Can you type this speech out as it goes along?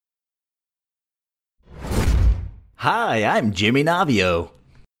Hi, I'm Jimmy Navio.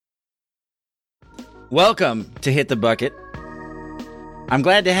 Welcome to Hit the Bucket. I'm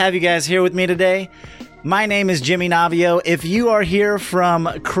glad to have you guys here with me today. My name is Jimmy Navio. If you are here from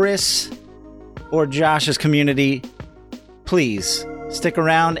Chris or Josh's community, please stick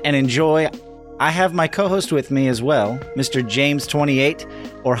around and enjoy. I have my co-host with me as well, Mr.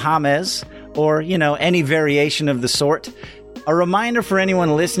 James28 or James, or, any variation of the sort. A reminder for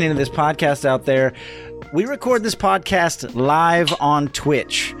anyone listening to this podcast out there, we record this podcast live on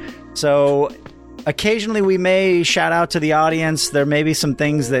Twitch. So occasionally we may shout out to the audience. There may be some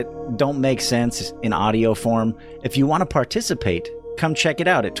things that don't make sense in audio form. If you want to participate, come check it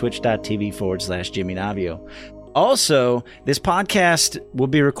out at twitch.tv/Jimmy Navio. Also, this podcast will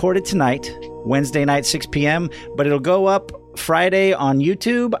be recorded tonight, Wednesday night, 6 p.m., but it'll go up Friday on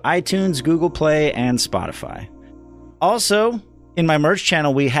YouTube, iTunes, Google Play, and Spotify. Also, in my merch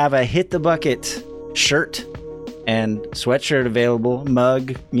channel, we have a Hit the Bucket shirt and sweatshirt available,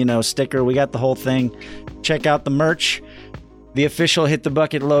 mug, sticker. We got the whole thing. Check out the merch. The official Hit the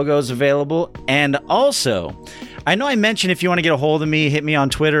Bucket logo is available. And also, I know I mentioned if you want to get a hold of me, hit me on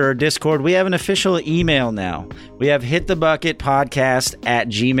Twitter or Discord. We have an official email now. We have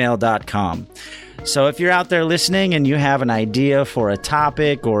hitthebucketpodcast@gmail.com. So if you're out there listening and you have an idea for a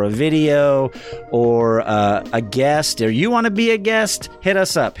topic or a video or a guest, or you want to be a guest, hit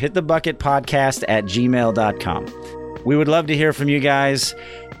us up. hitthebucketpodcast@gmail.com. We would love to hear from you guys.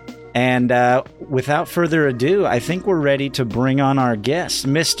 And without further ado, I think we're ready to bring on our guest,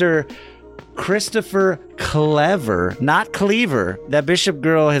 Mr. Christopher Clever, not Cleaver. That Bishop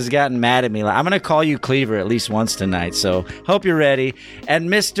girl has gotten mad at me. I'm going to call you Cleaver at least once tonight, so hope you're ready. And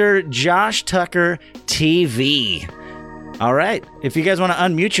Mr. Josh Tucker TV. All right, if you guys want to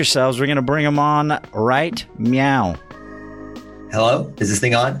unmute yourselves, we're going to bring them on right meow. Hello? Is this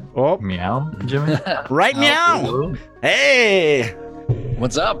thing on? Oh, meow, Jimmy. Right meow. Hello. Hey.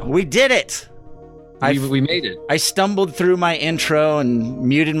 What's up? We did it. We made it. I stumbled through my intro and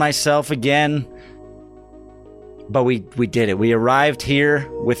muted myself again. But we did it. We arrived here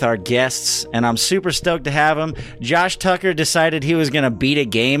with our guests, and I'm super stoked to have them. Josh Tucker decided he was going to beat a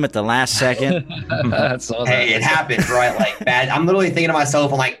game at the last second. Hey, it happens, right? Like, bad. I'm literally thinking to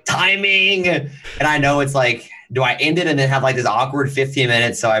myself, I'm like, timing. And I know it's like, do I end it and then have like this awkward 15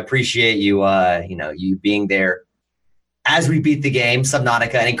 minutes? So I appreciate you, you being there. As we beat the game,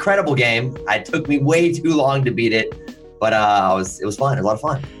 Subnautica, an incredible game. It took me way too long to beat it, but it was fun. It was a lot of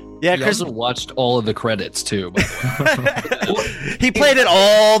fun. Yeah, He Chris also watched all of the credits too. By the way. He played it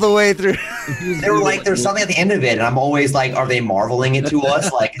all the way through. They were like, there's something at the end of it, and I'm always like, are they marveling it to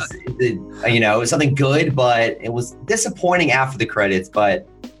us? Like, it's something good, but it was disappointing after the credits. But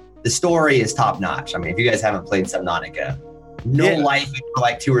the story is top notch. I mean, if you guys haven't played Subnautica, life for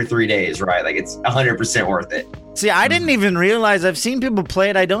like 2 or 3 days, right? Like, it's 100% worth it. See, I didn't even realize. I've seen people play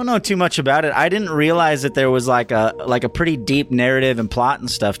it. I don't know too much about it. I didn't realize that there was like a pretty deep narrative and plot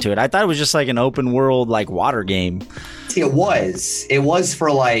and stuff to it. I thought it was just like an open world like water game. See, it was for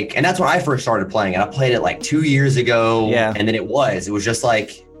like, and that's when I first started playing it. I played it like 2 years ago. Yeah. And then it was just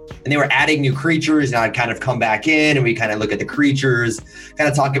like, and they were adding new creatures, and I'd kind of come back in and we kind of look at the creatures, kind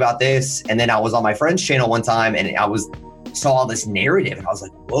of talk about this. And then I was on my friend's channel one time, and saw all this narrative, and I was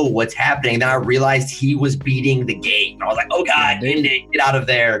like, whoa, what's happening? And then I realized he was beating the game. And I was like, oh God, get out of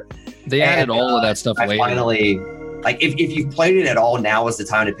there. They added all of that stuff later. Finally, like, if you've played it at all, now is the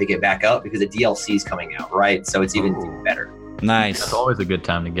time to pick it back up, because the DLC is coming out, right? So it's even better. Nice. That's always a good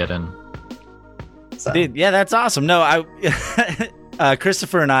time to get in. So. Dude, yeah, that's awesome. No,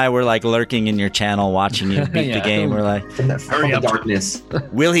 Christopher and I were like lurking in your channel watching you beat the game. We're like, from the darkness.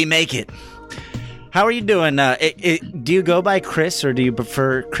 Will he make it? How are you doing? Do you go by Chris, or do you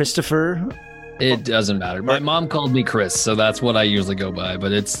prefer Christopher? It doesn't matter. My mom called me Chris, so that's what I usually go by.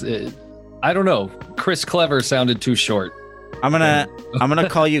 But I don't know. Chris Clever sounded too short. I'm gonna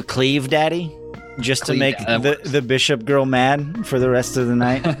call you Cleve Daddy, just to make the Bishop girl mad for the rest of the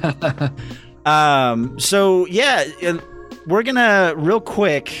night. So yeah, we're gonna real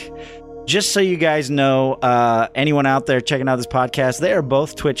quick. Just so you guys know, anyone out there checking out this podcast, they are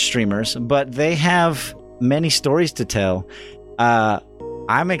both Twitch streamers, but they have many stories to tell.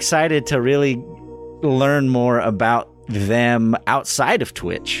 I'm excited to really learn more about them outside of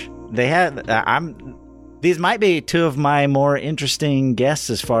Twitch. These might be two of my more interesting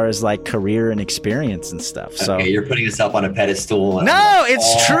guests as far as like career and experience and stuff. So okay, you're putting us up on a pedestal. No,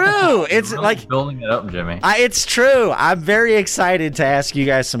 it's true. It's really like building it up, Jimmy. It's true. I'm very excited to ask you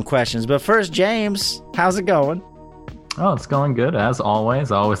guys some questions. But first, James, how's it going? Oh, it's going good as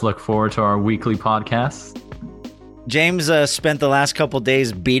always. I always look forward to our weekly podcast. James spent the last couple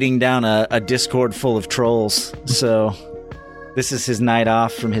days beating down a Discord full of trolls, so this is his night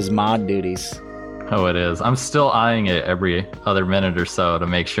off from his mod duties. Oh, it is. I'm still eyeing it every other minute or so to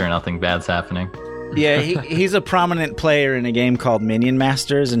make sure nothing bad's happening. Yeah, he's a prominent player in a game called Minion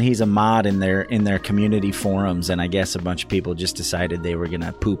Masters, and he's a mod in their community forums, and I guess a bunch of people just decided they were going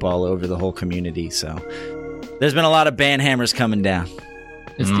to poop all over the whole community, so there's been a lot of ban hammers coming down.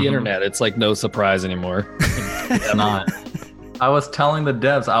 It's the internet. It's like no surprise anymore. It's not. I was telling the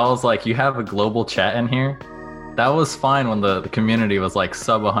devs, I was like, you have a global chat in here? That was fine when the community was like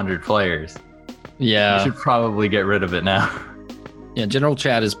sub 100 players. Yeah. You should probably get rid of it now. Yeah, general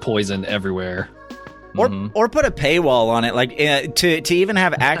chat is poison everywhere. Or put a paywall on it. Like to even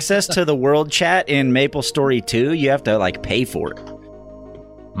have access to the world chat in MapleStory 2, you have to like pay for it.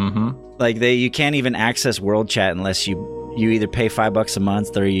 Like you can't even access world chat unless you either pay $5 a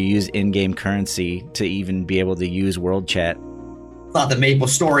month or you use in-game currency to even be able to use world chat. It's not the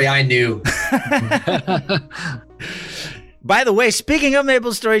MapleStory I knew. By the way, speaking of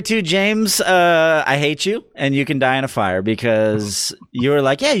MapleStory 2, James, I hate you, and you can die in a fire because you were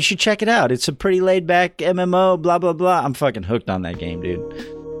like, yeah, you should check it out. It's a pretty laid-back MMO, blah, blah, blah. I'm fucking hooked on that game, dude.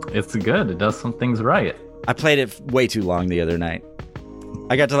 It's good. It does some things right. I played it way too long the other night.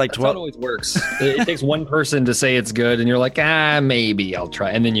 I got to like 12. That's how it always works. It takes one person to say it's good, and you're like, maybe I'll try.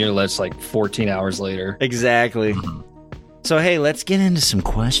 And then you're just like 14 hours later. Exactly. So, hey, let's get into some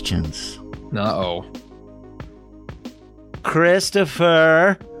questions. Uh-oh.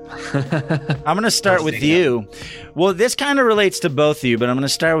 Christopher, I'm going to start with you. Well, this kind of relates to both of you, but I'm going to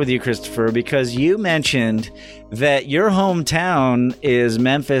start with you, Christopher, because you mentioned that your hometown is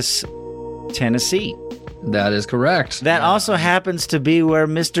Memphis, Tennessee. That is correct. That also happens to be where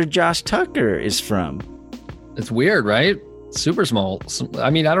Mr. Josh Tucker is from. It's weird, right? Super small. I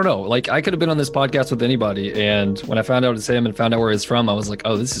mean, I don't know. Like, I could have been on this podcast with anybody, and when I found out it's him and found out where he's from, I was like,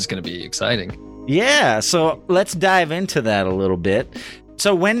 oh, this is going to be exciting. Yeah, so let's dive into that a little bit.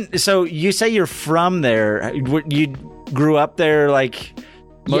 So you say you're from there. You grew up there, like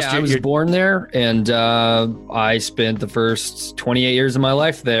I was born there, and I spent the first 28 years of my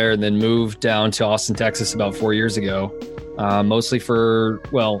life there, and then moved down to Austin, Texas about 4 years ago. Mostly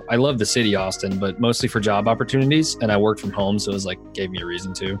I love the city, Austin, but mostly for job opportunities, and I worked from home, so it was like gave me a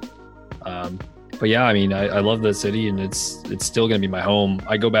reason to. But yeah, I mean, I love the city, and it's still going to be my home.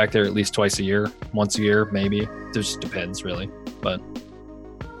 I go back there at least once a year, maybe. It just depends, really. But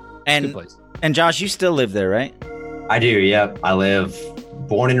good place. And Josh, you still live there, right? I do, yep. I live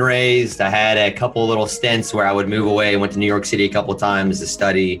born and raised. I had a couple little stints where I would move away. Went to New York City a couple times to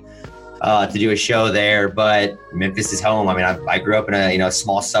study, to do a show there. But Memphis is home. I mean, I grew up in a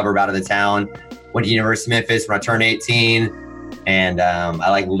small suburb out of the town. Went to University of Memphis when I turned 18. And I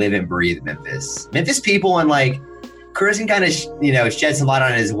like live and breathe Memphis. Memphis people, and like Chris can kind of shed some light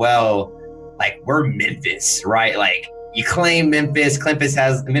on it as well. Like, we're Memphis, right? Like, you claim Memphis. Memphis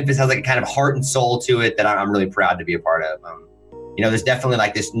has like a kind of heart and soul to it that I'm really proud to be a part of. There's definitely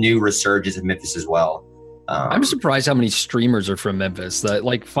like this new resurgence of Memphis as well. I'm surprised how many streamers are from Memphis. That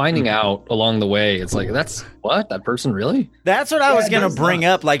like finding out along the way, it's like, that's what, that person really? That's what I was going to bring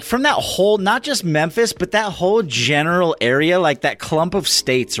up. Like, from that whole, not just Memphis, but that whole general area, like that clump of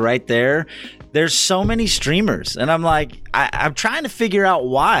states right there. There's so many streamers, and I'm like, I'm trying to figure out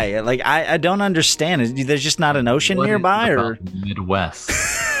why. Like, I don't understand. There's just not an ocean nearby, or Midwest?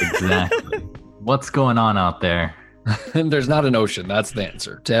 Exactly. What's going on out there? There's not an ocean. That's the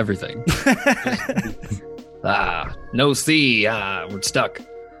answer to everything. No sea. We're stuck.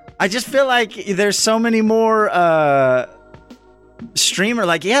 I just feel like there's so many more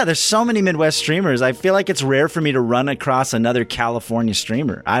there's so many Midwest streamers. I feel like it's rare for me to run across another California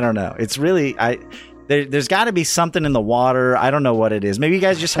streamer. I don't know. It's really there's got to be something in the water. I don't know what it is. Maybe you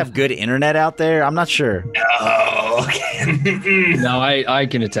guys just have good internet out there. I'm not sure. Oh, okay. No, I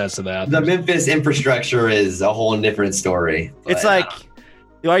can attest to that. The Memphis infrastructure is a whole different story. It's like,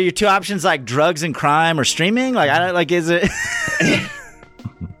 are your two options like drugs and crime or streaming? Like, I don't like. Is it?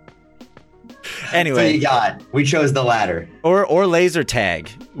 Anyway, we chose the latter, or laser tag,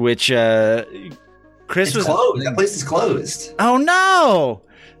 which Chris was closed. That place is closed. Oh no!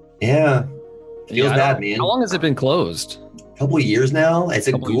 Yeah, feels bad, man. How long has it been closed? A couple of years now. It's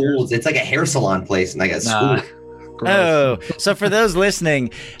a Gould. It's like a hair salon place, and like a school. Oh, so for those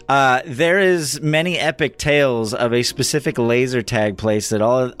listening, there is many epic tales of a specific laser tag place that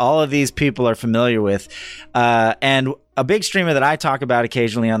all of these people are familiar with, and a big streamer that I talk about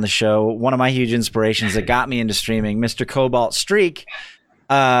occasionally on the show, one of my huge inspirations that got me into streaming, Mr. Cobalt Streak.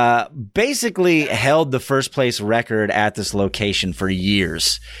 basically held the first place record at this location for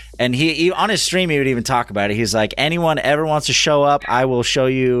years. And he on his stream, he would even talk about it. He's like, anyone ever wants to show up, I will show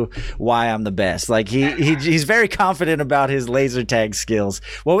you why I'm the best. Like he's very confident about his laser tag skills.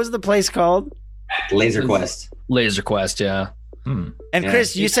 What was the place called? Laser Quest. Laser Quest, yeah. And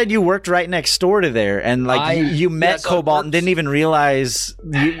Chris, you said you worked right next door to there, and like you met Cobalt and didn't even realize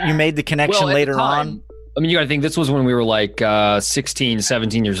you made the connection later on. I mean, you got to think this was when we were like 16,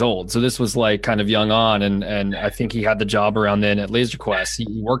 17 years old. So this was like kind of young on. And I think he had the job around then at Laser Quest. He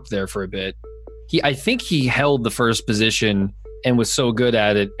worked there for a bit. I think he held the first position and was so good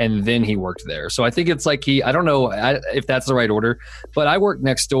at it. And then he worked there. So I think it's like I don't know if that's the right order, but I worked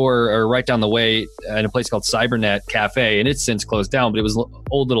next door or right down the way in a place called Cybernet Cafe. And it's since closed down, but it was an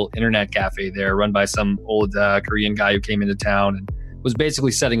old little internet cafe there run by some old Korean guy who came into town and was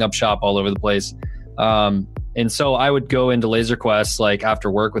basically setting up shop all over the place. And so I would go into Laser Quest like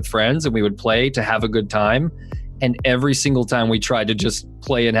after work with friends and we would play to have a good time. And every single time we tried to just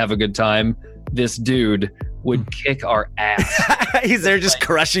play and have a good time, this dude would kick our ass. He's there just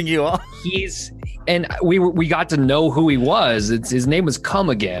crushing you all. And we got to know who he was. His name was Come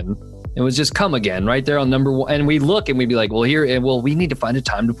Again. It was just Come Again right there on number 1. And we look and we'd be like, we need to find a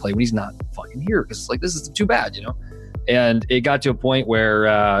time to play when he's not fucking here. Cause like, this is too bad, you know? And it got to a point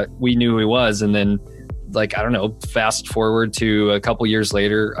where we knew who he was. And then, like, I don't know, fast forward to a couple years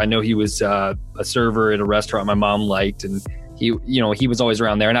later, I know he was a server at a restaurant my mom liked. And he was always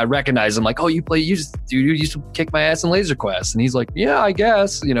around there. And I recognized him like, oh, you used to kick my ass in Laser Quest. And he's like, yeah, I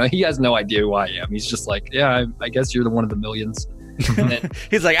guess. You know, he has no idea who I am. He's just like, yeah, I guess you're the one of the millions. Then,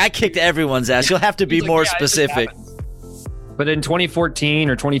 he's like, I kicked everyone's ass. You'll have to be more specific. But in 2014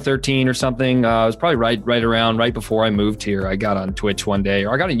 or 2013 or something, it was probably right before I moved here. I got on Twitch one day,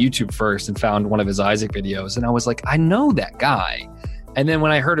 or I got on YouTube first and found one of his Isaac videos. And I was like, I know that guy. And then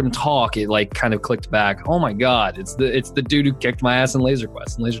when I heard him talk, it like kind of clicked back. Oh my God, it's the dude who kicked my ass in Laser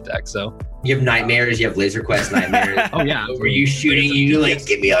Quest and Laser Tag. So you have nightmares. You have Laser Quest nightmares. Oh yeah. Were you shooting? You like,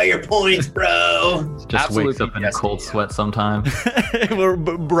 give me all your points, bro. Just wakes up in a cold sweat sometime.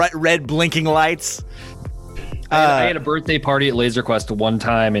 Bright red blinking lights. I had a birthday party at Laser Quest one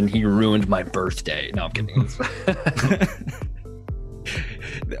time, and he ruined my birthday. No, I'm kidding.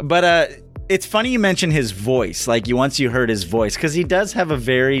 But it's funny you mention his voice. Like once you heard his voice, because he does have a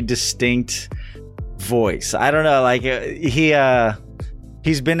very distinct voice. I don't know. Like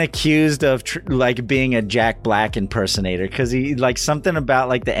he's been accused of like being a Jack Black impersonator because he like something about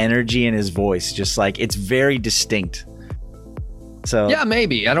like the energy in his voice, just like it's very distinct. So yeah,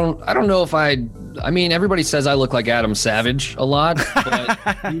 maybe. I don't know if I mean, everybody says I look like Adam Savage a lot,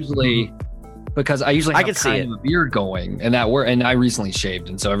 but usually because I usually have kind of a beard going and and I recently shaved.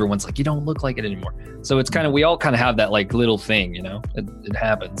 And so everyone's like, you don't look like it anymore. So it's kind of, we all kind of have that like little thing, you know, it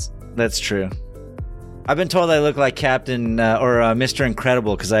happens. That's true. I've been told I look like Captain or Mr.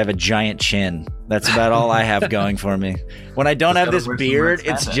 Incredible because I have a giant chin. That's about all I have going for me. When I don't have this beard,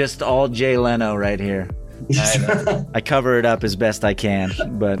 it's just all Jay Leno right here. I cover it up as best I can,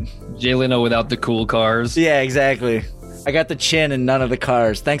 but Jay Leno without the cool cars. Yeah, exactly. I got the chin and none of the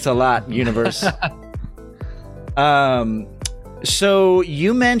cars. Thanks a lot, universe. So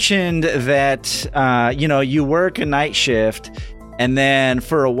you mentioned that you work a night shift, and then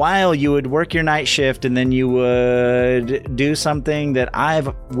for a while you would work your night shift, and then you would do something that I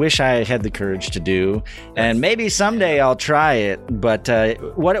wish I had the courage to do, and maybe someday I'll try it. But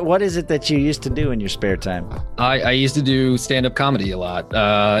what is it that you used to do in your spare time? I used to do stand-up comedy a lot.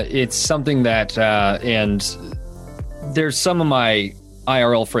 It's something that, and there's some of my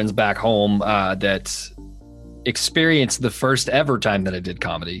IRL friends back home that experienced the first ever time that I did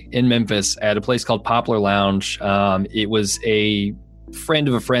comedy in Memphis at a place called Poplar Lounge. It was a friend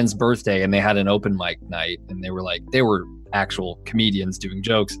of a friend's birthday, and they had an open mic night, and they were actual comedians doing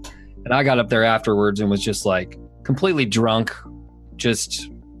jokes. And I got up there afterwards and was just like completely drunk, just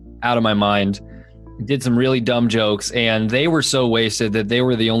out of my mind. Did some really dumb jokes, and they were so wasted that they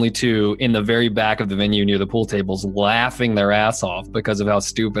were the only two in the very back of the venue near the pool tables laughing their ass off because of how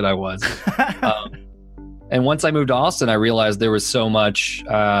stupid I was. And once I moved to Austin, I realized there was so much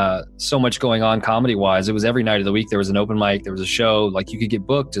going on comedy-wise. It was every night of the week. There was an open mic. There was a show. Like, you could get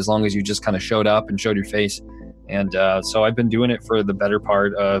booked as long as you just kind of showed up and showed your face. And so I've been doing it for the better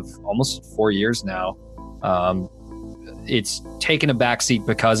part of almost 4 years now. It's taken a backseat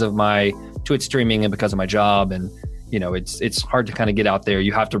because of my Twitch streaming and because of my job. And, you know, it's hard to kind of get out there.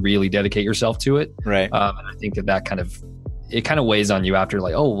 You have to really dedicate yourself to it. Right. And I think that kind of weighs on you after,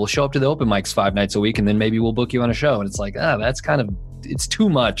 like, oh, we'll show up to the open mics 5 nights a week and then maybe we'll book you on a show. And it's like, that's kind of, it's too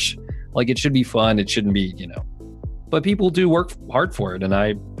much. Like, it should be fun. It shouldn't be, but people do work hard for it, and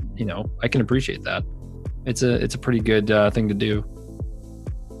I can appreciate that. It's a pretty good thing to do.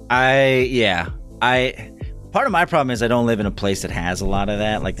 Part of my problem is I don't live in a place that has a lot of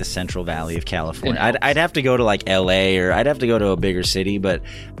that, like the Central Valley of California. I'd have to go to like LA, or I'd have to go to a bigger city, but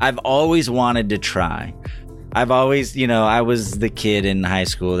I've always wanted to try. I've always, I was the kid in high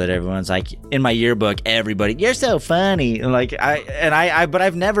school that everyone's like, in my yearbook, everybody, you're so funny. And like, but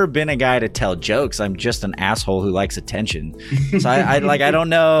I've never been a guy to tell jokes. I'm just an asshole who likes attention. So I don't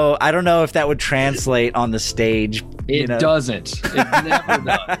know if that would translate on the stage. It doesn't. It never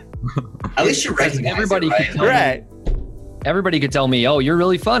does. At least you recognize everybody it, right? can tell me, everybody could tell me, oh, you're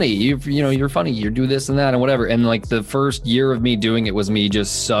really funny. You're funny. You do this and that and whatever. And like the first year of me doing it was me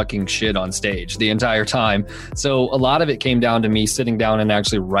just sucking shit on stage the entire time. So a lot of it came down to me sitting down and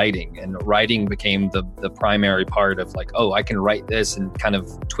actually writing, and writing became the primary part of like, oh, I can write this and kind of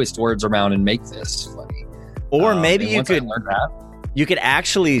twist words around and make this funny. Or maybe you could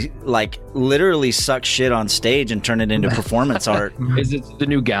actually like literally suck shit on stage and turn it into performance art. Is it the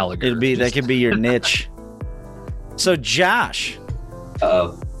new Gallagher? That could be your niche. So Josh,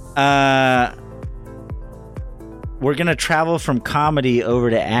 Uh-oh. We're gonna travel from comedy over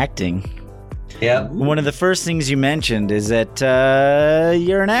to acting. Yep. One of the first things you mentioned is that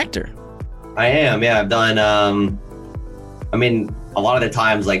you're an actor. I am. Yeah, I've done. A lot of the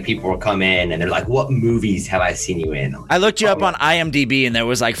times, like people will come in and they're like, "What movies have I seen you in?" I looked you up on IMDb and there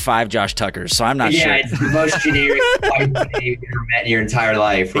was like 5 Josh Tuckers, so I'm not sure. Yeah, it's the most generic white name you've ever met in your entire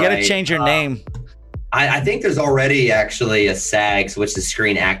life. You gotta change your name. I think there's already actually a SAG, which is the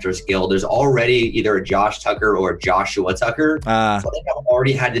Screen Actors Guild. There's already either a Josh Tucker or a Joshua Tucker. So I think I've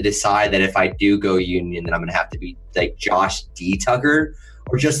already had to decide that if I do go union, then I'm going to have to be like Josh D. Tucker,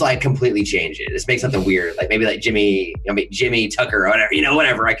 or just like completely change it. Just make something weird, like maybe like Jimmy Tucker or whatever.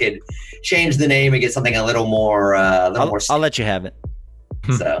 Whatever. I could change the name and get something a little more. I'll let you have it.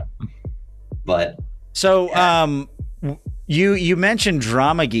 So, yeah. You mentioned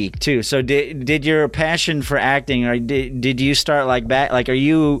Drama Geek too. So did your passion for acting, or did you start like back? Like, are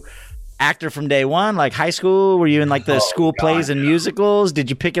you actor from day one, like high school? Were you in like the school plays and musicals? Did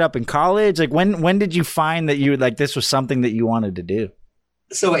you pick it up in college? Like when did you find that you like this was something that you wanted to do?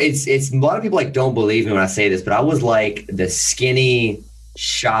 So it's a lot of people like don't believe me when I say this, but I was like the skinny,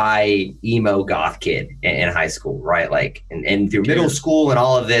 shy, emo goth kid in high school, right? Like and through middle school and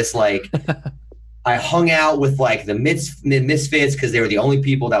all of this, like. I hung out with like the misfits because they were the only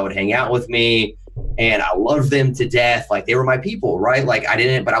people that would hang out with me, and I loved them to death. Like they were my people, right? Like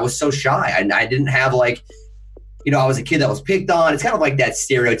but I was so shy. I didn't have like, I was a kid that was picked on. It's kind of like that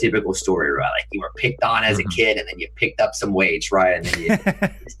stereotypical story, right? Like you were picked on as a kid, and then you picked up some weights, right? And then you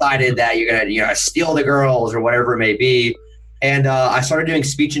decided that you're gonna, steal the girls or whatever it may be. And I started doing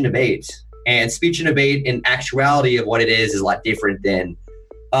speech and debate. And speech and debate, in actuality of what it is a lot different than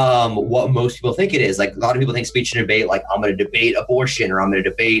what most people think it is. Like a lot of people think speech and debate, like I'm going to debate abortion, or I'm going to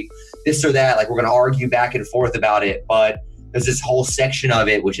debate this or that. Like we're going to argue back and forth about it. But there's this whole section of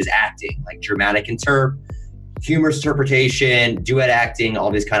it, which is acting, like dramatic humorous interpretation, duet acting,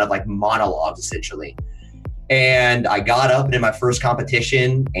 all these kind of like monologues essentially. And I got up and in my first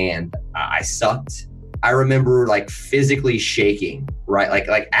competition and I sucked. I remember like physically shaking, right?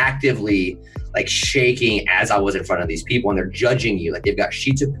 Like actively like shaking as I was in front of these people, and they're judging you. Like they've got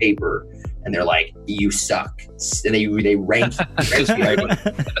sheets of paper and they're like, you suck. And they rank you.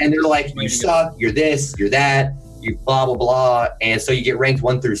 And they're like, you suck, you're this, you're that, you blah, blah, blah. And so you get ranked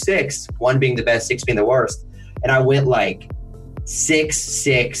 1 through 6, 1 being the best, 6 being the worst. And I went like 6,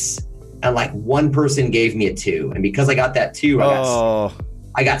 and like one person gave me a 2. And because I got that 2,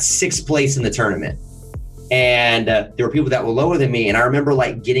 I got 6th place in the tournament. And there were people that were lower than me. And I remember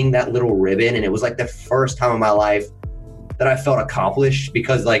like getting that little ribbon. And it was like the first time in my life that I felt accomplished,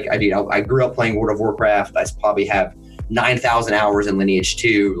 because like I grew up playing World of Warcraft. I probably have 9,000 hours in Lineage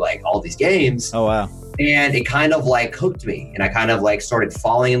 2, like all these games. Oh, wow. And it kind of like hooked me, and I kind of like started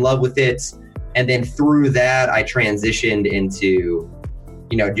falling in love with it. And then through that, I transitioned into,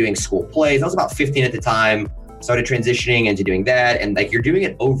 doing school plays. I was about 15 at the time. Started transitioning into doing that, and like you're doing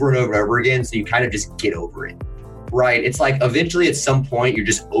it over and over and over again, so you kind of just get over it, right? It's like eventually at some point you're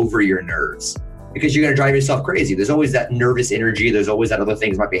just over your nerves, because you're going to drive yourself crazy. There's always that nervous energy. There's always that other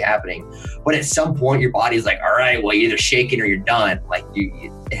things might be happening, but at some point your body's like, all right, well, you're either shaking or you're done. Like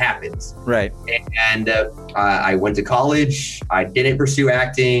it happens, right? And I went to college. I didn't pursue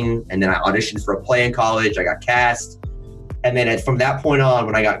acting, and then I auditioned for a play in college. I got cast, and then from that point on,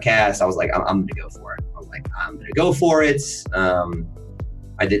 when I got cast, I was like, I'm going to go for it. I'm going to go for it.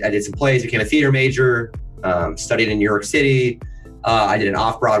 I did some plays, became a theater major, studied in New York City, I did an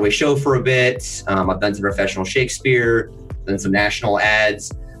off-Broadway show for a bit. I've done some professional Shakespeare, done some national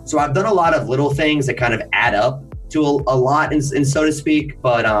ads. So I've done a lot of little things that kind of add up to a lot, and so to speak.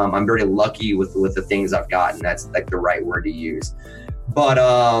 But I'm very lucky with the things I've gotten. That's like the right word to use. But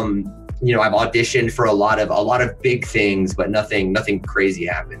you know, I've auditioned for a lot of big things, but nothing crazy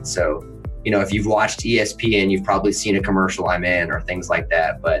happened. So, you know, if you've watched ESPN, you've probably seen a commercial I'm in or things like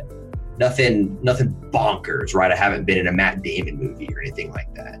that. But nothing bonkers, right? I haven't been in a Matt Damon movie or anything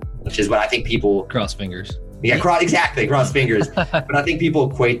like that, which is what I think people Cross fingers. Yeah, cross fingers. But I think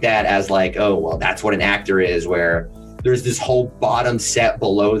people equate that as like, oh, well, that's what an actor is, where there's this whole bottom set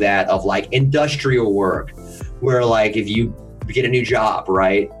below that of like industrial work, where like if you get a new job,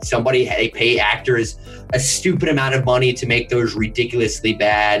 right? They pay actors a stupid amount of money to make those ridiculously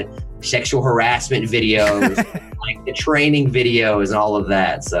bad sexual harassment videos, like the training videos and all of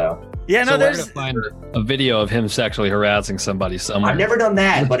that. So yeah, no, so there's where to find a video of him sexually harassing somebody somewhere. I've never done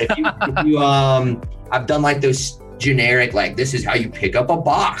that, but if you I've done like those generic, like this is how you pick up a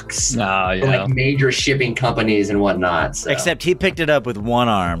box. Yeah. For like major shipping companies and whatnot. So. Except he picked it up with one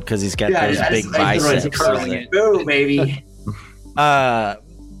arm because he's got those big biceps. Boom, baby.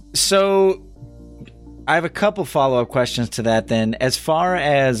 So I have a couple follow-up questions to that then. As far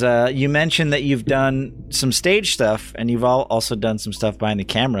as you mentioned that you've done some stage stuff and you've also done some stuff behind the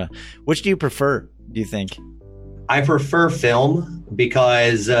camera. Which do you prefer, do you think? I prefer film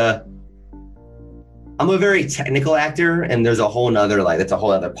because I'm a very technical actor, and there's a whole nother, like, that's a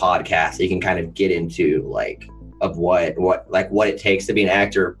whole other podcast you can kind of get into, like, of what it takes to be an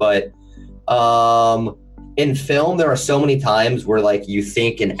actor. But in film, there are so many times where like you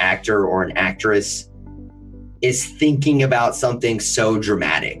think an actor or an actress is thinking about something so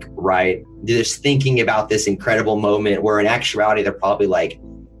dramatic, right? They're just thinking about this incredible moment, where in actuality, they're probably like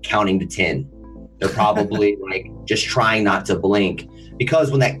counting to 10. They're probably like just trying not to blink,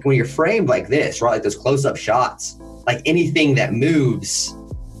 because when you're framed like this, right? Like those close-up shots, like anything that moves,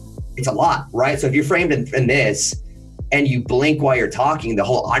 it's a lot, right? So if you're framed in this and you blink while you're talking, the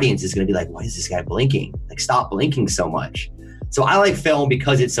whole audience is going to be like, why is this guy blinking? Like, stop blinking so much. So I like film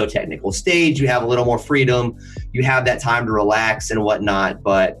because it's so technical. Stage, you have a little more freedom. You have that time to relax and whatnot,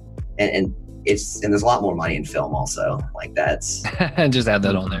 but, and there's a lot more money in film also. Like that's. Just add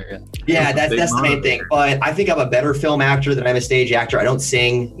that on there. Yeah, that's the main thing. But I think I'm a better film actor than I'm a stage actor. I don't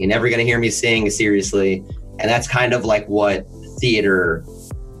sing. You're never going to hear me sing, seriously. And that's kind of like what theater,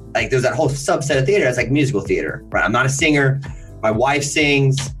 like there's that whole subset of theater. It's like musical theater, right? I'm not a singer. My wife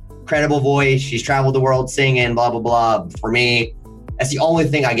sings, incredible voice. She's traveled the world singing, blah, blah, blah. For me, that's the only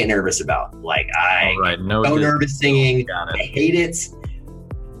thing I get nervous about. Like no nervous singing. I hate it.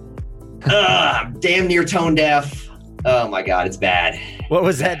 I'm damn near tone deaf. Oh my God, it's bad. What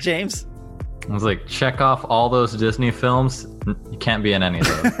was that, James? I was like, check off all those Disney films. You can't be in any of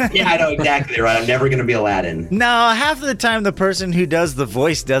those. Yeah, I know exactly right. I'm never going to be Aladdin. No, half of the time the person who does the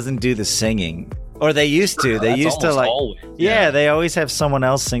voice doesn't do the singing. Or they used to. They used to like. Always. Yeah, they always have someone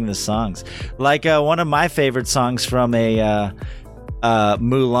else sing the songs. Like one of my favorite songs from a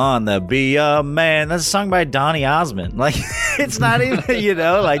Mulan, the Be a Man. That's a song by Donny Osmond. Like, it's not even,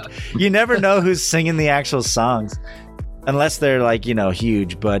 like, you never know who's singing the actual songs. Unless they're like,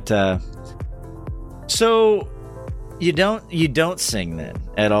 huge. But so you don't sing then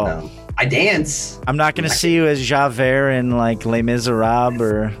at all. No. I dance. I'm not going to see you as Javert in like Les Miserables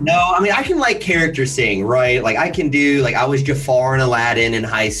or. No, I mean, I can like character sing, right? Like I can do, like I was Jafar in Aladdin in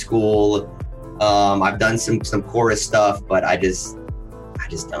high school. I've done some chorus stuff, but I just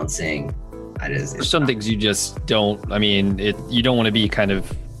don't sing. There's some things you just don't. I mean, you don't want to be kind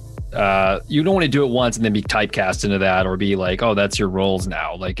of. You don't want to do it once and then be typecast into that, or be like, oh, that's your roles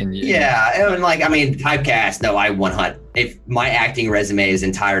now. Like, and like, I mean, typecast. No, I 100. If my acting resume is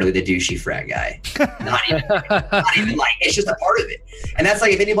entirely the douchey frat guy, not even like, it's just a part of it. And that's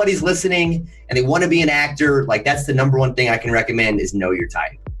like, if anybody's listening and they want to be an actor, like that's the number one thing I can recommend is know your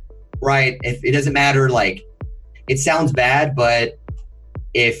type, right? If it doesn't matter, like it sounds bad, but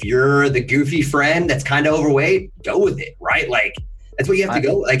if you're the goofy friend that's kind of overweight, go with it, right? Like, that's what you have to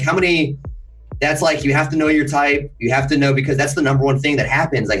go. Like that's like, you have to know your type. You have to know, because that's the number one thing that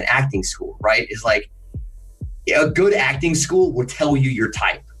happens like in acting school, right? Is like a good acting school will tell you your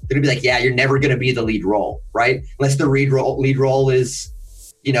type. They're gonna be like, yeah, you're never gonna be the lead role, right? Unless the lead role is,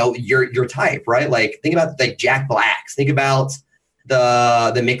 your type, right? Like think about like Jack Blacks. Think about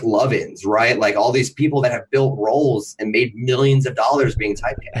the McLovins, right? Like all these people that have built roles and made millions of dollars being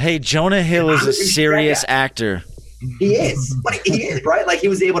typecast. Hey, Jonah Hill is a serious actor. He is, right? Like he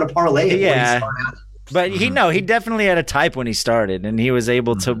was able to parlay it. Yeah. But he definitely had a type when he started, and he was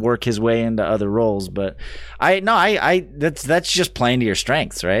able to work his way into other roles. But that's just playing to your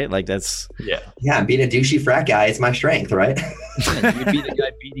strengths, right? Like that's yeah. Being a douchey frat guy is my strength, right? You'd be the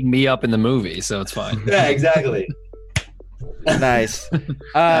guy beating me up in the movie, so it's fine. Yeah, exactly. Nice. All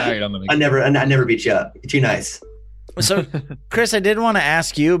right, I never beat you up. You're too nice. So, Chris, I did want to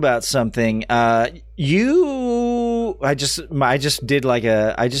ask you about something. I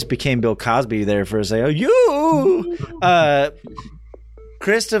just became Bill Cosby there for a second.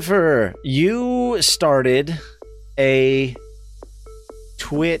 Christopher, you started a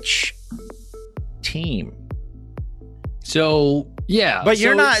Twitch team. So yeah, but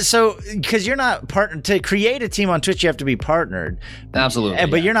you're not because you're not partnered. To create a team on Twitch, you have to be partnered. Absolutely,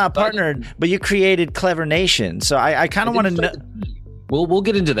 but you're not partnered. But you created Clever Nation, so I kind of want to know. We'll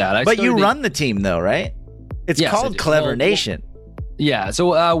get into that. But you run the team though, right? It's called Clever Nation. Yeah. So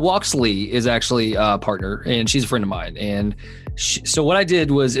Woxley is actually a partner, and she's a friend of mine. And so what I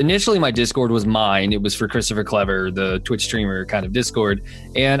did was initially my Discord was mine. It was for Christopher Clever, the Twitch streamer kind of Discord.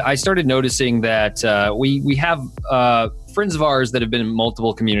 And I started noticing that we have friends of ours that have been in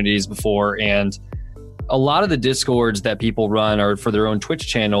multiple communities before, and a lot of the Discords that people run are for their own Twitch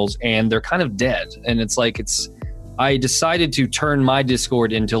channels, and they're kind of dead. And I decided to turn my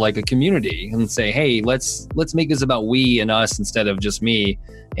Discord into like a community and say, hey, let's make this about we and us instead of just me.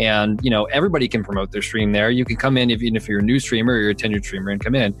 And, everybody can promote their stream there. You can come in, even if you're a new streamer or you're a tenured streamer, and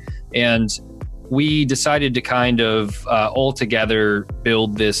come in. And we decided to kind of all together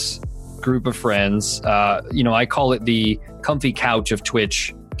build this group of friends. I call it the comfy couch of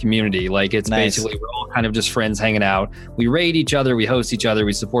Twitch community. Like it's basically we're all kind of just friends hanging out. We raid each other, we host each other,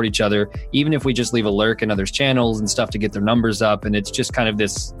 we support each other, even if we just leave a lurk in others' channels and stuff to get their numbers up. And it's just kind of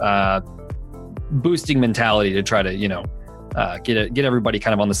this boosting mentality to try to get everybody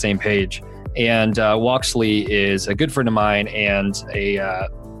kind of on the same page. And Woxley is a good friend of mine and a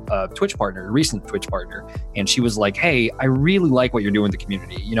Twitch partner, a recent Twitch partner. And she was like, hey, I really like what you're doing with the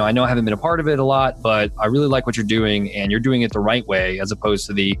community. I know I haven't been a part of it a lot, but I really like what you're doing, and you're doing it the right way, as opposed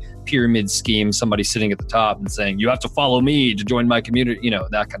to the pyramid scheme, somebody sitting at the top and saying, you have to follow me to join my community,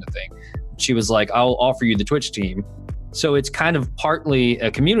 that kind of thing. She was like, I'll offer you the Twitch team. So it's kind of partly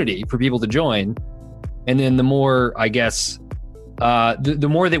a community for people to join. And then the more, I guess, the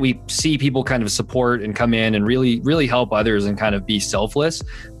more that we see people kind of support and come in and really, really help others and kind of be selfless,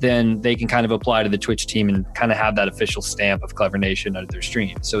 then they can kind of apply to the Twitch team and kind of have that official stamp of Clever Nation under their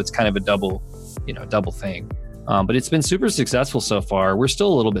stream. So it's kind of a double thing. But it's been super successful so far. We're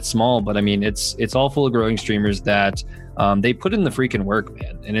still a little bit small, but I mean, it's all full of growing streamers that they put in the freaking work,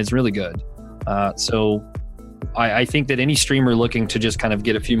 man, and it's really good. So I think that any streamer looking to just kind of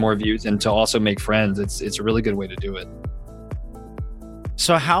get a few more views and to also make friends, it's a really good way to do it.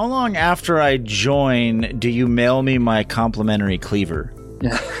 So how long after I join do you mail me my complimentary cleaver?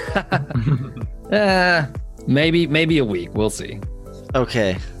 Maybe a week. We'll see.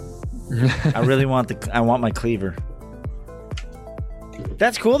 Okay. I want my cleaver.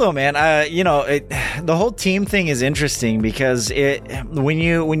 That's cool though, man. The whole team thing is interesting because when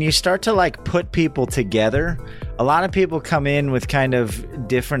you start to like put people together, a lot of people come in with kind of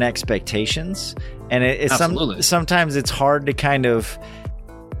different expectations, and sometimes it's hard to kind of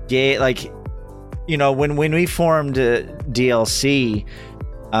get when we formed DLC.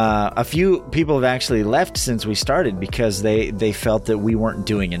 A few people have actually left since we started because they felt that we weren't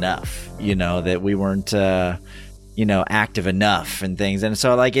doing enough, that we weren't active enough and things. And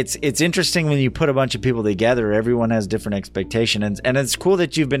so it's interesting when you put a bunch of people together, everyone has different expectations, and it's cool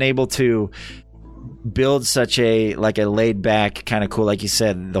that you've been able to build such a laid back kind of cool, like you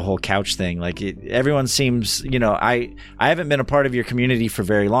said, the whole couch thing. Everyone seems, I haven't been a part of your community for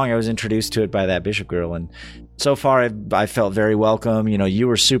very long. I was introduced to it by that Bishop girl, and so far I felt very welcome. You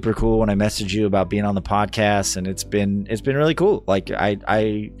were super cool when I messaged you about being on the podcast, and it's been really cool.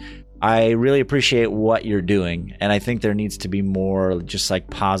 I really appreciate what you're doing, and I think there needs to be more just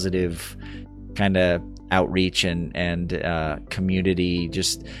positive kind of outreach and community.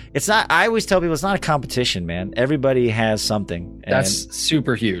 I always tell people it's not a competition, man. Everybody has something. That's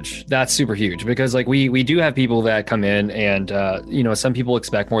super huge. Because we do have people that come in and some people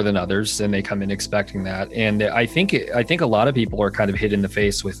expect more than others, and they come in expecting that. And I think a lot of people are kind of hit in the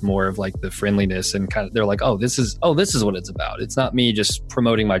face with more of the friendliness, and kind of they're like, this is what it's about. It's not me just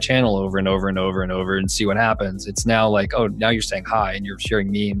promoting my channel over and over and over and over and see what happens. It's now now you're saying hi and you're sharing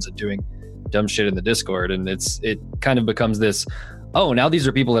memes and doing dumb shit in the Discord, and it kind of becomes this, now these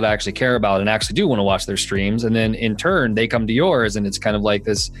are people that I actually care about and actually do want to watch their streams, and then in turn they come to yours, and it's kind of like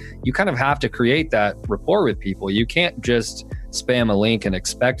this, you kind of have to create that rapport with people. You can't just spam a link and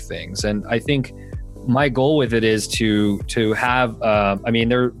expect things. And I think my goal with it is to have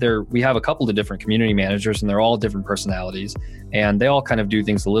we have a couple of different community managers, and they're all different personalities, and they all kind of do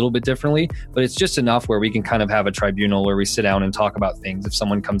things a little bit differently, but it's just enough where we can kind of have a tribunal where we sit down and talk about things. If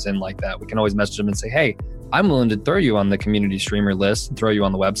someone comes in like that, we can always message them and say, hey, I'm willing to throw you on the community streamer list and throw you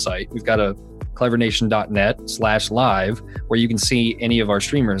on the website. We've got a clevernation.net/live where you can see any of our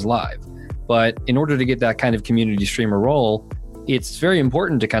streamers live. But in order to get that kind of community streamer role, it's very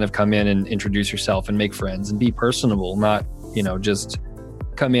important to kind of come in and introduce yourself and make friends and be personable, not, just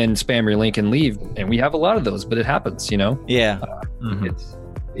come in, spam your link and leave. And we have a lot of those, but it happens, Yeah.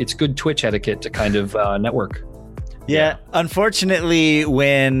 It's good Twitch etiquette to kind of network. Yeah. Unfortunately,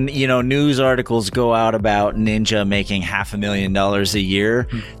 when, news articles go out about Ninja making $500,000 a year,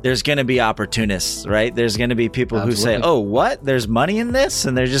 there's going to be opportunists, right? There's going to be people who say, oh, what? There's money in this?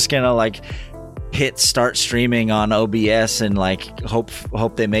 And they're just going to hit start streaming on OBS and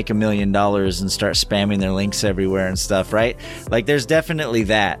hope they make $1 million and start spamming their links everywhere and stuff, right? There's definitely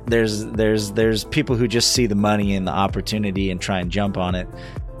that. There's people who just see the money and the opportunity and try and jump on it,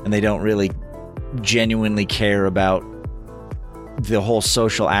 and they don't really genuinely care about the whole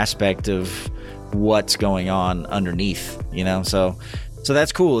social aspect of what's going on underneath, so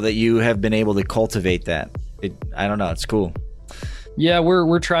that's cool that you have been able to cultivate that. I don't know, it's cool. Yeah,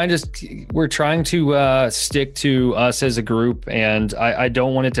 we're trying to stick to us as a group, and I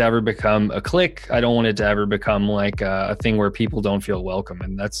don't want it to ever become a clique. I don't want it to ever become a thing where people don't feel welcome,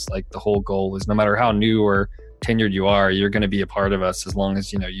 and that's the whole goal is no matter how new or tenured you are, you're going to be a part of us as long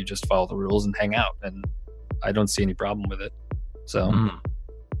as you just follow the rules and hang out, and I don't see any problem with it. So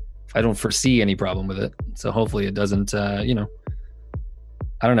I don't foresee any problem with it, so hopefully it doesn't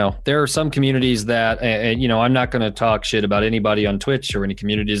I don't know. There are some communities that I'm not going to talk shit about anybody on Twitch or any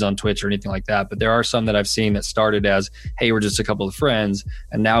communities on Twitch or anything like that, but there are some that I've seen that started as, hey, we're just a couple of friends,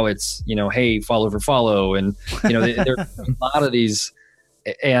 and now it's hey, follow for follow, and there's a lot of these,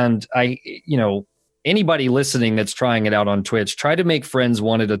 and anybody listening that's trying it out on Twitch, try to make friends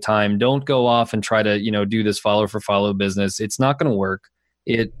one at a time. Don't go off and try to, do this follow for follow business. It's not going to work.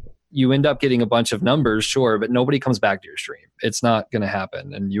 You end up getting a bunch of numbers, sure, but nobody comes back to your stream. It's not going to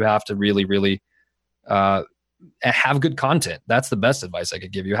happen. And you have to really, really have good content. That's the best advice I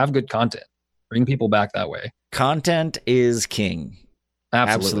could give you. Have good content. Bring people back that way. Content is king.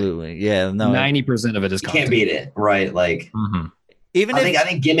 Absolutely. Yeah. No. 90% of it is content. You can't beat it, right? Even I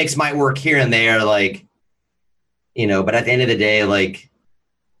think gimmicks might work here and there, but at the end of the day,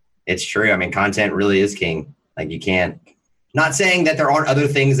 it's true. I mean, content really is king. You can't. Not saying that there aren't other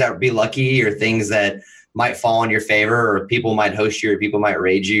things that would be lucky or things that might fall in your favor or people might host you or people might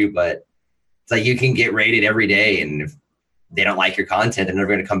raid you, but it's you can get raided every day, and if they don't like your content, they're never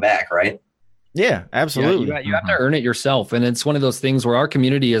going to come back, right? Yeah, absolutely. Yeah, you have to earn it yourself, and it's one of those things where our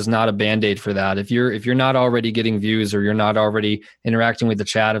community is not a Band-Aid for that. If you're not already getting views or you're not already interacting with the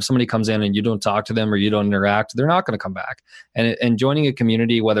chat, if somebody comes in and you don't talk to them or you don't interact, they're not going to come back. And joining a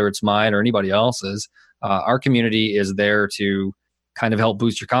community, whether it's mine or anybody else's, our community is there to kind of help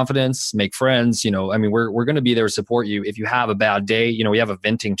boost your confidence, make friends. We're going to be there to support you. If you have a bad day, we have a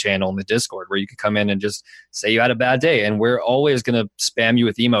venting channel in the Discord where you can come in and just say you had a bad day. And we're always going to spam you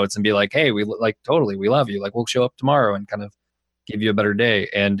with emotes and be like, hey, we totally, we love you. We'll show up tomorrow and kind of give you a better day.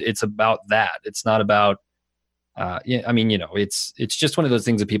 And it's about that. It's not about, it's just one of those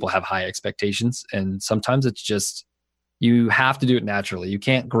things that people have high expectations. And sometimes it's just, you have to do it naturally. You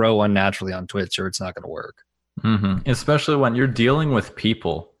can't grow unnaturally on Twitch or it's not going to work. Especially when you're dealing with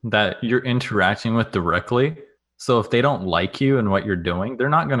people that you're interacting with directly. So if they don't like you and what you're doing, they're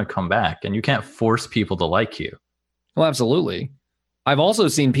not going to come back, and you can't force people to like you. Well, absolutely. I've also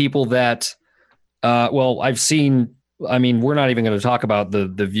seen people that, we're not even going to talk about the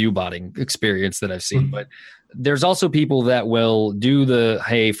view botting experience that I've seen, but there's also people that will do the,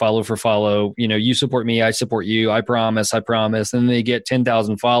 hey, follow for follow, you support me, I support you, I promise. And they get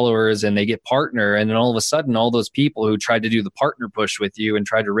 10,000 followers and they get partner. And then all of a sudden, all those people who tried to do the partner push with you and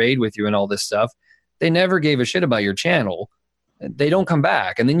tried to raid with you and all this stuff, they never gave a shit about your channel. They don't come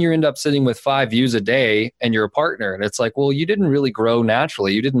back. And then you end up sitting with 5 views a day and you're a partner. And it's well, you didn't really grow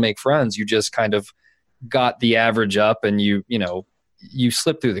naturally. You didn't make friends. You just kind of got the average up and you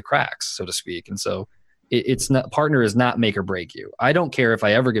slipped through the cracks, so to speak. And so it's not, partner is not make or break you. I don't care if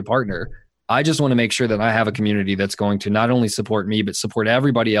I ever get partner. I just want to make sure that I have a community that's going to not only support me, but support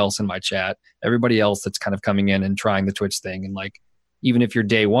everybody else in my chat, everybody else that's kind of coming in and trying the Twitch thing. And even if you're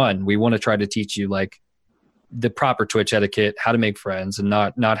day one, we want to try to teach you the proper Twitch etiquette, how to make friends, and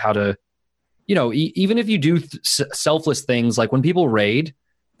not how to, even if you do selfless things, when people raid,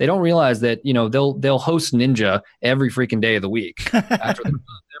 they don't realize that, they'll host Ninja every freaking day of the week. I'm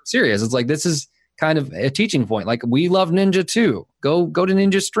serious. It's this is kind of a teaching point. Like, we love Ninja too. Go to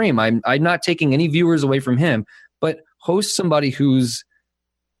Ninja stream. I'm not taking any viewers away from him, but host somebody who's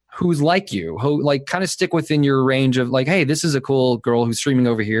like you, who like kind of stick within your range of like, hey, this is a cool girl who's streaming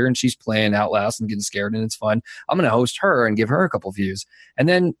over here and she's playing Outlast and getting scared and it's fun. I'm going to host her and give her a couple views. And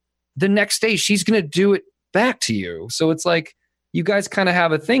then the next day she's going to do it back to you. So it's like, you guys kind of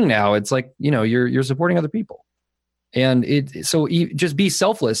have a thing now. It's like, you're supporting other people. And just be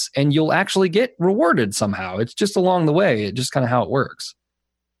selfless and you'll actually get rewarded somehow. It's just along the way. It's just kind of how it works.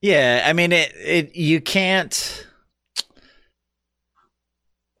 Yeah. I mean, you can't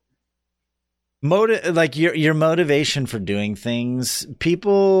like your motivation for doing things.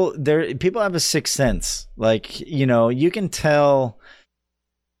 People have a sixth sense. Like, you can tell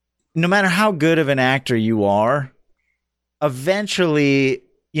no matter how good of an actor you are, eventually,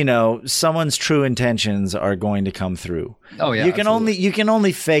 someone's true intentions are going to come through. Oh yeah. You can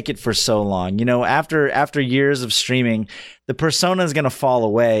only fake it for so long. After years of streaming, the persona is going to fall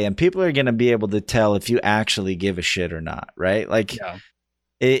away and people are going to be able to tell if you actually give a shit or not, right? Like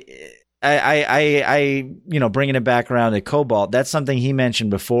I bringing it back around to Cobalt, that's something he mentioned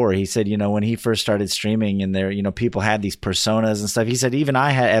before. He said, when he first started streaming and there, people had these personas and stuff. He said, even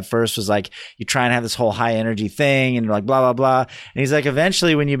I had at first was like, you try and have this whole high energy thing and like, blah, blah, blah. And he's like,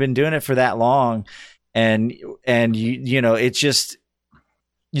 eventually when you've been doing it for that long and it's just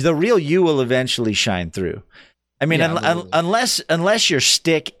the real you will eventually shine through. I mean, unless your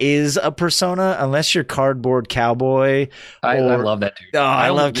stick is a persona, unless you're cardboard cowboy. I love that dude. Oh, I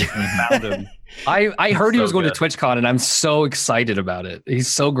love him. I heard he was going to TwitchCon, and I'm so excited about it.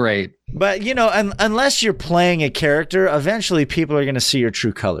 He's so great. But unless you're playing a character, eventually people are going to see your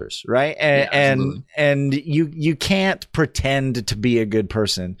true colors, right? And you can't pretend to be a good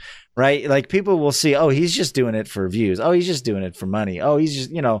person, right? Like people will see, oh, he's just doing it for views. Oh, he's just doing it for money. Oh, he's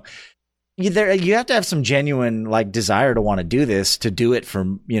just you have to have some genuine like desire to want to do this, to do it for,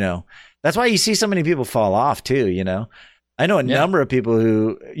 that's why you see so many people fall off too, I know a number of people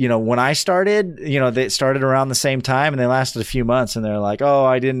who, when I started, they started around the same time and they lasted a few months and they're like,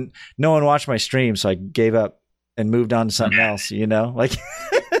 oh, no one watched my stream. So I gave up and moved on to something else, like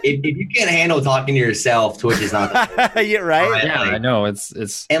if you can't handle talking to yourself, Twitch is not the yeah, right. Yeah, I know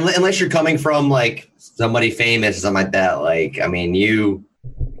it's unless you're coming from like somebody famous or something like that. Like, I mean,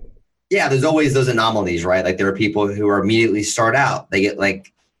 there's always those anomalies, right? Like there are people who are immediately start out. They get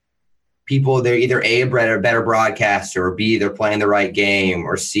like people, they're either A, a better broadcaster, or B, they're playing the right game,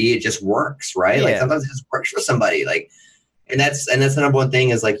 or C, it just works, right? Yeah. Like sometimes it just works for somebody. Like, and that's the number one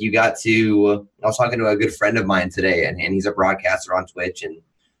thing is like I was talking to a good friend of mine today and he's a broadcaster on Twitch and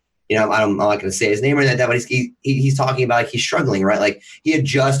I'm not going to say his name or anything like that, but he's talking about like he's struggling, right? Like he had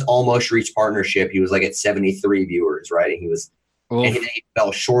just almost reached partnership. He was like at 73 viewers, right? And he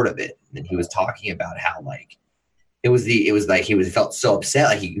fell short of it. And he was talking about how like he felt so upset.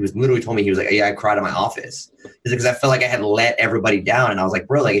 Like he was literally told me, he was like, yeah, I cried in my office. He's like, because I felt like I had let everybody down. And I was like,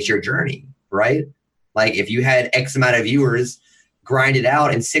 bro, like it's your journey, right? Like if you had X amount of viewers, grind it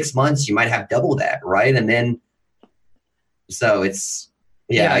out in 6 months, you might have double that, right? And then so it's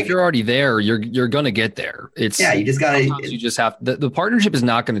if you're already there, you're gonna get there. You just gotta. You just have the partnership is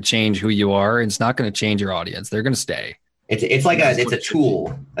not going to change who you are, and it's not going to change your audience. They're going to stay. It's like it's a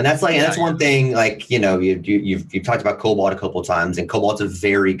tool, and that's one thing. Like you've talked about Cobalt a couple of times, and Cobalt's a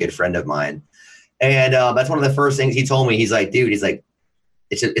very good friend of mine, and that's one of the first things he told me. He's like, dude,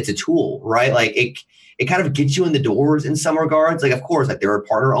 it's a tool, right? Like it kind of gets you in the doors in some regards. Like of course, like there are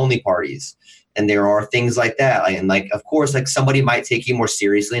partner only parties, and there are things like that, and like of course, like somebody might take you more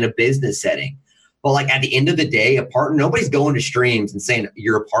seriously in a business setting. But like at the end of the day, a partner, nobody's going to streams and saying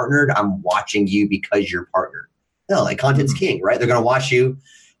you're partnered. I'm watching you because you're partnered. No, like content's king, right? They're going to watch you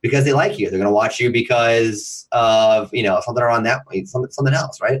because they like you. They're going to watch you because of, something around that way, something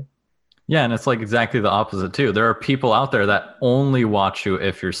else, right? Yeah. And it's like exactly the opposite too. There are people out there that only watch you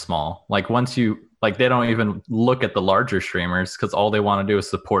if you're small. Like once you, like they don't even look at the larger streamers because all they want to do is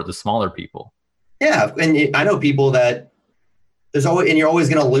support the smaller people. Yeah. And I know people that you're always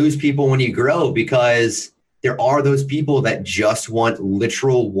going to lose people when you grow because there are those people that just want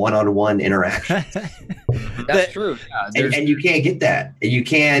literal one-on-one interaction. That's true. Yeah, and you can't get that. You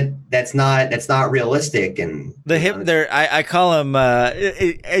can't. That's not realistic. And I call him.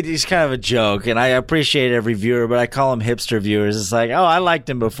 It's kind of a joke, and I appreciate every viewer, but I call him hipster viewers. It's like, oh, I liked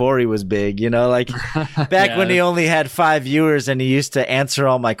him before he was big. Like back when he only had 5 viewers and he used to answer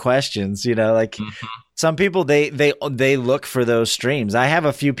all my questions. Some people they look for those streams. I have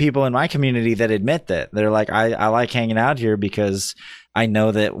a few people in my community that admit that. They're like, I like hanging out here because I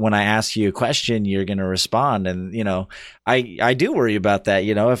know that when I ask you a question, you're going to respond. And, you know, I do worry about that.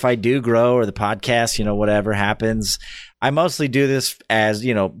 You know, if I do grow or the podcast, you know, whatever happens, I mostly do this as,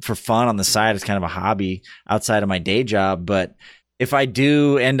 you know, for fun on the side. It's kind of a hobby outside of my day job. But if I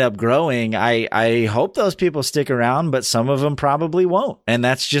do end up growing, I hope those people stick around, but some of them probably won't. And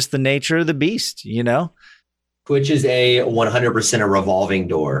that's just the nature of the beast, you know? Twitch is a 100% a revolving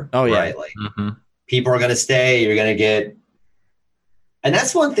door. Oh, yeah. Right? Like, people are going to stay. You're going to get. And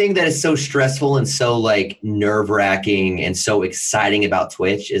that's one thing that is so stressful and so like nerve wracking and so exciting about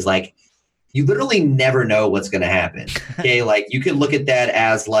Twitch is like, you literally never know what's going to happen. Okay. Like you could look at that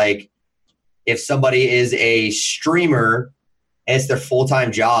as like, if somebody is a streamer and it's their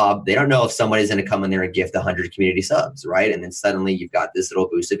full-time job, they don't know if somebody's going to come in there and gift 100 community subs. Right. And then suddenly you've got this little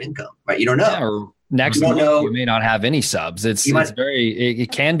boost of income, right? You don't know. Yeah, or next month you may not have any subs.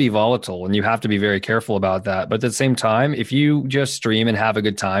 It can be volatile and you have to be very careful about that. But at the same time, if you just stream and have a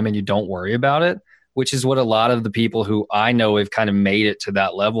good time and you don't worry about it, which is what a lot of the people who I know have kind of made it to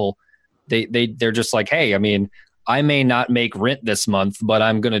that level, they're just like, hey, I mean, I may not make rent this month, but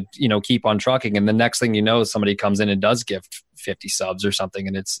I'm going to, you know, keep on trucking. And the next thing you know, somebody comes in and does gift 50 subs or something.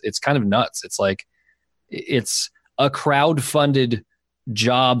 And it's kind of nuts. It's like, it's a crowd-funded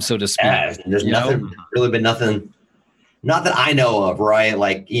job, so to speak. Yeah, there's really been nothing, not that I know of, right?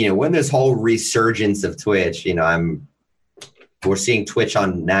 Like, you know, when this whole resurgence of Twitch, you know, we're seeing Twitch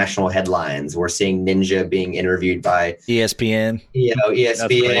on national headlines. We're seeing Ninja being interviewed by ESPN. You know,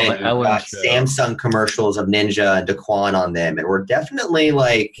 ESPN. Got Samsung commercials of Ninja and Daquan on them, and we're definitely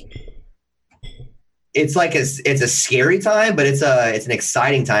like, it's a scary time, but it's an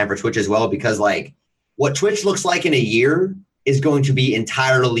exciting time for Twitch as well, because like what Twitch looks like in a year is going to be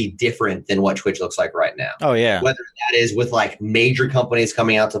entirely different than what Twitch looks like right now. Oh yeah. Whether that is with like major companies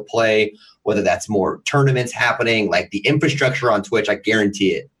coming out to play, whether that's more tournaments happening, like the infrastructure on Twitch, I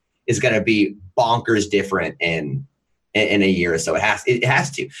guarantee it is going to be bonkers different in a year or so. It has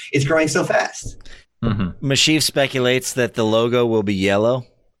to. It's growing so fast. Mm-hmm. Mashif speculates that the logo will be yellow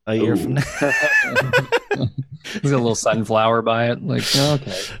a year from now. There's a little sunflower by it. Like,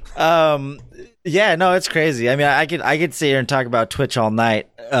 okay. Yeah, no, it's crazy. I mean, I could sit here and talk about Twitch all night.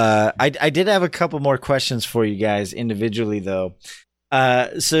 I did have a couple more questions for you guys individually, though.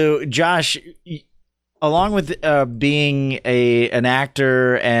 So, Josh, along with being an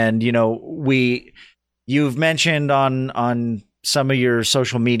actor, and you know, you've mentioned on some of your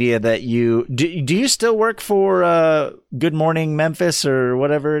social media that you do you still work for Good Morning Memphis or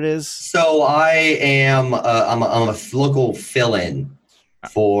whatever it is? So I am I'm a local fill-in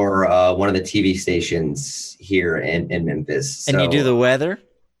for one of the TV stations here in Memphis. And you do the weather?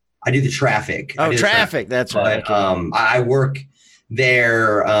 I do the traffic. Oh, traffic. That's right. But, I work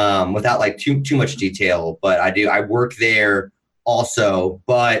there without like too much detail, but I work there also.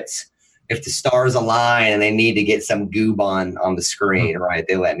 But if the stars align and they need to get some goob on the screen, right,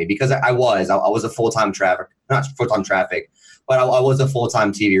 they let me, because I was a full-time traffic, not full-time traffic, but I was a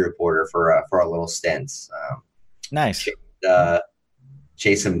full-time TV reporter for a little stint. Nice.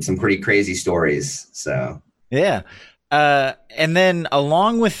 Chase some pretty crazy stories. So yeah. And then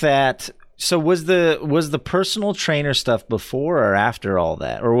along with that, so was the personal trainer stuff before or after all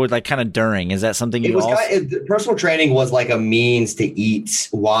that, or was like kind of during? Is that something you personal training was like a means to eat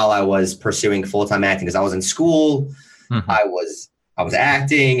while I was pursuing full-time acting, because I was in school, I was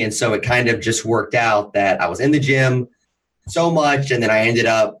acting, and so it kind of just worked out that I was in the gym so much, and then I ended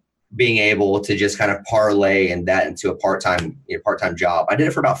up being able to just kind of parlay and that into a part-time job. I did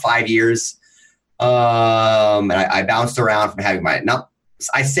it for about 5 years. And I bounced around from having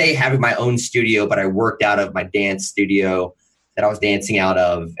my own studio, but I worked out of my dance studio that I was dancing out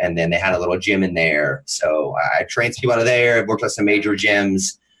of. And then they had a little gym in there. So I trained people out of there. I worked at some major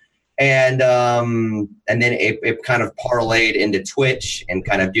gyms, and then it kind of parlayed into Twitch and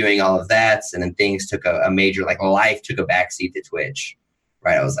kind of doing all of that. And then things took a major, like life took a backseat to Twitch,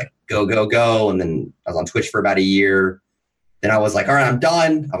 right? I was like, go. And then I was on Twitch for about a year. Then I was like, all right, I'm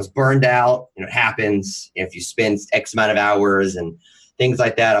done. I was burned out. You know, it happens. If you spend X amount of hours and things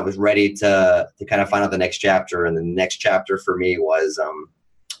like that, I was ready to kind of find out the next chapter. And the next chapter for me was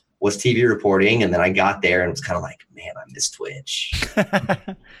TV reporting. And then I got there and was kind of like, man, I miss Twitch.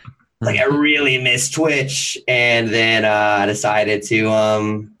 Like, I really miss Twitch. And then I decided to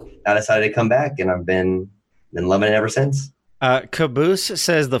come back, and I've been loving it ever since. Caboose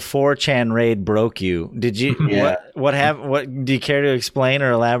says the 4chan raid broke you. Did you? Yeah. What do you care to explain or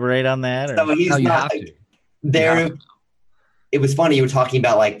elaborate on that? Or? So he's not there. it was funny. You were talking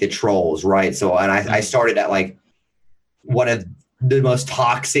about like the trolls, right? So, and I started at like one of the most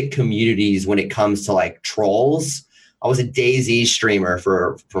toxic communities when it comes to like trolls. I was a DayZ streamer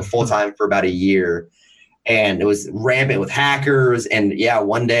for full time for about a year, and it was rampant with hackers. And yeah,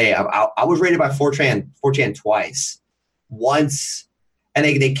 one day I was raided by 4chan twice. Once, and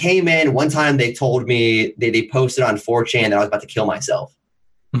they came in one time. They told me they posted on 4chan that I was about to kill myself.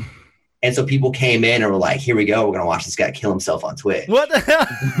 And so people came in and were like, "Here we go. We're gonna watch this guy kill himself on Twitch." What the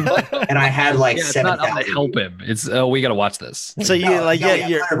hell? And I had like Yeah, it's not 7,000. I'm gonna help him. It's we gotta watch this. So you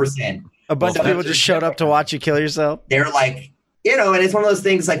you're 100%. a bunch of people just showed up to watch you kill yourself. They're like, and it's one of those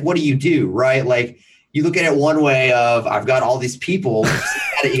things like, what do you do, right? Like you look at it one way of I've got all these people.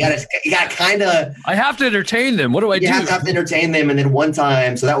 You gotta kind of. I have to entertain them. What do I do? You have to entertain them, and then one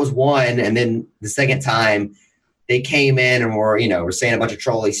time, so that was one, and then the second time. They came in and were saying a bunch of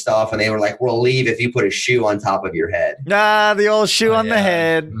trolly stuff, and they were like, "We'll leave if you put a shoe on top of your head." Nah, the old shoe on the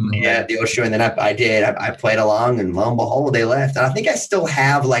head. Yeah, the old shoe. And then I did. I played along, and lo and behold, they left. And I think I still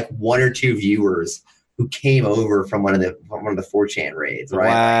have like one or two viewers who came over from one of the 4chan raids. Right?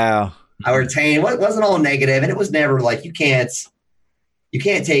 Wow. I retained. It wasn't all negative, and it was never like you can't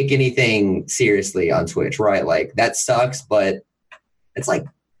take anything seriously on Twitch, right? Like that sucks, but it's like.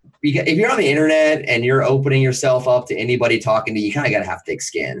 If you're on the internet and you're opening yourself up to anybody talking to you, kind of got to have thick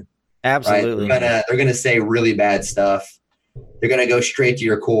skin. Absolutely. Right? They're gonna say really bad stuff. They're gonna go straight to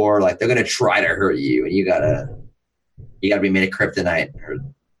your core. Like they're gonna try to hurt you, and you gotta be made of kryptonite or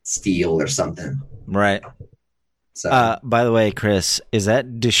steel or something. Right. So, by the way, Chris, is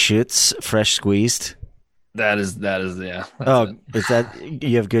that Deschutes fresh squeezed? That is yeah. Is that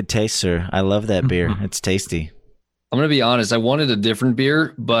you have good taste, sir? I love that beer. It's tasty. I'm gonna be honest. I wanted a different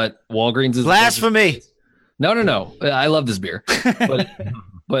beer, but Walgreens is blasphemy. No. I love this beer,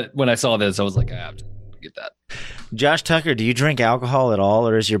 but when I saw this, I was like, I have to get that. Josh Tucker, do you drink alcohol at all,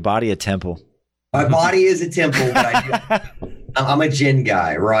 or is your body a temple? my body is a temple, but I'm a gin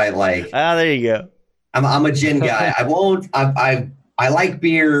guy, right? Like, there you go. I'm a gin guy. I like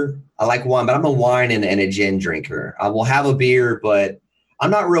beer. I like wine, but I'm a wine and a gin drinker. I will have a beer, but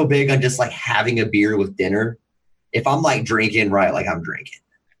I'm not real big on just like having a beer with dinner. If I'm like drinking, right, like I'm drinking.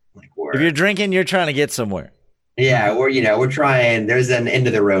 Like if you're drinking, you're trying to get somewhere. Yeah, we're trying. There's an end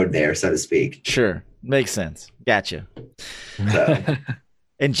of the road there, so to speak. Sure, makes sense. Gotcha. So.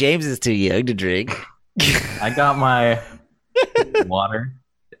 And James is too young to drink. I got my water.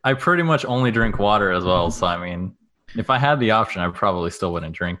 I pretty much only drink water as well. So I mean, if I had the option, I probably still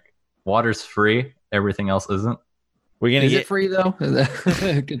wouldn't drink. Water's free. Everything else isn't. Is it free though?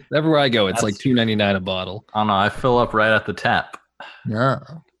 Everywhere I go, it's like $2.99 a bottle. I don't know. I fill up right at the tap. No.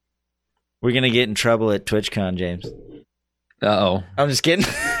 We're gonna get in trouble at TwitchCon, James. Uh-oh. I'm just kidding.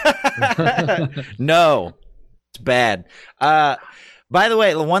 No, it's bad. By the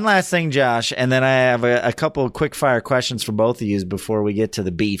way, one last thing, Josh, and then I have a couple of quick fire questions for both of you before we get to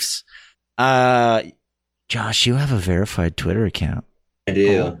the beefs. Josh, you have a verified Twitter account. I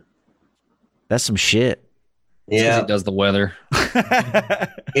do. Cool. That's some shit. Yeah, he does the weather.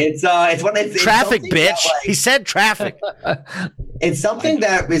 It's traffic, bitch. He said traffic. It's something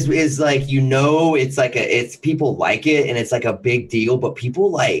that is like, it's like it's people like it and it's like a big deal, but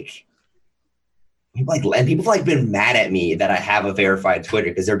people have been mad at me that I have a verified Twitter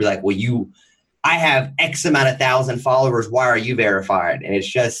because they'll be like, well, I have X amount of 1,000 followers. Why are you verified? And it's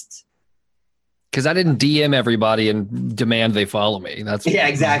just. Because I didn't DM everybody and demand they follow me. Yeah,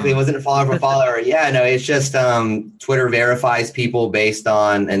 exactly. It wasn't a follower for follower. Yeah, no, it's just Twitter verifies people based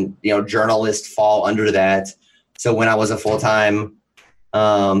on, and journalists fall under that. So when I was a full-time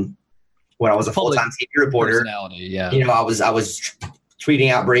TV reporter, yeah, I was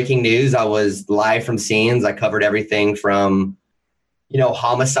tweeting out breaking news. I was live from scenes. I covered everything from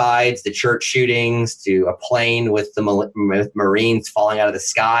homicides to church shootings to a plane with Marines falling out of the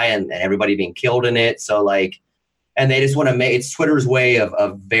sky and everybody being killed in it. So and they just want to it's Twitter's way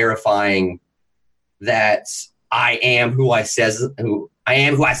of verifying that I am who I says I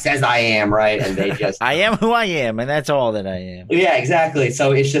am, right? And they just I am who I am, and that's all that I am. Yeah, exactly.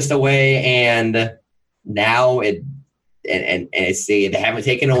 So it's just a way, and now they haven't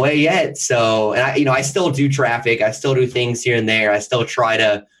taken away yet. So, and I still do traffic. I still do things here and there. I still try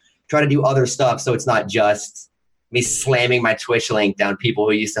to do other stuff. So it's not just me slamming my Twitch link down people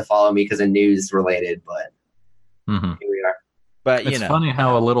who used to follow me because of news related, but here we are. But it's funny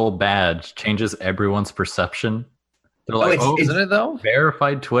how a little badge changes everyone's perception. They're like, isn't it though?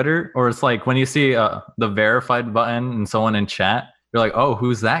 Verified Twitter? Or it's like when you see the verified button and someone in chat, you're like, oh,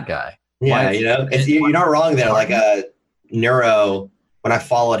 who's that guy? Yeah, you're not wrong there. Like Neuro, when I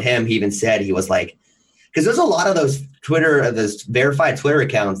followed him, he even said, he was like, because there's a lot of those those verified Twitter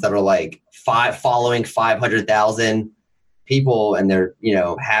accounts that are like following 500,000 people, and they're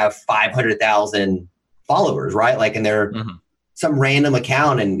have 500,000 followers, right? Like, and they're some random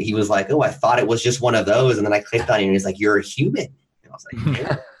account, and he was like, "Oh, I thought it was just one of those," and then I clicked on it, and he's like, "You're a human." And I was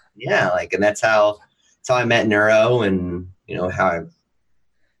like, "Yeah, like," and that's how I met Neuro, and how I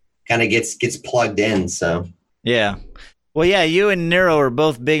kind of gets plugged in. So yeah, well, yeah, you and Neuro are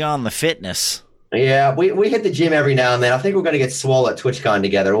both big on the fitness. Yeah, we hit the gym every now and then. I think we're gonna get swole at TwitchCon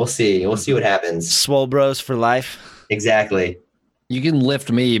together. We'll see. We'll see what happens. Swole bros for life. Exactly. You can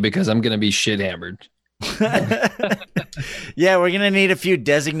lift me because I'm gonna be shit hammered. Yeah, we're gonna need a few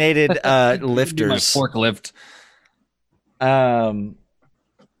designated lifters. My forklift.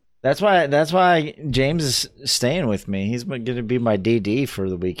 That's why James is staying with me. He's gonna be my DD for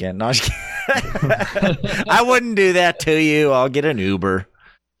the weekend. No, I wouldn't do that to you. I'll get an Uber.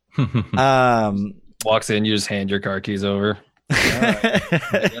 Walks in, you just hand your car keys over. Right.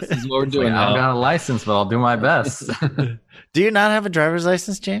 This is what we're doing I now. don't got a license, but I'll do my best. Do you not have a driver's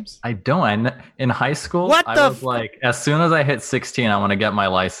license, James? I don't. In high school, What I the was like, as soon as I hit 16, I want to get my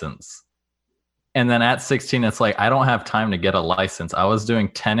license. And then at 16, it's like, I don't have time to get a license. I was doing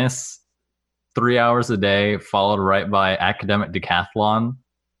tennis 3 hours a day, followed right by academic decathlon.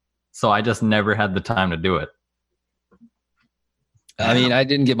 So I just never had the time to do it. I mean, I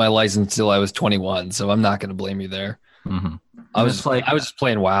didn't get my license until I was 21, so I'm not going to blame you there. Mm-hmm. I was just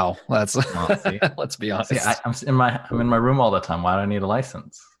playing WoW. That's see, let's be honest. see, I'm in my room all the time. Why do I need a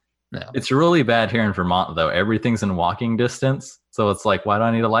license? No. It's really bad here in Vermont, though. Everything's in walking distance, so it's like, why do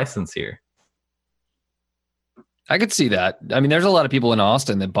I need a license here? I could see that. I mean, there's a lot of people in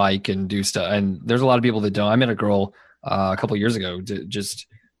Austin that bike and do stuff, and there's a lot of people that don't. I met a girl a couple years ago that just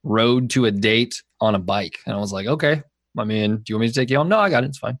rode to a date on a bike, and I was like, okay. I mean, do you want me to take you home? No, I got it.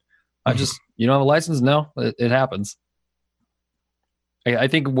 It's fine. You don't have a license? No, it happens. I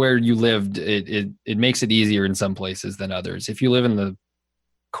think where you lived, it makes it easier in some places than others. If you live in the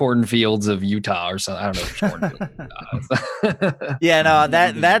cornfields of Utah or something, I don't know which cornfield. Yeah, no,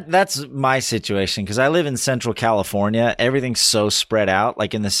 that's my situation because I live in Central California. Everything's so spread out,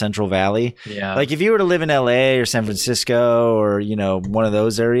 like in the Central Valley. Yeah. Like if you were to live in LA or San Francisco or one of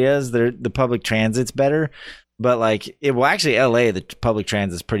those areas, the public transit's better. But actually LA, the public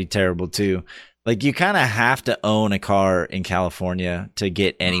transit's pretty terrible too. Like you kind of have to own a car in California to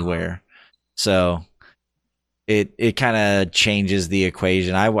get anywhere. So it kind of changes the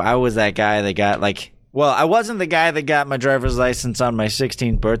equation. I was that guy that got I wasn't the guy that got my driver's license on my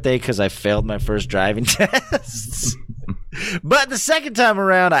 16th birthday because I failed my first driving tests. But the second time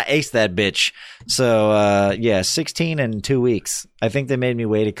around, I aced that bitch. So 16 and 2 weeks. I think they made me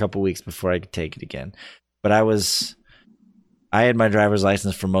wait a couple weeks before I could take it again. But I had my driver's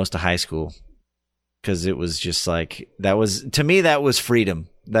license for most of high school because it was just to me, that was freedom.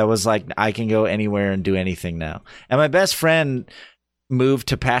 That was like, I can go anywhere and do anything now. And my best friend moved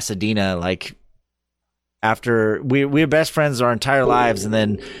to Pasadena, after we were best friends our entire lives. And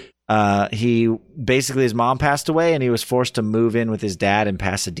then his mom passed away and he was forced to move in with his dad in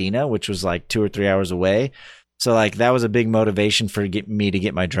Pasadena, which was 2 or 3 hours away. So that was a big motivation for me to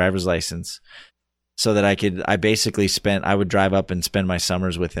get my driver's license. So that I would drive up and spend my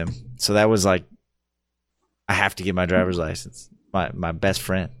summers with him. So that was I have to get my driver's license. My best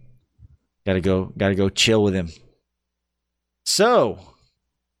friend. Gotta go chill with him. So,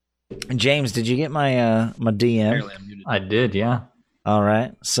 James, did you get my DM? I did, yeah. All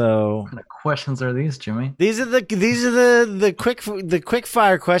right. So, What kind of questions are these, Jimmy? these are the quick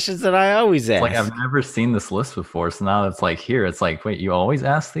fire questions that I always ask. I've never seen this list before, so now it's here. It's wait, you always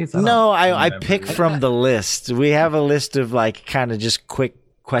ask these? No, I pick from the list. We have a list of kind of just quick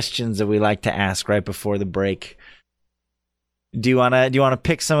questions that we like to ask right before the break. Do you wanna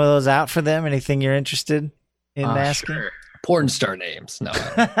pick some of those out for them? Anything you're interested in asking? Sure. Porn star names. No.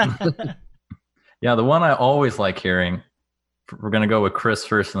 Yeah, the one I always like hearing. We're gonna go with Chris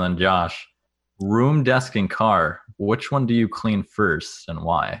first, and then Josh. Room, desk, and car. Which one do you clean first, and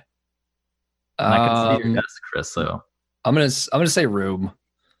why? And I can see your desk, Chris. So I'm gonna say room.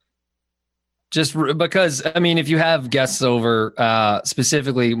 Just because if you have guests over,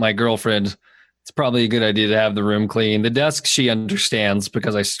 specifically my girlfriend, it's probably a good idea to have the room clean. The desk she understands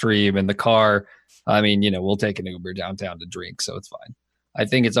because I stream, and the car, we'll take an Uber downtown to drink, so it's fine. I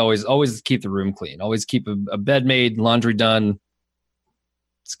think it's always keep the room clean. Always keep a bed made, laundry done.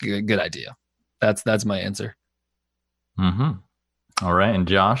 It's a good idea. That's my answer. Mm-hmm. All right, and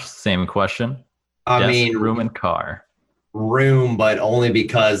Josh, same question. Desk, room, and car. room, but only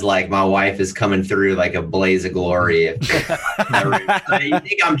because like my wife is coming through like a blaze of glory. You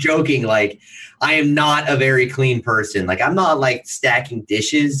think I'm joking? Like, I am not a very clean person. Like, I'm not like stacking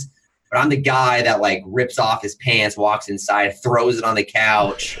dishes, but I'm the guy that like rips off his pants, walks inside, throws it on the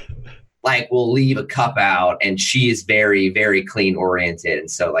couch, like will leave a cup out. And she is very, very clean oriented.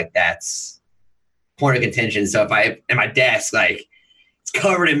 And so like that's point of contention. So if I at my desk, like it's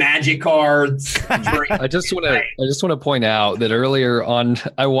covered in magic cards. I just want to point out that earlier on,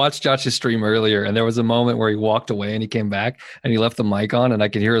 I watched Josh's stream earlier, and there was a moment where he walked away and he came back and he left the mic on, and I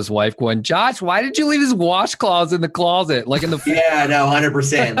could hear his wife going, "Josh, why did you leave his washcloths in the closet?" Like in the yeah, no,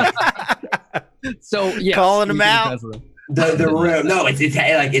 100%. So yeah, calling him out. The room, no,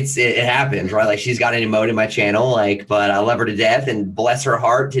 it happens, right? Like she's got an emote in my channel, like, but I love her to death and bless her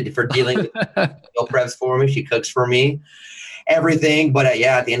heart for dealing with meal preps for me. She cooks for me, everything. But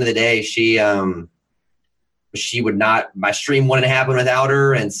yeah, at the end of the day, she would not. My stream wouldn't happen without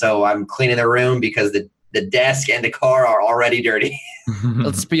her, and so I'm cleaning the room because the desk and the car are already dirty.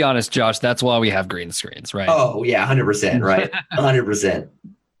 Let's be honest, Josh. That's why we have green screens, right? Oh yeah, 100%, right? 100%.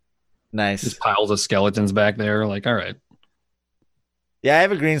 Nice. Just piles of skeletons back there. Like, all right. Yeah, I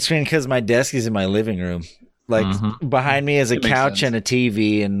have a green screen because my desk is in my living room. Like behind me is a couch and a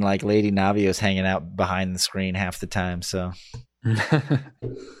TV, and like Lady Navio's hanging out behind the screen half the time. So,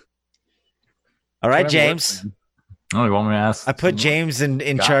 all right, James. Oh, you want me to ask? I put James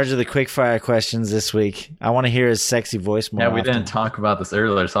in charge of the quickfire questions this week. I want to hear his sexy voice more. Yeah, we often. didn't talk about this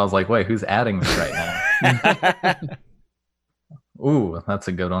earlier, so I was like, wait, who's adding me right now? Ooh, that's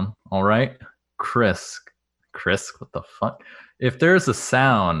a good one. All right, Chris, what the fuck? If there's a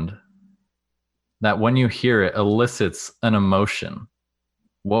sound that when you hear it elicits an emotion,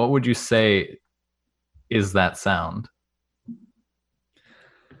 what would you say is that sound?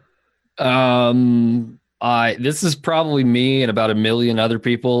 This is probably me and about a million other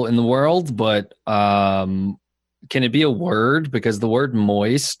people in the world, but can it be a word? Because the word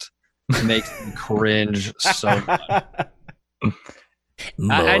moist makes me cringe so much.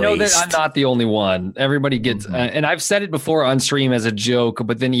 I know that I'm not the only one. Everybody gets, and I've said it before on stream as a joke,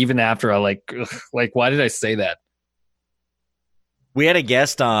 but then even after I like, why did I say that? We had a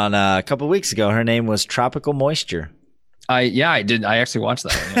guest on a couple weeks ago. Her name was Tropical Moisture. I did. I actually watched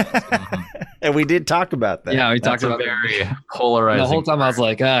that one. Yeah. And we did talk about that. Yeah, we talked about very polarizing. The whole time I was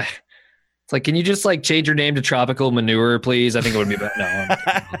like, it's like, can you just like change your name to Tropical Manure, please? I think it would be better.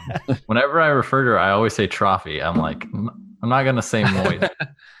 No. Whenever I refer to her, I always say trophy. I'm like, I'm not going to say moist.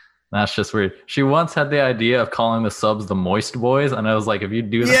 That's just weird. She once had the idea of calling the subs the Moist Boys, and I was like, if you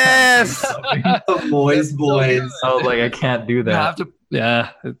do that, yes, the Moist Boys. I was like, I can't do that.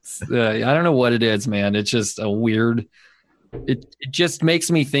 It's I don't know what it is, man. It's just a weird. It just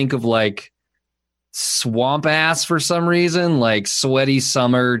makes me think of like swamp ass for some reason, like sweaty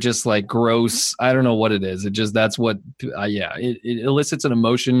summer, just like gross. I don't know what it is. It just that's what. It elicits an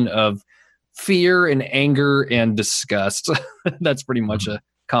emotion of fear and anger and disgust. That's pretty much a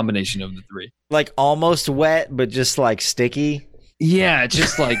combination of the three. Like almost wet, but just like sticky. Yeah,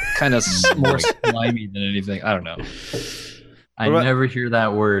 just like kind of more slimy than anything. I don't know. I never hear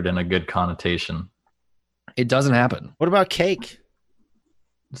that word in a good connotation. It doesn't happen. What about cake?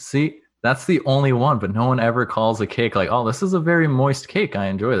 See, that's the only one, but no one ever calls a cake like, oh, this is a very moist cake. I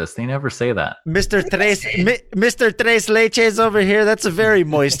enjoy this. They never say that. Mr. Tres Leches over here. That's a very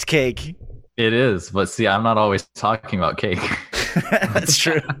moist cake. It is, but see, I'm not always talking about cake. That's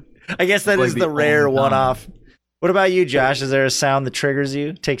true. I guess that is the rare one-off. What about you, Josh? Is there a sound that triggers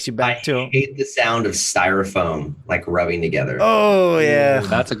you, takes you back to? I hate the sound of styrofoam like rubbing together. Oh yeah, ooh,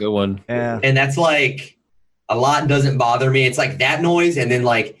 that's a good one. Yeah, and that's like a lot doesn't bother me. It's like that noise, and then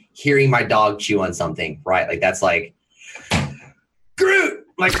like hearing my dog chew on something, right? Like that's like Groot.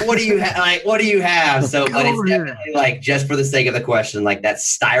 Like what do you have? Like what do you have? So, but it's definitely like just for the sake of the question, like that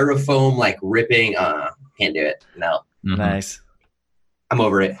styrofoam like ripping. Can't do it. No. Mm-hmm. Nice. I'm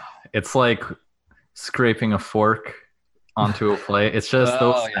over it. It's like scraping a fork onto a plate. It's just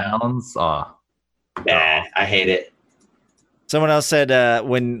those sounds. Yeah, I hate it. Someone else said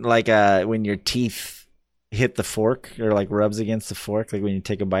when your teeth hit the fork or like rubs against the fork, like when you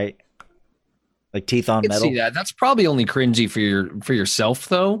take a bite, like teeth on metal. See that? That's probably only cringy for yourself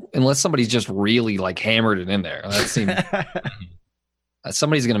though, unless somebody's just really like hammered it in there. That seems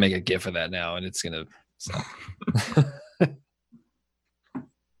somebody's gonna make a GIF of that now, and it's gonna.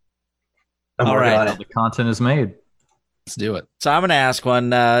 All right, the content is made. Let's do it. So I'm going to ask one.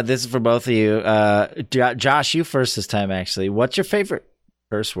 This is for both of you. Josh, you first this time, actually. What's your favorite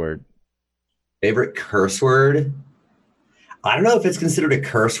curse word? Favorite curse word? I don't know if it's considered a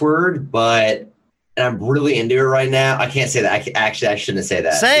curse word, but and I'm really into it right now. I can't say that. I shouldn't say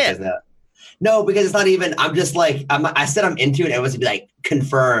that. Say it. No, because it's not even. I'm just like I said I'm into it. And it was to be like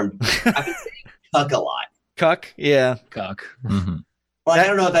confirmed. I've been saying cuck a lot. Cuck, yeah. Cuck. Mm-hmm. Well, I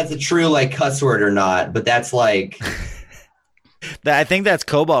don't know if that's a true like cuss word or not, but that's like. I think that's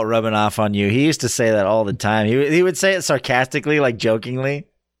Cobalt rubbing off on you. He used to say that all the time. He would say it sarcastically, like jokingly.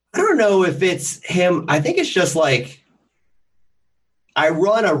 I don't know if it's him. I think it's just like I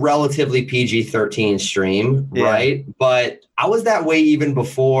run a relatively PG-13 stream, right? But I was that way even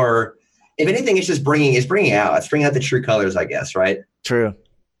before. If anything, it's just bringing out. It's bringing out the true colors, I guess, right? True.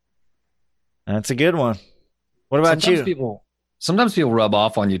 That's a good one. What about you? Sometimes people rub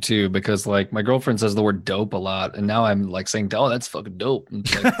off on you too, because like my girlfriend says the word dope a lot, and now I'm like saying, "Oh, that's fucking dope."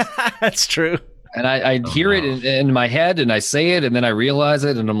 Like, that's true. And I hear it in my head, and I say it, and then I realize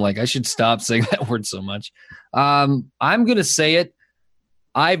it, and I'm like, I should stop saying that word so much. I'm gonna say it.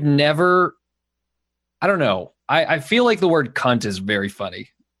 I don't know. I feel like the word cunt is very funny.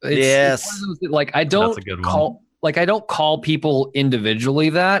 Yes. Like I don't call people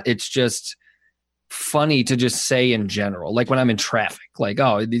individually that. It's just funny to just say in general. Like when I'm in traffic, like,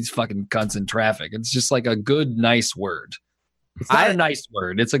 oh, these fucking cunts in traffic. It's just like a good, nice word. It's not a nice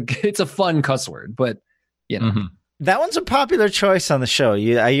word. It's a fun cuss word, but you know. Mm-hmm. That one's a popular choice on the show.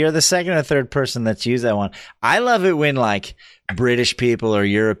 You're the second or third person that's used that one. I love it when like British people or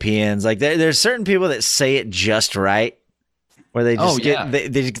Europeans, like there's certain people that say it just right, where they just they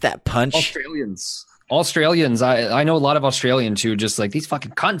just get that punch. Australians. I know a lot of Australians who just like these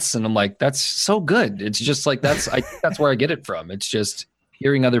fucking cunts, and I'm like, that's so good. It's just like that's where I get it from. It's just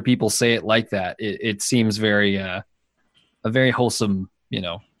hearing other people say it like that. It seems very a very wholesome,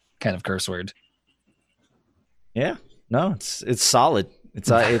 kind of curse word. Yeah, no, it's solid.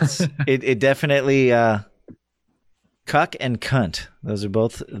 It definitely cuck and cunt. Those are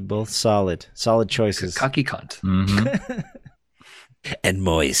both solid choices. Cucky cunt. Mm-hmm. And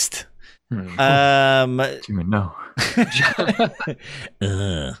moist. No.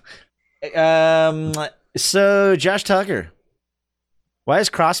 So Josh Tucker, why is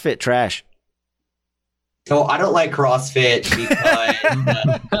CrossFit trash? So I don't like CrossFit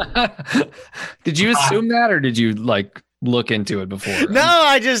because. Did you assume that, or did you like look into it before?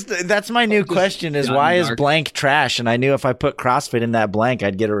 No, that's my new question is why is blank trash? And I knew if I put CrossFit in that blank,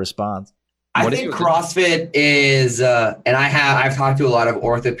 I'd get a response. I think CrossFit is, and I've talked to a lot of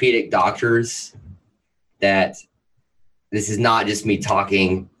orthopedic doctors that this is not just me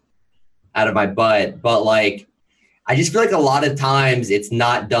talking out of my butt, but like, I just feel like a lot of times it's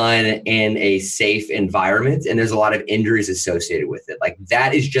not done in a safe environment, and there's a lot of injuries associated with it. Like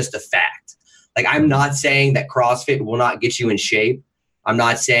that is just a fact. Like I'm not saying that CrossFit will not get you in shape. I'm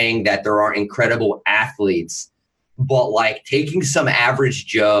not saying that there aren't incredible athletes, but like taking some average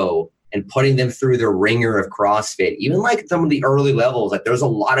Joe and putting them through the ringer of CrossFit, even like some of the early levels, like there's a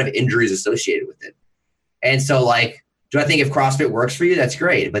lot of injuries associated with it. And so like, do I think if CrossFit works for you, that's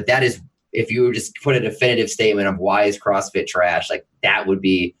great. But that is, if you just put a definitive statement of why is CrossFit trash, like that would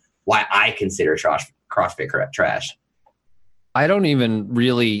be why I consider CrossFit trash. I don't even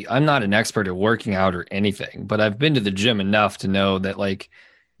really, I'm not an expert at working out or anything, but I've been to the gym enough to know that like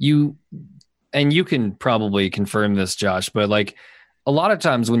you can probably confirm this, Josh, but like, a lot of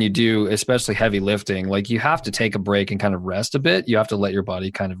times when you do, especially heavy lifting, like you have to take a break and kind of rest a bit. You have to let your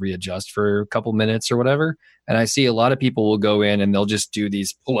body kind of readjust for a couple minutes or whatever. And I see a lot of people will go in and they'll just do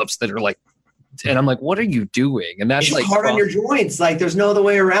these pull-ups that are like, and I'm like, what are you doing? And that's it's like hard on your joints. Like there's no other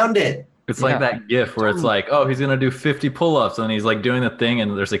way around it. It's like that GIF where it's like, oh, he's going to do 50 pull-ups and he's like doing the thing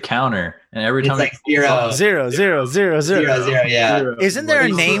and there's a counter. And every time it's like zero. Yeah. Isn't there a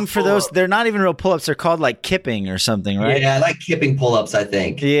name for those? They're not even real pull-ups. They're called like kipping or something, right? Yeah, I like kipping pull-ups, I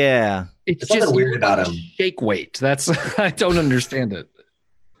think. Yeah. It's something weird about them. Shake weight. That's, I don't understand it.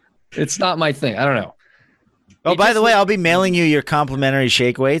 It's not my thing. I don't know. Oh, by the way, I'll be mailing you your complimentary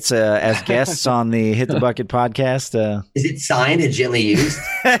shake weights as guests on the Hit the Bucket podcast. Is it signed and gently used?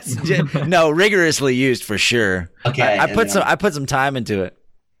 No, rigorously used for sure. Okay, I put some time into it.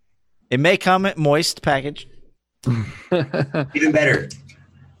 It may come in moist package. Even better.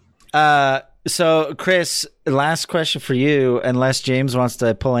 So, Chris, last question for you, unless James wants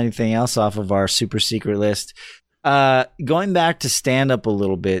to pull anything else off of our super secret list. Going back to stand up a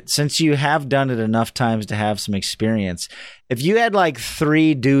little bit, since you have done it enough times to have some experience, if you had like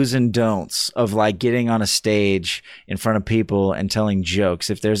 3 do's and don'ts of like getting on a stage in front of people and telling jokes,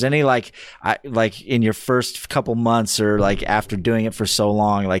 if there's any like in your first couple months or like after doing it for so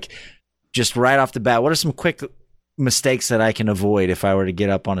long, like just right off the bat, what are some quick mistakes that I can avoid if I were to get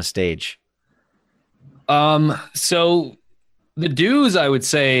up on a stage? So The do's, I would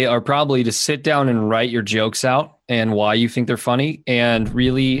say, are probably to sit down and write your jokes out and why you think they're funny, and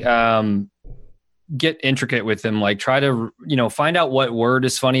really get intricate with them. Like, try to, find out what word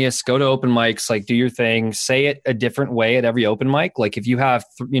is funniest. Go to open mics, like, do your thing. Say it a different way at every open mic. Like, if you have,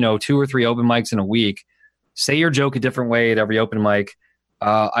 2 or 3 open mics in a week, say your joke a different way at every open mic.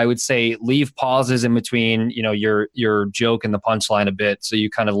 I would say leave pauses in between, your joke and the punchline a bit, so you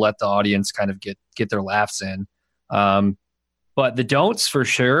kind of let the audience kind of get their laughs in. But the don'ts, for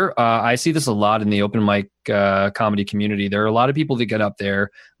sure, I see this a lot in the open mic comedy community. There are a lot of people that get up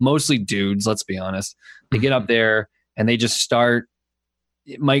there, mostly dudes, let's be honest. They get up there and they just start,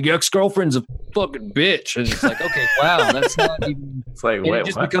 my ex-girlfriend's a fucking bitch. And it's like, okay, wow, that's not even... It's like, and wait, it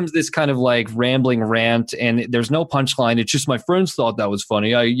just what? becomes this kind of like rambling rant, and there's no punchline. It's just, my friends thought that was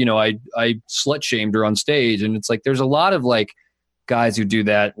funny. I slut-shamed her on stage. And it's like, there's a lot of like guys who do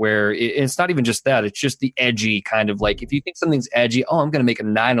that where it's not even just that. It's just the edgy kind of like, if you think something's edgy, oh, I'm going to make a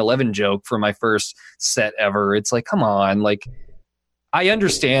 9/11 joke for my first set ever. It's like, come on. Like, I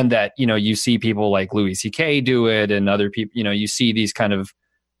understand that, you see people like Louis C.K. do it, and other people, you see these kind of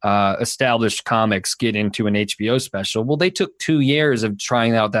established comics get into an HBO special. Well, they took 2 years of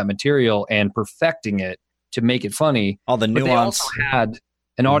trying out that material and perfecting it to make it funny. All the But nuance. they also had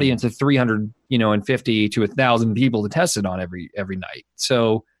an audience of 300, and 50 to 1,000 people to test it on every night.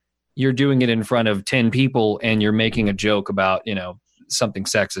 So you're doing it in front of 10 people and you're making a joke about, something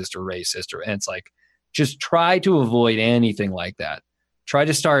sexist or racist, and it's like, just try to avoid anything like that. Try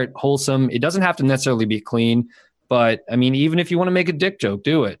to start wholesome. It doesn't have to necessarily be clean, but I mean, even if you want to make a dick joke,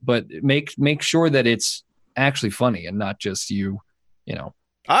 do it, but make sure that it's actually funny and not just you know.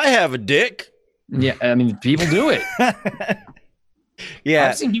 I have a dick. Yeah, I mean, people do it. Yeah.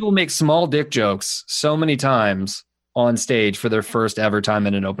 I've seen people make small dick jokes so many times on stage for their first ever time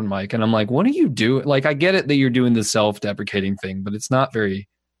in an open mic. And I'm like, what are you doing? Like, I get it that you're doing the self-deprecating thing, but it's not very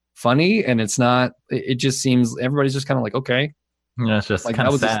funny. And it just seems, everybody's just kind of like, okay. Yeah, it's just Like, kind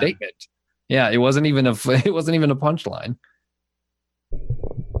that of was a statement. Yeah. It wasn't even a punchline.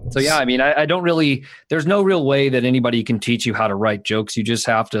 So yeah, I mean, I don't really, there's no real way that anybody can teach you how to write jokes. You just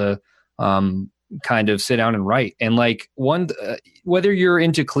have to, kind of sit down and write. And like whether you're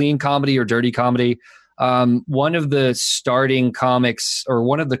into clean comedy or dirty comedy, one of the starting comics, or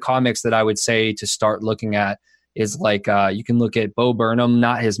one of the comics that I would say to start looking at, is like, you can look at Bo Burnham,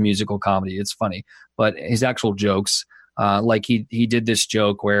 not his musical comedy, it's funny, but his actual jokes. Like he did this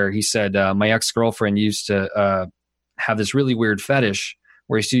joke where he said, my ex-girlfriend used to have this really weird fetish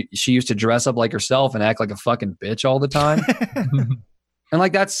where she used to dress up like herself and act like a fucking bitch all the time. And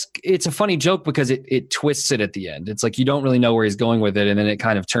like, it's a funny joke because it twists it at the end. It's like, you don't really know where he's going with it. And then it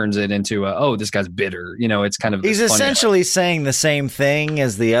kind of turns it into, oh, this guy's bitter. It's kind of, he's essentially saying the same thing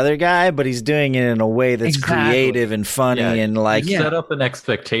as the other guy, but he's doing it in a way that's creative and funny. And like, you set up an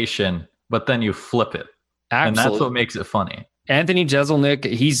expectation, but then you flip it. Absolutely. And that's what makes it funny. Anthony Jeselnik,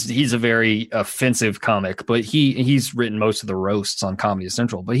 he's a very offensive comic, but he's written most of the roasts on Comedy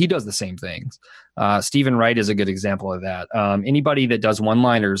Central, but he does the same things. Stephen Wright is a good example of that. Anybody that does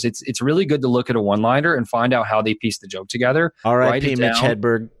one-liners, it's really good to look at a one-liner and find out how they piece the joke together. R.I.P. Mitch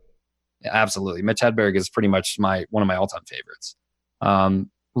Hedberg. Absolutely. Mitch Hedberg is pretty much one of my all-time favorites.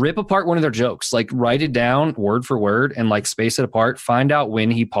 Rip apart one of their jokes, like write it down word for word and like space it apart. Find out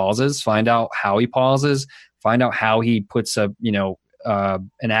when he pauses, find out how he pauses, find out how he puts an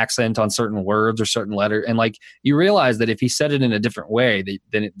accent on certain words or certain letter. And like, you realize that if he said it in a different way,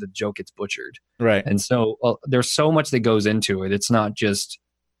 then the joke gets butchered. Right. And so there's so much that goes into it. It's not just,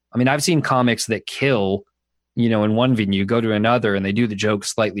 I mean, I've seen comics that kill, in one venue, go to another and they do the joke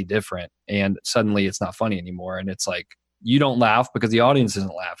slightly different. And suddenly it's not funny anymore. And it's like, you don't laugh because the audience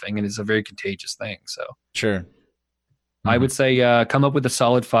isn't laughing. And it's a very contagious thing. So sure. I would say come up with a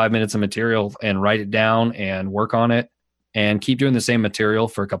solid 5 minutes of material and write it down and work on it and keep doing the same material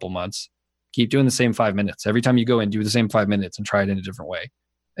for a couple months. Keep doing the same 5 minutes. Every time you go in, do the same 5 minutes and try it in a different way.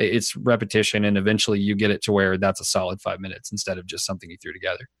 It's repetition, and eventually you get it to where that's a solid 5 minutes instead of just something you threw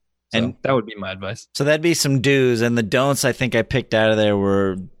together. So and that would be my advice. So that'd be some do's, and the don'ts I think I picked out of there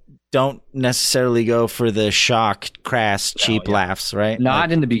were, don't necessarily go for the shock, crass, cheap laughs, right?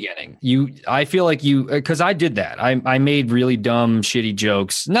 Not in the beginning. I feel like because I did that. I made really dumb, shitty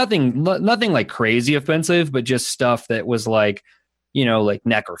jokes. Nothing like crazy offensive, but just stuff that was like, like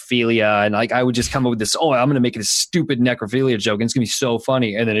necrophilia. And like, I would just come up with this, I'm going to make it a stupid necrophilia joke. And it's going to be so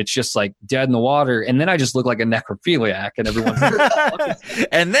funny. And then it's just like dead in the water. And then I just look like a necrophiliac and everyone's like,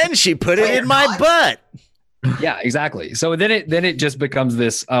 and then she put it in my butt. Yeah, exactly. So then it just becomes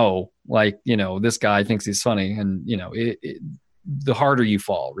this, this guy thinks he's funny, and the harder you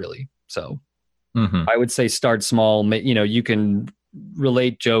fall, really. So I would say start small. You can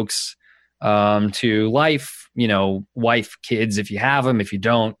relate jokes to life, wife, kids, if you have them. If you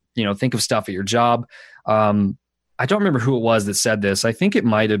don't, think of stuff at your job. I don't remember who it was that said this. I think it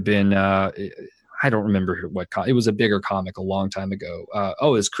might have been, I don't remember it was a bigger comic a long time ago. It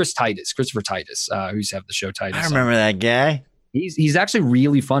was Christopher Titus, who used to have the show Titus. I remember that guy. He's actually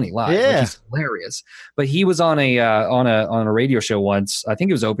really funny live. Yeah. He's hilarious. But he was on a radio show once. I think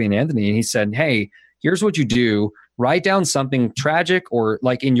it was Opie and Anthony, and he said, "Hey, here's what you do. Write down something tragic or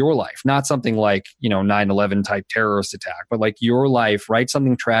like in your life, not something like, 9/11 type terrorist attack, but like your life. Write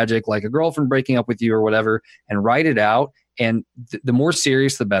something tragic, like a girlfriend breaking up with you or whatever, and write it out. And the more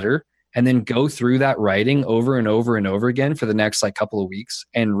serious, the better. And then go through that writing over and over and over again for the next like couple of weeks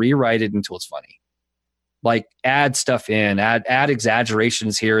and rewrite it until it's funny. Like add stuff in, add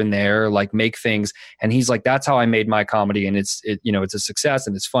exaggerations here and there, like make things." And he's like, "That's how I made my comedy, and it's a success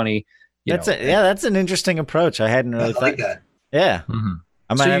and it's funny." That's an interesting approach. I hadn't really thought that. Yeah.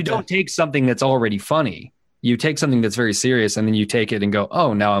 Mm-hmm. So you don't take something that's already funny. You take something that's very serious, and then you take it and go,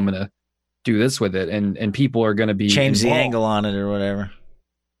 "Oh, now I'm going to do this with it," and people are going to be change involved. the angle on it or whatever.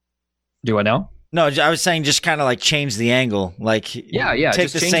 Do I know? No, I was saying just kind of like change the angle. Like yeah.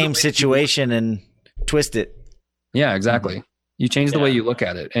 Take the same situation and twist it. Yeah, exactly. You change the way you look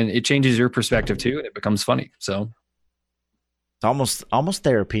at it, and it changes your perspective too, and it becomes funny. So it's almost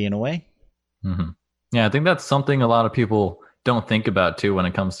therapy in a way. Mm-hmm. Yeah, I think that's something a lot of people don't think about too when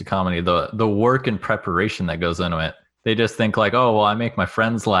it comes to comedy. The work and preparation that goes into it. They just think like, "Oh, well, I make my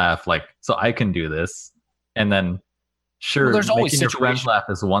friends laugh, like so I can do this." And then, sure, there's always making your friends laugh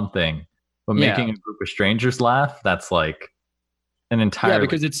is one thing, but making a group of strangers laugh, that's like an entire. Yeah,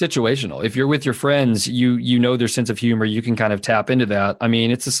 because it's situational. If you're with your friends, you know their sense of humor. You can kind of tap into that. I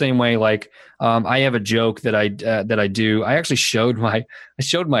mean, it's the same way. Like, I have a joke that I do. I actually showed my.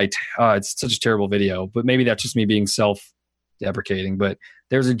 It's such a terrible video, but maybe that's just me being self-deprecating. But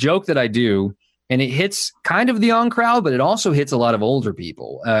there's a joke that I do, and it hits kind of the young crowd, but it also hits a lot of older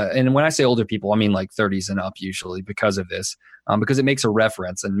people. And when I say older people, I mean like 30s and up usually because of this, because it makes a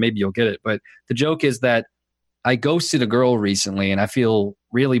reference, and maybe you'll get it. But the joke is that I ghosted a girl recently, and I feel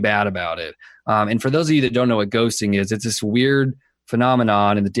really bad about it. And for those of you that don't know what ghosting is, it's this weird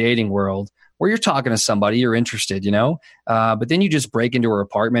phenomenon in the dating world where you're talking to somebody, you're interested, but then you just break into her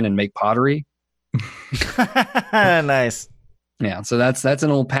apartment and make pottery. Nice. Yeah, so that's an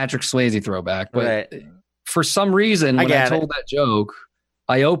old Patrick Swayze throwback. But right. For some reason, when I told that joke,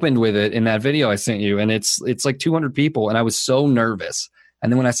 I opened with it in that video I sent you, and it's like 200 people, and I was so nervous.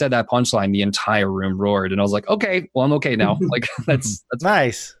 And then when I said that punchline, the entire room roared, and I was like, "Okay, well, I'm okay now." Like that's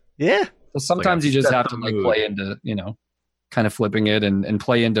nice. Yeah. So sometimes you just have to like play into, kind of flipping it and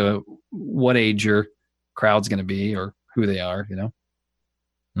play into what age your crowd's going to be or who they are.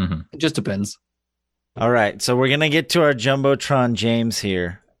 Mm-hmm. It just depends. All right, so we're gonna get to our Jumbotron James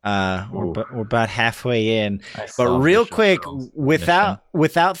here. We're about halfway in, but real quick,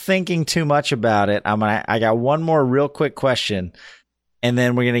 without thinking too much about it, I got one more real quick question, and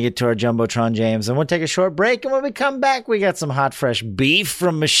then we're gonna get to our Jumbotron James, and we'll take a short break. And when we come back, we got some hot fresh beef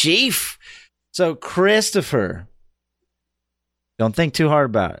from Mashif. So Christopher, don't think too hard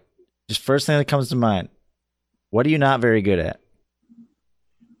about it. Just first thing that comes to mind. What are you not very good at?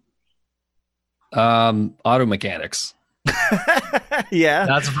 Auto mechanics. Yeah,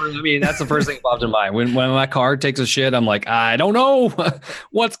 that's the first thing that popped in mind. When my car takes a shit, I'm like, I don't know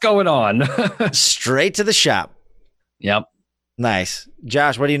what's going on. Straight to the shop. Yep. Nice.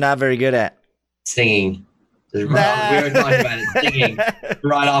 Josh, what are you not very good at? Singing. We were talking about it. Singing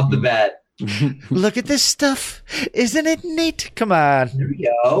right off the bat. Look at this stuff. Isn't it neat? Come on. There we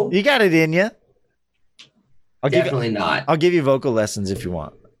go. You got it in you. Definitely not. I'll give you vocal lessons if you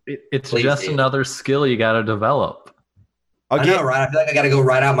want. It's Please just do. Another skill you got to develop. I know, right? I feel like I got to go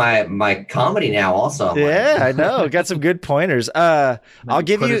write out my comedy now. Also, I know. Got some good pointers. I'll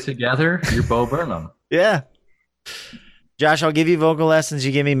give you it together. You're Bo Burnham. Yeah, Josh, I'll give you vocal lessons.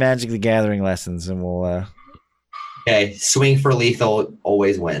 You give me Magic the Gathering lessons, and we'll. Okay, swing for lethal,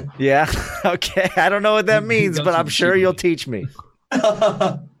 always win. Yeah. Okay. I don't know what that means, but I'm sure you'll teach me.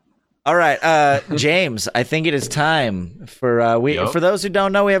 All right, James, I think it is time for for those who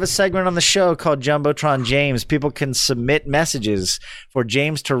don't know, we have a segment on the show called Jumbotron James. People can submit messages for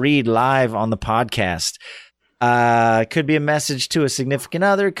James to read live on the podcast. Could be a message to a significant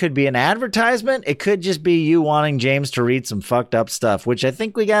other, could be an advertisement, it could just be you wanting James to read some fucked up stuff, which I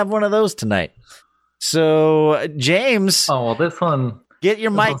think we have one of those tonight. So, James, this one get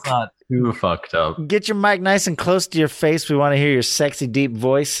your mic not too fucked up. Get your mic nice and close to your face. We want to hear your sexy, deep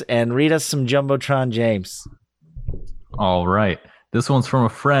voice, and read us some Jumbotron James. All right. This one's from a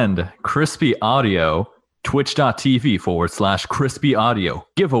friend, Crispy Audio, twitch.tv/Crispy Audio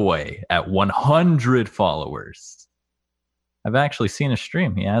giveaway at 100 followers. I've actually seen a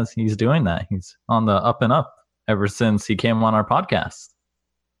stream. He's doing that. He's on the up and up ever since he came on our podcast.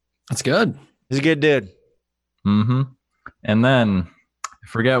 That's good. He's a good dude. Mm-hmm. And then I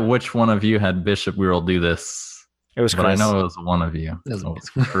forget which one of you had Bishop Weirll do this. It was Chris. But I know it was one of you. It was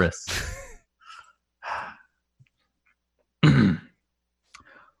Chris.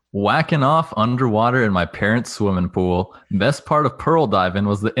 Whacking off underwater in my parents' swimming pool. Best part of pearl diving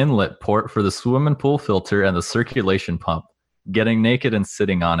was the inlet port for the swimming pool filter and the circulation pump. Getting naked and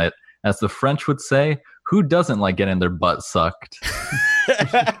sitting on it. As the French would say, who doesn't like getting their butt sucked?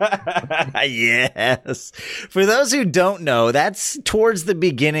 Yes. For those who don't know, that's towards the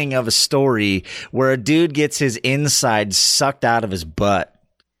beginning of a story where a dude gets his inside sucked out of his butt.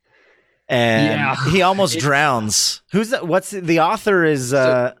 And he almost drowns. Who's that? The author is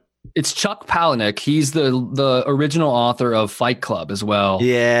it's Chuck Palahniuk. He's the original author of Fight Club as well.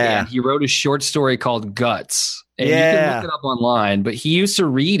 Yeah. And he wrote a short story called Guts. And you can look it up online, but he used to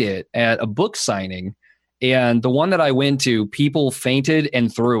read it at a book signing. And the one that I went to, people fainted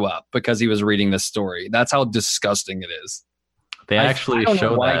and threw up because he was reading this story. That's how disgusting it is. They actually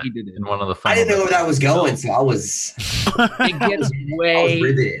showed that in one of the final. I didn't know where that was going, so I was. It gets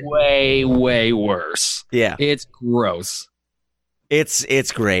way worse. Yeah. It's gross.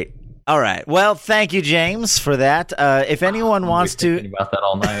 It's great. All right. Well, thank you, James, for that. If anyone wants to thinking about that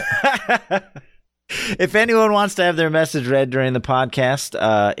all night. If anyone wants to have their message read during the podcast,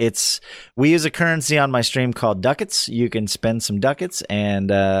 we use a currency on my stream called ducats. You can spend some ducats and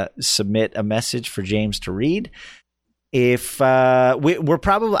submit a message for James to read. If I'm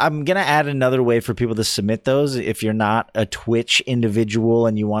gonna add another way for people to submit those. If you're not a Twitch individual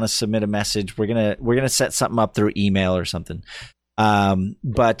and you want to submit a message, we're gonna set something up through email or something.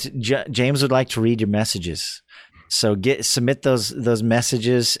 But James would like to read your messages. So submit those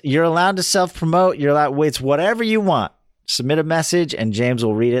messages. You're allowed to self-promote. It's whatever you want. Submit a message and James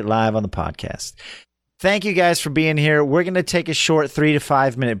will read it live on the podcast. Thank you guys for being here. We're going to take a short 3 to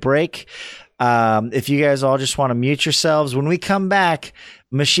 5 minute break. If you guys all just want to mute yourselves. When we come back,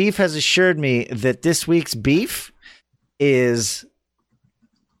 Mashif has assured me that this week's beef is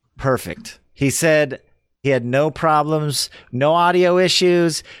perfect. He said he had no problems, no audio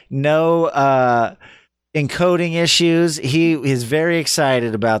issues, no encoding issues. He is very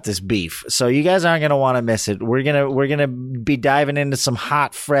excited about this beef, so you guys aren't going to want to miss it. We're gonna be diving into some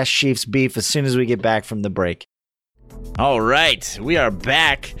hot, fresh Chiefs beef as soon as we get back from the break. All right, we are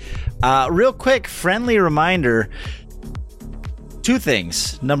back. Real quick, friendly reminder. 2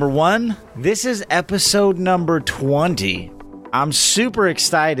 things. Number 1, this is episode number 20. I'm super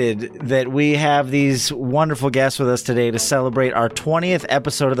excited that we have these wonderful guests with us today to celebrate our 20th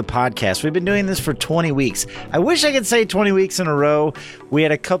episode of the podcast. We've been doing this for 20 weeks. I wish I could say 20 weeks in a row. We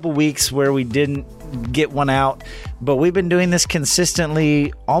had a couple weeks where we didn't get one out, but we've been doing this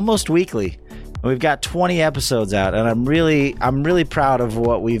consistently almost weekly. We've got 20 episodes out, and I'm really proud of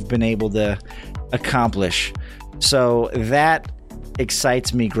what we've been able to accomplish. So that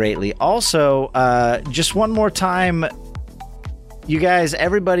excites me greatly. Also, just one more time, you guys,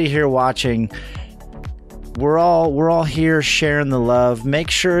 everybody here watching, we're all here sharing the love. Make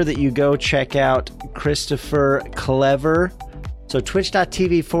sure that you go check out Christopher Clever. So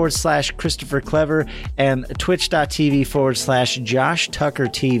twitch.tv/Christopher Clever and twitch.tv/Josh Tucker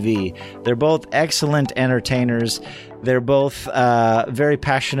TV. They're both excellent entertainers. They're both very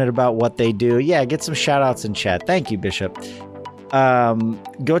passionate about what they do. Yeah, get some shout outs in chat. Thank you, Bishop.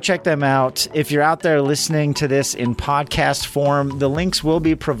 Go check them out. If you're out there listening to this in podcast form, the links will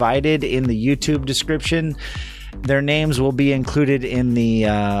be provided in the YouTube description. Their names will be included in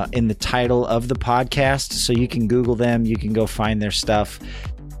the title of the podcast, so you can Google them. You can go find their stuff.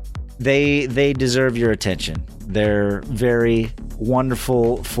 They deserve your attention. They're very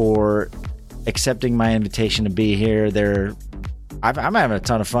wonderful for accepting my invitation to be here. I'm having a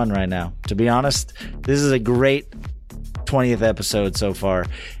ton of fun right now. To be honest, this is a great 20th episode so far,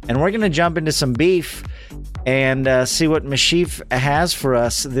 and we're going to jump into some beef and see what Mashif has for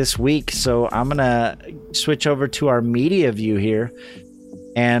us this week. So I'm going to switch over to our media view here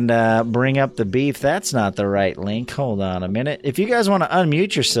and bring up the beef. That's not the right link. Hold on a minute. If you guys want to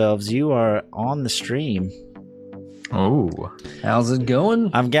unmute yourselves, you are on the stream. Oh, how's it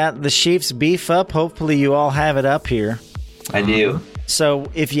going? I've got the Chiefs beef up. Hopefully you all have it up here. I do.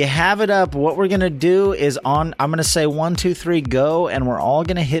 So if you have it up, what we're going to do is I'm going to say 1, 2, 3, go, and we're all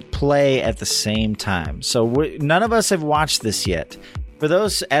going to hit play at the same time. So none of us have watched this yet. For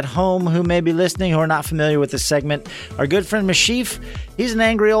those at home who may be listening who are not familiar with this segment, our good friend Mashif, he's an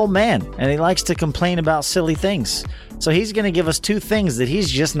angry old man, and he likes to complain about silly things. So he's going to give us 2 things that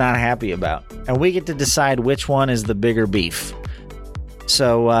he's just not happy about, and we get to decide which one is the bigger beef.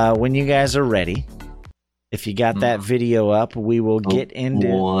 So when you guys are ready, if you got that video up, we will get into...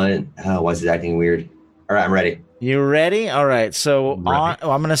 Why is it acting weird? All right, I'm ready. You ready? All right. So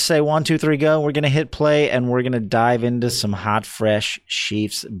I'm going to say 1, 2, 3, go. We're going to hit play, and we're going to dive into some hot, fresh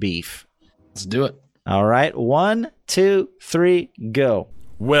Chiefs beef. Let's do it. All right. 1, 2, 3, go.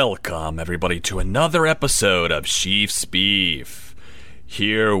 Welcome, everybody, to another episode of Chiefs Beef.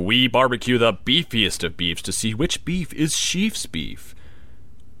 Here we barbecue the beefiest of beefs to see which beef is Chiefs beef.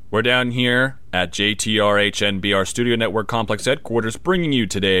 We're down here at JTRHNBR Studio Network Complex Headquarters bringing you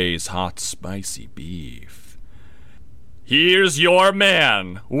today's hot, spicy beef. Here's your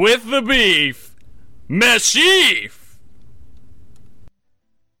man with the beef, Mashif.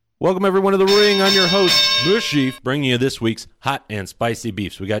 Welcome everyone to the ring. I'm your host, Mashif, bringing you this week's hot and spicy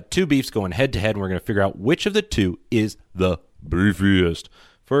beefs. We got 2 beefs going head to head, and we're going to figure out which of the 2 is the beefiest.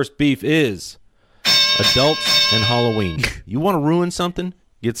 First beef is adults and Halloween. You want to ruin something?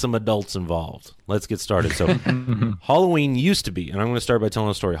 Get some adults involved. Let's get started. So Halloween used to be, and I'm going to start by telling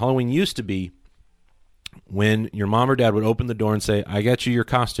a story. Halloween used to be when your mom or dad would open the door and say, I got you your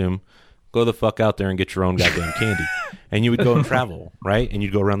costume, go the fuck out there and get your own goddamn candy. And you would go and travel, right? And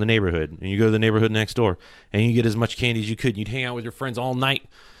you'd go around the neighborhood, and you go to the neighborhood next door, and you get as much candy as you could. And you'd hang out with your friends all night,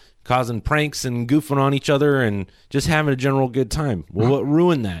 causing pranks and goofing on each other and just having a general good time. Well, what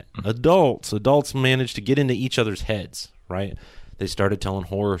ruined that? Adults managed to get into each other's heads, right? They started telling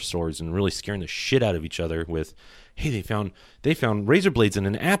horror stories and really scaring the shit out of each other with, hey, they found razor blades in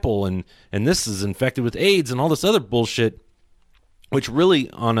an apple, and this is infected with AIDS and all this other bullshit, which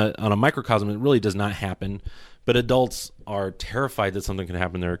really on a microcosm, it really does not happen. But adults are terrified that something can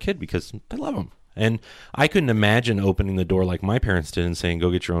happen to their kid because they love them. And I couldn't imagine opening the door like my parents did and saying,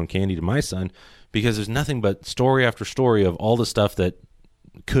 go get your own candy to my son, because there's nothing but story after story of all the stuff that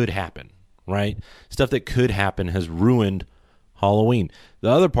could happen, right? Stuff that could happen has ruined Halloween. The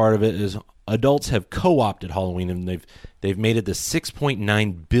other part of it is adults have co-opted Halloween, and they've made it the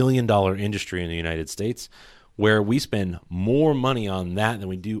 $6.9 billion industry in the United States, where we spend more money on that than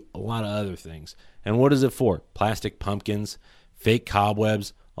we do a lot of other things. And what is it for? Plastic pumpkins, fake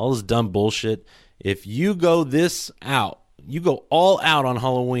cobwebs, all this dumb bullshit. If you go you go all out on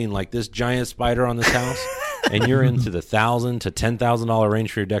Halloween like this giant spider on this house, and you're into the $1,000 to $10,000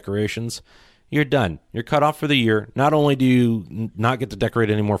 range for your decorations, you're done. You're cut off for the year. Not only do you not get to decorate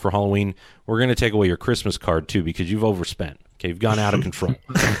anymore for Halloween, we're going to take away your Christmas card too, because you've overspent. Okay, you've gone out of control.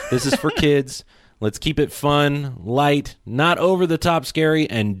 This is for kids. Let's keep it fun, light, not over the top scary,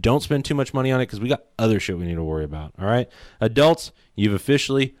 and don't spend too much money on it because we got other shit we need to worry about. All right? Adults, you've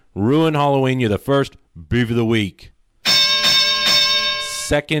officially ruined Halloween. You're the first beef of the week.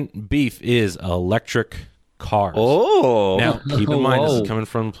 Second beef is electric cars. Oh. Now, keep in mind, this is coming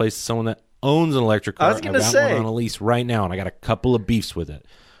from a place, someone that owns an electric car. I was going to say. One on a lease right now, and I got a couple of beefs with it.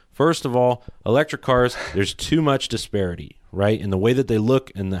 First of all, electric cars, there's too much disparity, right, in the way that they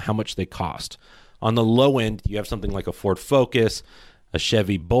look and how much they cost. On the low end, you have something like a Ford Focus, a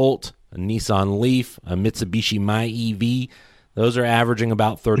Chevy Bolt, a Nissan Leaf, a Mitsubishi My-EV. Those are averaging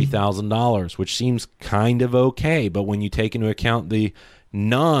about $30,000, which seems kind of okay. But when you take into account the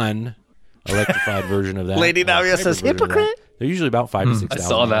non-electrified version of that, Lady Navia says, hypocrite. They're usually about $5,000 to $6,000. I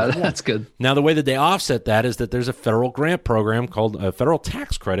saw that. That's good. Now, the way that they offset that is that there's a federal grant program called a federal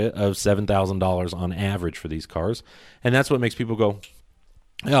tax credit of $7,000 on average for these cars. And that's what makes people go,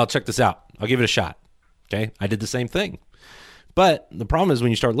 yeah, I'll check this out. I'll give it a shot. Okay? I did the same thing. But the problem is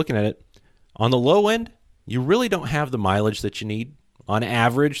when you start looking at it, on the low end, you really don't have the mileage that you need. On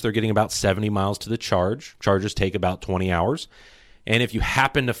average, they're getting about 70 miles to the charge. Charges take about 20 hours. And if you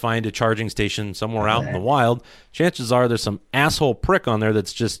happen to find a charging station somewhere out in the wild, chances are there's some asshole prick on there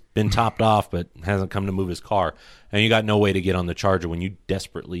that's just been topped off but hasn't come to move his car. And you got no way to get on the charger when you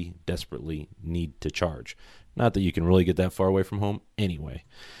desperately, desperately need to charge. Not that you can really get that far away from home anyway.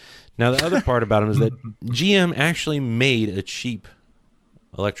 Now, the other part about them is that GM actually made a cheap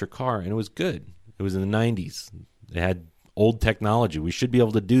electric car, and it was good. It was in the 90s. They had old technology. We should be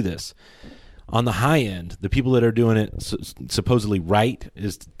able to do this. On the high end, the people that are doing it supposedly right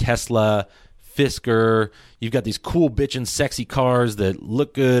is Tesla, Fisker. You've got these cool bitchin' sexy cars that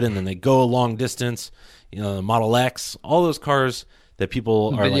look good and then they go a long distance. You know, the Model X, all those cars that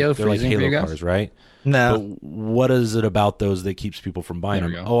people are like, they're like Halo cars, right? No. But what is it about those that keeps people from buying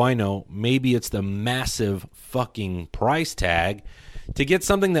them? Oh, I know. Maybe it's the massive fucking price tag. To get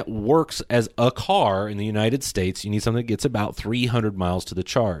something that works as a car in the United States, you need something that gets about 300 miles to the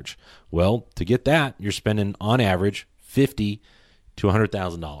charge. Well, to get that, you're spending on average $50,000 to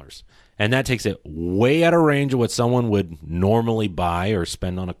 $100,000. And that takes it way out of range of what someone would normally buy or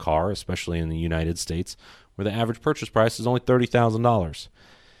spend on a car, especially in the United States, where the average purchase price is only $30,000.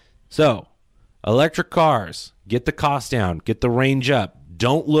 So, electric cars, get the cost down, get the range up.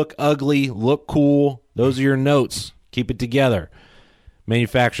 Don't look ugly, look cool. Those are your notes. Keep it together.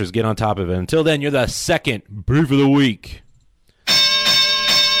 Manufacturers, get on top of it. Until then, you're the second Beef of the Week.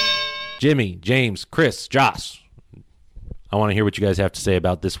 Jimmy, James, Chris, Josh, I want to hear what you guys have to say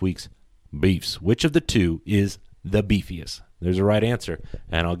about this week's beefs. Which of the two is the beefiest? There's a right answer,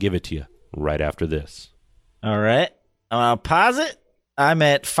 and I'll give it to you right after this. All right. I'll pause it. I'm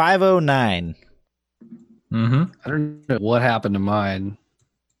at 509. I don't know what happened to mine.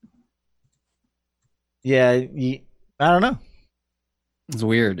 Yeah, I don't know. It's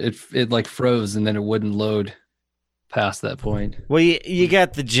weird. It like froze and then it wouldn't load past that point. Well, you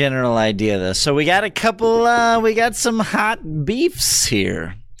got the general idea, though. So we got we got some hot beefs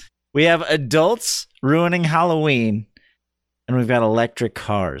here. We have adults ruining Halloween, and we've got electric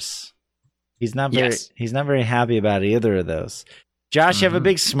cars. He's not very happy about either of those. Josh, you have a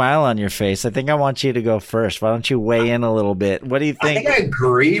big smile on your face. I think I want you to go first. Why don't you weigh in a little bit? What do you think? I think I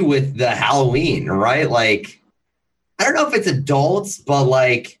agree with the Halloween, right? Like, I don't know if it's adults, but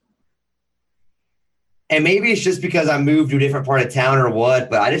like, and maybe it's just because I moved to a different part of town or what,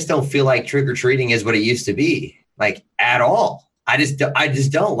 but I just don't feel like trick-or-treating is what it used to be, like, at all. I just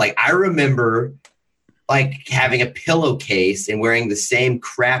don't. Like, I remember like having a pillowcase and wearing the same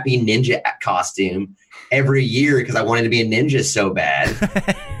crappy ninja costume every year because I wanted to be a ninja so bad.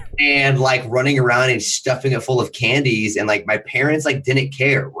 And like running around and stuffing it full of candies, and like my parents like didn't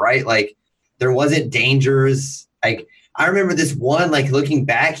care, right? Like there wasn't dangers. Like I remember this one, like looking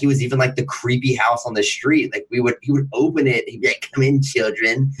back, he was even like the creepy house on the street. Like he would open it, he'd be like, "Come in,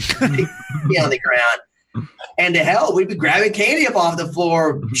 children," be on the ground. And to hell, we'd be grabbing candy up off the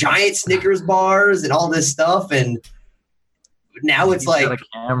floor, giant Snickers bars and all this stuff. And now it's like a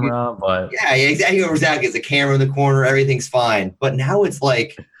camera, but yeah, exactly. It's a camera in the corner, everything's fine. But now it's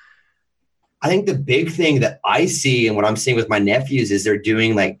like, I think the big thing that I see and what I'm seeing with my nephews is they're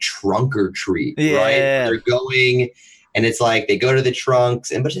doing like trunk or treat, right? They're going and it's like they go to the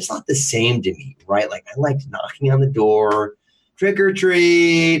trunks, but it's not the same to me, right? Like I like knocking on the door, trick or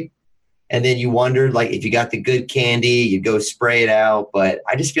treat. And then you wondered, like, if you got the good candy, you go spray it out. But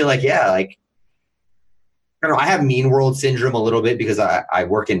I just feel like, yeah, like, I don't know, I have mean world syndrome a little bit because I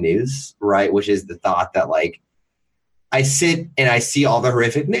work in news, right? Which is the thought that, like, I sit and I see all the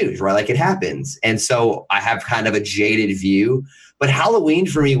horrific news, right? Like, it happens. And so I have kind of a jaded view. But Halloween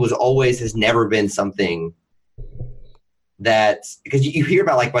for me has never been something that, because you hear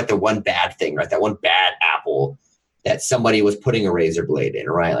about, like, the one bad thing, right? That one bad apple that somebody was putting a razor blade in,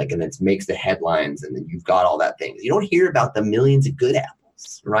 right? Like, and it makes the headlines, and then you've got all that thing. You don't hear about the millions of good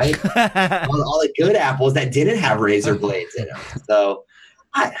apples, right? all the good apples that didn't have razor blades in them. So,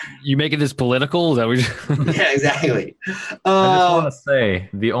 you making this political? Is that what yeah, exactly. I just want to say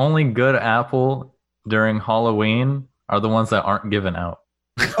the only good apple during Halloween are the ones that aren't given out.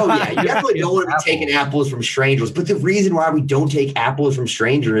 Oh yeah, you definitely don't want to be taking apples from strangers. But the reason why we don't take apples from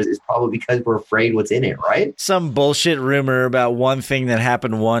strangers is probably because we're afraid what's in it, right? Some bullshit rumor about one thing that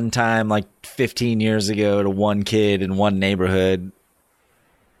happened one time, like 15 years ago, to one kid in one neighborhood.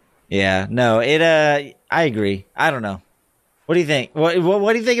 Yeah, no, I agree. I don't know. What do you think? What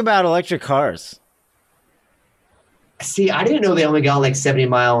do you think about electric cars? See, I didn't know they only got like 70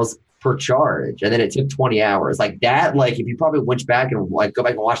 miles per charge, and then it took 20 hours. Like that, like if you probably went back and like go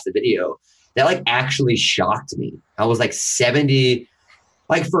back and watch the video, that like actually shocked me. I was like 70.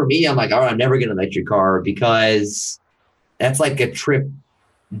 Like for me, I'm like, all right, I'm never getting an electric car because that's like a trip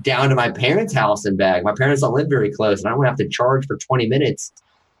down to my parents' house and back. My parents don't live very close, and I don't have to charge for 20 minutes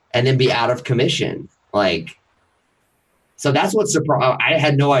and then be out of commission. Like, so that's what surprised. I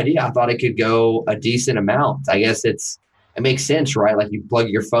had no idea. I thought it could go a decent amount. I guess it makes sense, right? Like you plug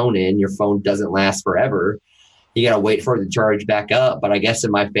your phone in, your phone doesn't last forever. You got to wait for it to charge back up. But I guess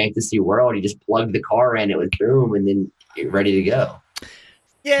in my fantasy world, you just plug the car in, it was boom, and then you're ready to go.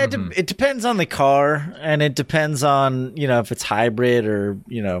 Yeah, it depends on the car, and it depends on, if it's hybrid or,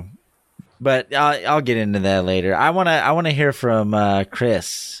 but I'll get into that later. I want to hear from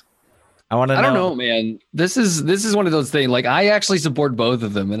Chris. I don't know, man. This is one of those things. Like, I actually support both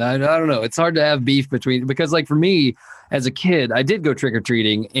of them, and I don't know. It's hard to have beef because, like, for me as a kid, I did go trick or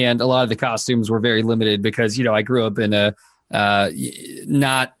treating, and a lot of the costumes were very limited because I grew up in a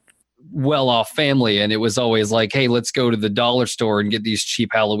not well-off family, and it was always like, hey, let's go to the dollar store and get these cheap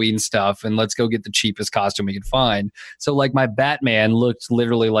Halloween stuff, and let's go get the cheapest costume we can find. So like my Batman looked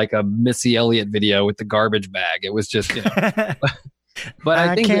literally like a Missy Elliott video with the garbage bag. It was just, but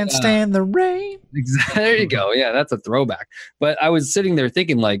I think can't stand the rain. There you go. Yeah, that's a throwback. But I was sitting there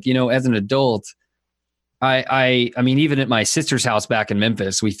thinking, like, as an adult, I mean, even at my sister's house back in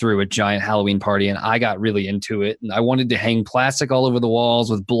Memphis, we threw a giant Halloween party, and I got really into it. And I wanted to hang plastic all over the walls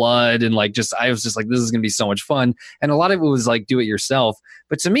with blood, and like, I was just like, this is going to be so much fun. And a lot of it was like, do it yourself.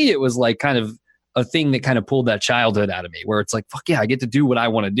 But to me, it was like kind of a thing that kind of pulled that childhood out of me, where it's like, fuck yeah, I get to do what I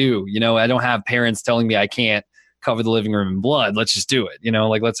want to do. I don't have parents telling me I can't cover the living room in blood. Let's just do it.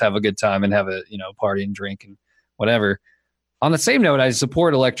 Like, let's have a good time and have a, party and drink and whatever. On the same note, I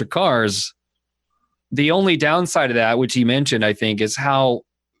support electric cars. The only downside of that, which he mentioned, I think, is how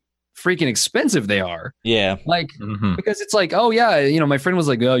freaking expensive they are. Yeah. Like, because it's like, oh yeah, my friend was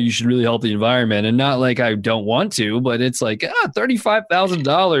like, oh, you should really help the environment. And not like I don't want to, but it's like,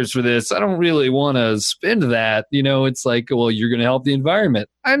 $35,000 for this. I don't really want to spend that. It's like, well, you're going to help the environment.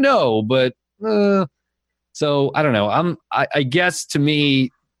 I know, but, so I don't know. I guess to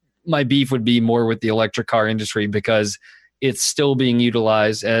me, my beef would be more with the electric car industry, because it's still being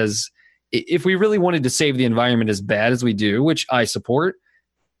utilized as, if we really wanted to save the environment as bad as we do, which I support,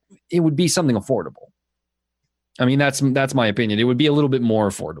 it would be something affordable. I mean, that's my opinion. It would be a little bit more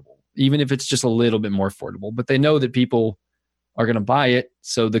affordable, even if it's just a little bit more affordable. But they know that people are going to buy it,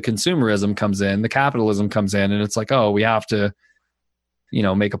 so the consumerism comes in, the capitalism comes in, and it's like, oh, we have to,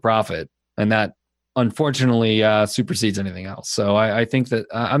 make a profit, and that unfortunately supersedes anything else. So I think that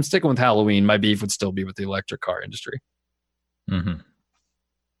I'm sticking with Halloween. My beef would still be with the electric car industry. Mm-hmm.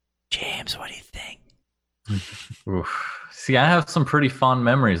 James, what do you think? Oof. See, I have some pretty fond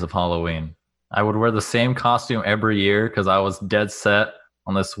memories of Halloween. I would wear the same costume every year because I was dead set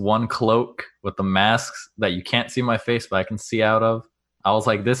on this one cloak with the masks that you can't see my face, but I can see out of. I was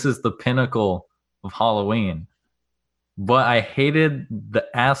like, this is the pinnacle of Halloween. But I hated the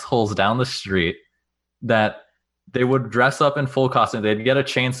assholes down the street that they would dress up in full costume. They'd get a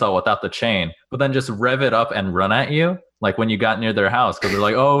chainsaw without the chain, but then just rev it up and run at you. Like when you got near their house, because they're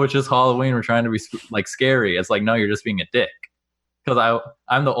like, oh, it's just Halloween. We're trying to be like scary. It's like, no, you're just being a dick. Because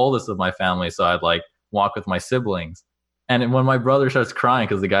I'm the oldest of my family, so I'd like walk with my siblings. And when my brother starts crying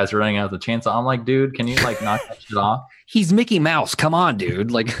because the guy's running out with the chainsaw, I'm like, dude, can you like knock that shit off? He's Mickey Mouse. Come on, dude.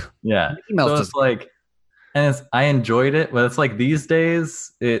 Like, yeah. Mickey Mouse so it's like, and I enjoyed it, but it's like these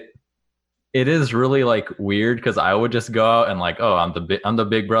days it is really like weird because I would just go out and like, oh, I'm the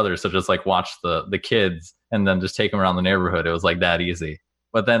big brother, so just like watch the kids and then just take them around the neighborhood. It was like that easy.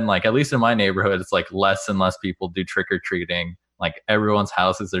 But then like at least in my neighborhood, it's like less and less people do trick or treating. Like everyone's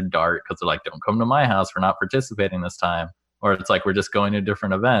houses are dark because they're like, don't come to my house. We're not participating this time. Or it's like we're just going to a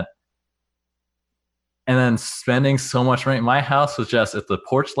different event. And then spending so much money. My house was just, if the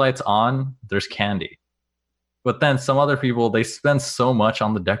porch light's on, there's candy. But then some other people, they spend so much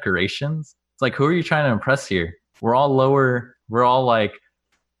on the decorations. It's like, who are you trying to impress here? We're all like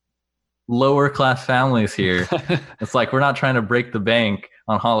lower class families here. It's like, we're not trying to break the bank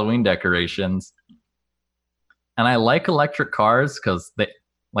on Halloween decorations. And I like electric cars because they,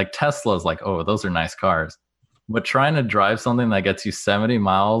 like Tesla's like, oh, those are nice cars. But trying to drive something that gets you 70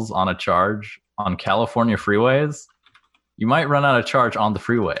 miles on a charge on California freeways, you might run out of charge on the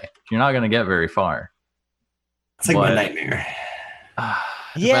freeway. You're not going to get very far. It's like my nightmare.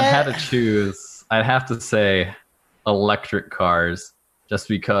 If I had to choose, I'd have to say electric cars, just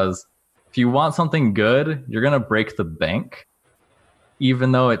because if you want something good, you're going to break the bank,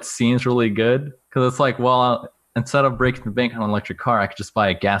 even though it seems really good. Because it's like, well, instead of breaking the bank on an electric car, I could just buy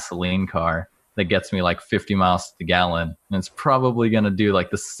a gasoline car that gets me like 50 miles to the gallon. And it's probably going to do like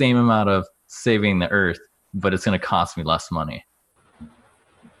the same amount of saving the earth, but it's going to cost me less money.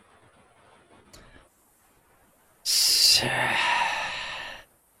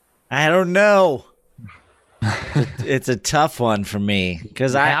 I don't know. It's a tough one for me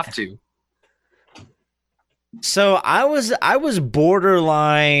because I have to. So I was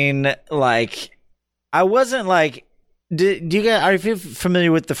borderline, like I wasn't like. Do you guys, are you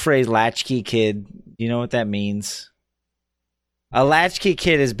familiar with the phrase latchkey kid? You know what that means? A latchkey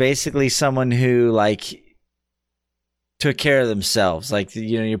kid is basically someone who like took care of themselves. Like,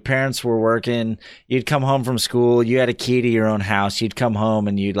 you know, your parents were working, you'd come home from school, you had a key to your own house, you'd come home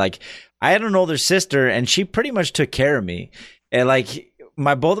and you'd like, I had an older sister and she pretty much took care of me. And like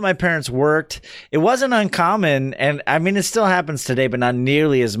both of my parents worked. It wasn't uncommon. And I mean, it still happens today, but not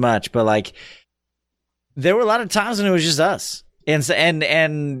nearly as much. But like, there were a lot of times when it was just us.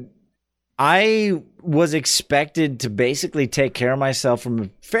 And I was expected to basically take care of myself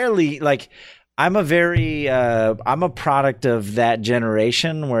from fairly like I'm a product of that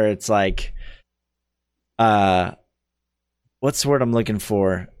generation where it's like what's the word I'm looking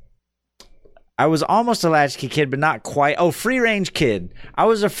for? I was almost a latchkey kid, but not quite. Oh, free range kid. I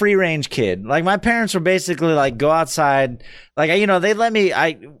was a free range kid. Like my parents were basically like, go outside. Like, they let me,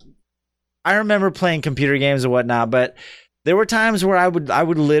 I remember playing computer games and whatnot, but there were times where I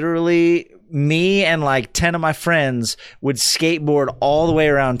would literally, me and like 10 of my friends would skateboard all the way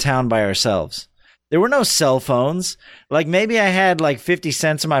around town by ourselves. There were no cell phones. Like maybe I had like 50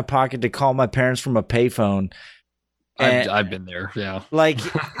 cents in my pocket to call my parents from a payphone. I've been there, yeah. Like,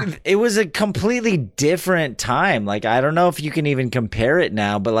 it was a completely different time. Like, I don't know if you can even compare it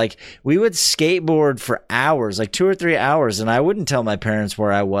now, but like, we would skateboard for hours, like 2 or 3 hours, and I wouldn't tell my parents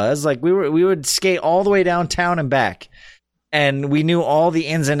where I was. Like, we would skate all the way downtown and back, and we knew all the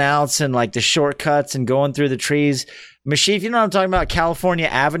ins and outs and like the shortcuts and going through the trees. Mashif, you know what I'm talking about? California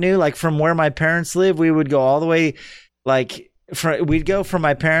Avenue, like from where my parents live, we would go all the way, like, we'd go from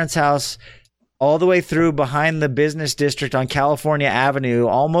my parents' house all the way through behind the business district on California Avenue,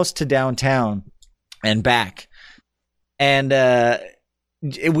 almost to downtown and back. And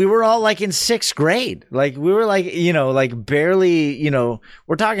we were all like in 6th grade. Like we were like, like barely,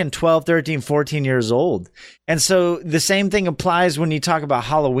 we're talking 12, 13, 14 years old. And so the same thing applies when you talk about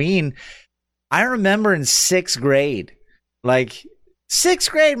Halloween. I remember in 6th grade, like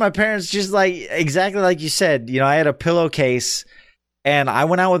 6th grade, my parents just like, exactly like you said, I had a pillowcase and I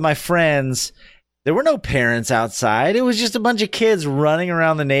went out with my friends. There were no parents outside. It was just a bunch of kids running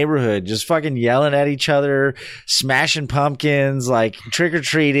around the neighborhood, just fucking yelling at each other, smashing pumpkins, like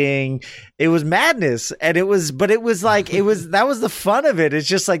trick-or-treating. It was madness. And that was the fun of it. It's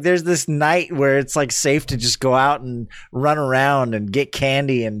just like there's this night where it's like safe to just go out and run around and get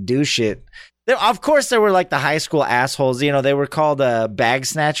candy and do shit. Of course, there were like the high school assholes. They were called bag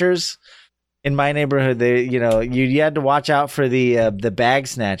snatchers. In my neighborhood, you had to watch out for the bag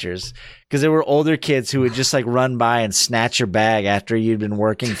snatchers because there were older kids who would just like run by and snatch your bag after you'd been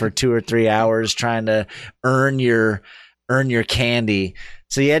working for 2 or 3 hours trying to earn your candy.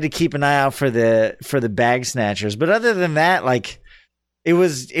 So you had to keep an eye out for the bag snatchers. But other than that, like it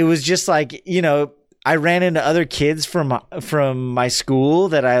was just like, I ran into other kids from my school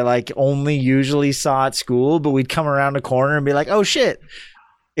that I like only usually saw at school, but we'd come around the corner and be like, oh shit,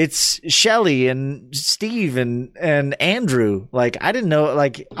 it's Shelly and Steve and Andrew. Like, I didn't know,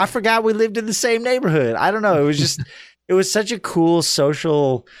 like, I forgot we lived in the same neighborhood. I don't know. It was just, it was such a cool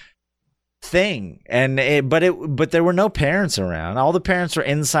social thing. But there were no parents around. All the parents were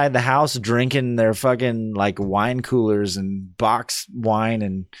inside the house drinking their fucking like wine coolers and box wine.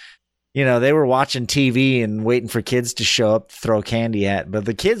 And, they were watching TV and waiting for kids to show up to throw candy at. But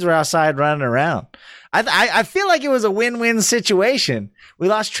the kids were outside running around. I feel like it was a win-win situation. We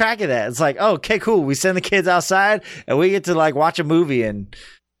lost track of that. It's like, oh, okay, cool. We send the kids outside and we get to like watch a movie and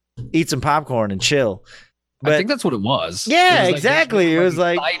eat some popcorn and chill. But I think that's what it was. Yeah, it was exactly. It was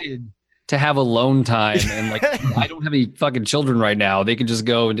like excited to have alone time and like I don't have any fucking children right now. They can just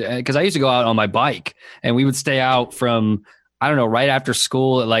go because I used to go out on my bike and we would stay out from I don't know right after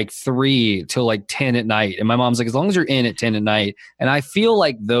school at like 3 till like 10 at night. And my mom's like, as long as you're in at 10 at night. And I feel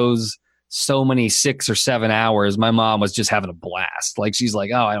like those so many 6 or 7 hours, my mom was just having a blast. Like she's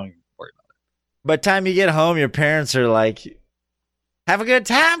like, oh, I don't even worry about it. By the time you get home, your parents are like, have a good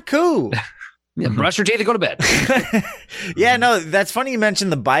time, cool. Yeah, brush your teeth and go to bed. Yeah, no, that's funny you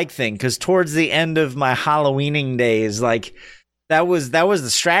mentioned the bike thing because towards the end of my Halloweening days, like that was the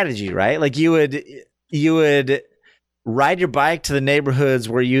strategy, right? Like you would ride your bike to the neighborhoods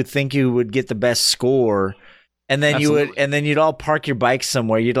where you think you would get the best score. And then you'd all park your bikes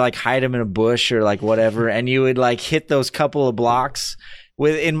somewhere. You'd like hide them in a bush or like whatever. And you would like hit those couple of blocks.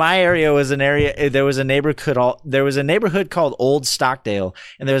 In my area there was a neighborhood called Old Stockdale,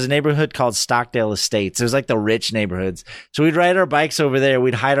 and there was a neighborhood called Stockdale Estates. It was like the rich neighborhoods. So we'd ride our bikes over there.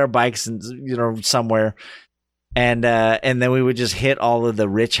 We'd hide our bikes somewhere. And then we would just hit all of the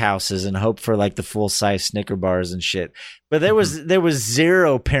rich houses and hope for like the full size Snicker bars and shit. But there was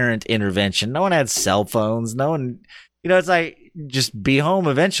zero parent intervention. No one had cell phones. No one, it's like just be home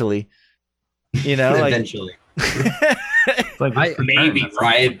eventually. Like eventually. Like Maybe,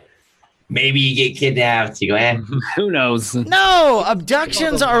 right? Maybe you get kidnapped. You go, who knows? No,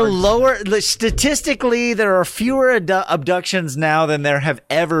 abductions are lower. Statistically, there are fewer abductions now than there have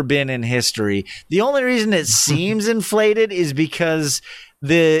ever been in history. The only reason it seems inflated is because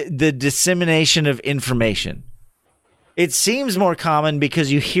the dissemination of information. it seems more common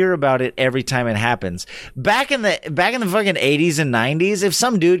because you hear about it every time it happens. Back in the fucking 80s and 90s, if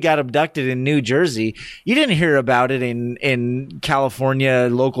some dude got abducted in New Jersey, you didn't hear about it in California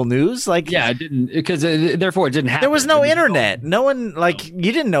local news. Like, yeah, it didn't, because therefore it didn't happen. there was no internet. No one, like,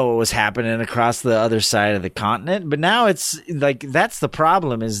 you didn't know what was happening across the other side of the continent. But now it's like, that's the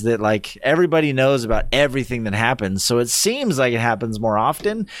problem, is that like everybody knows about everything that happens. So it seems like it happens more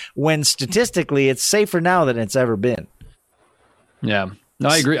often, when statistically it's safer now than it's ever been. Yeah, no,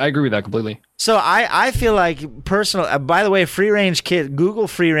 I agree with that completely. So I feel like personal. By the way, free range kid. Google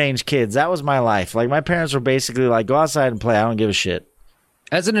free range kids. That was my life. Like, my parents were basically like, go outside and play. I don't give a shit.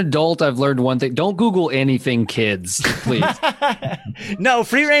 As an adult, I've learned one thing: don't Google anything, kids, please. No,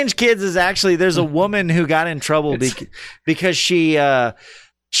 free range kids is actually, there's a woman who got in trouble because she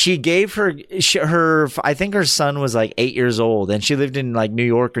gave her I think her son was like 8 years old, and she lived in like New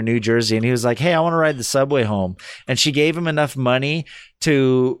York or New Jersey, and he was like, hey, I want to ride the subway home. And she gave him enough money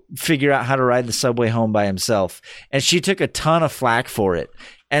to figure out how to ride the subway home by himself. And she took a ton of flack for it.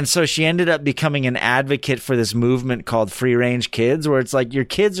 And so she ended up becoming an advocate for this movement called free range kids, where it's like your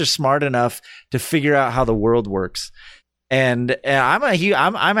kids are smart enough to figure out how the world works. And I'm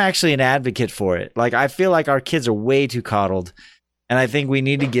actually an advocate for it. Like, I feel like our kids are way too coddled. And I think we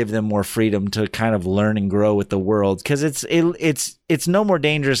need to give them more freedom to kind of learn and grow with the world, because it's no more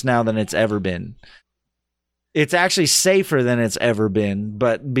dangerous now than it's ever been. It's actually safer than it's ever been,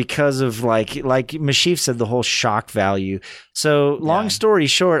 but because of like Mashif said, the whole shock value. So long story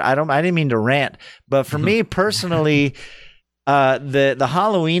short, I didn't mean to rant, but for me personally, the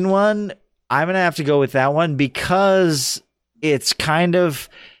Halloween one, I'm gonna have to go with that one because it's kind of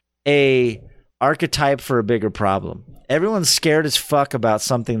a archetype for a bigger problem. Everyone's scared as fuck about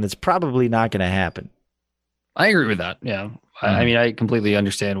something that's probably not going to happen. I agree with that. Yeah. I mean, I completely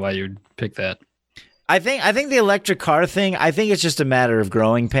understand why you'd pick that. I think the electric car thing, I think it's just a matter of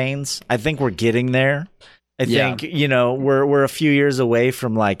growing pains. I think we're getting there. I think, we're a few years away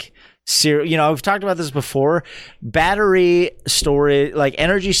from like, we've talked about this before. Battery storage, like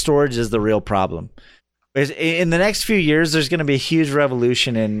energy storage, is the real problem. In the next few years, there's going to be a huge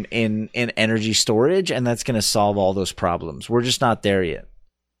revolution in energy storage, and that's going to solve all those problems. We're just not there yet.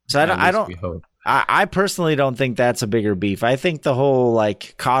 So I personally don't think that's a bigger beef. I think the whole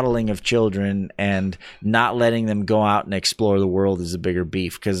like coddling of children and not letting them go out and explore the world is a bigger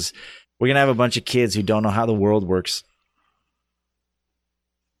beef, because we're going to have a bunch of kids who don't know how the world works.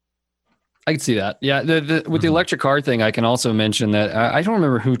 I can see that. Yeah. With the electric car thing, I can also mention that I don't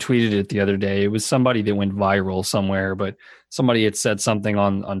remember who tweeted it the other day. It was somebody that went viral somewhere, but somebody had said something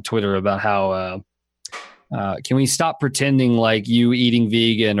on Twitter about how, can we stop pretending like you eating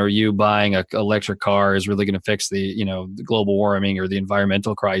vegan or you buying an electric car is really going to fix the global warming or the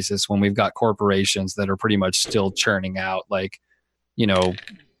environmental crisis, when we've got corporations that are pretty much still churning out like,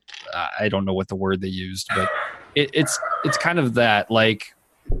 I don't know what the word they used, but it's kind of that, like,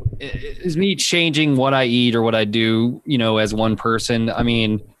 is me changing what I eat or what I do, as one person. I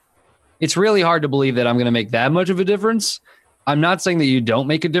mean, it's really hard to believe that I'm going to make that much of a difference. I'm not saying that you don't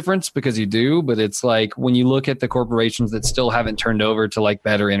make a difference, because you do, but it's like when you look at the corporations that still haven't turned over to like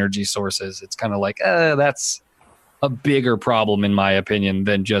better energy sources, it's kind of like, that's a bigger problem in my opinion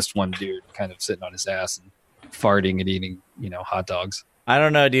than just one dude kind of sitting on his ass and farting and eating, hot dogs. I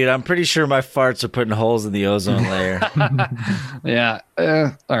don't know, dude. I'm pretty sure my farts are putting holes in the ozone layer. Yeah.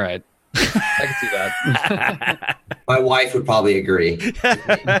 All right. I can see that. My wife would probably agree.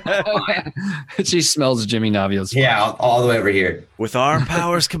 She smells Jimmy Navio's. Yeah, all the way over here. With our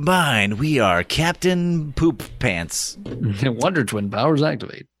powers combined, we are Captain Poop Pants. Wonder Twin powers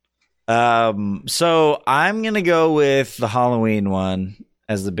activate. So I'm going to go with the Halloween one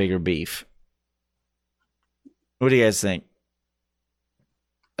as the bigger beef. What do you guys think?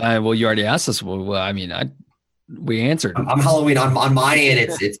 Well, you already asked us. Well, I mean, we answered. I'm Halloween on my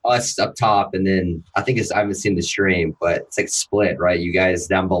end. It's us up top, and then I haven't seen the stream, but it's like split, right? You guys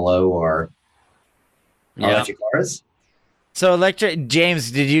down below are electric cars. So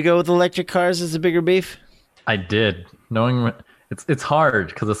James, did you go with electric cars as a bigger beef? I did. Knowing it's hard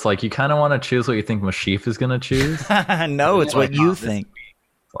because it's like you kind of want to choose what you think Mashif is going to choose. No, it's what you think.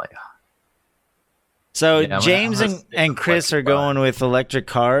 It's like. So yeah, James and Chris are going with electric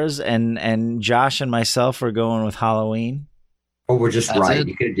cars, and Josh and myself are going with Halloween. Or we're just right.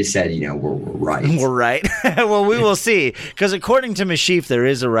 You could have just said, we're right. We're right. Well, we will see, because according to Mashif, there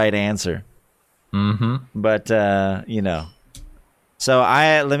is a right answer. Mm-hmm. But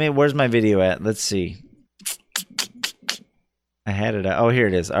so where's my video at? Let's see. I had it. Oh, here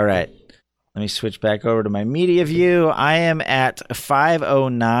it is. All right. Let me switch back over to my media view. I am at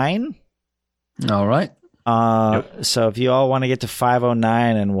 509. All right. So if you all want to get to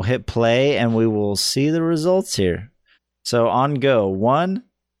 509, and we'll hit play, and we will see the results here. So on go. 1,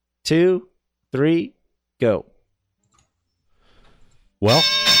 2, 3, go. Well,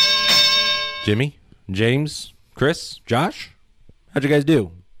 Jimmy, James, Chris, Josh, how'd you guys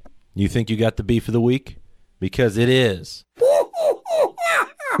do? You think you got the beef of the week? Because it is.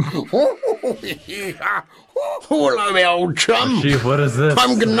 Hello, my old chum. Chief, what is this?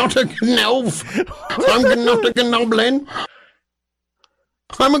 I'm not a gnolf. I'm not a gnoblin.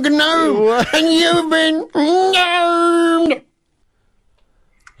 I'm a gnome, and you've been gnomed.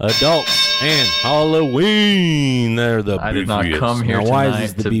 Adults and Halloween. They're the I did not beefiest. come here Now, why is tonight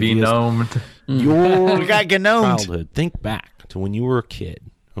this the to be beefiest? gnomed. Your We got gnomed. childhood. Think back to when you were a kid,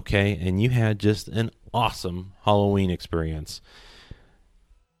 okay, and you had just an awesome Halloween experience.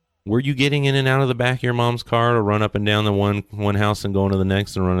 Were you getting in and out of the back of your mom's car to run up and down the one house and going to the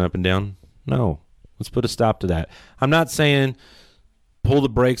next and run up and down? No. Let's put a stop to that. I'm not saying pull the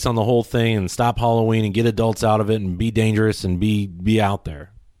brakes on the whole thing and stop Halloween and get adults out of it and be dangerous and be out there.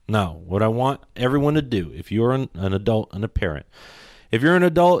 No. What I want everyone to do, if you're an adult and a parent, if you're an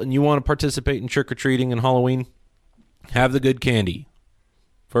adult and you want to participate in trick-or-treating and Halloween, have the good candy.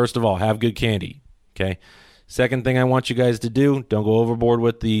 First of all, have good candy, okay? Second thing I want you guys to do, don't go overboard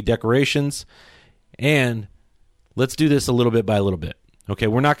with the decorations, and let's do this a little bit by a little bit, okay?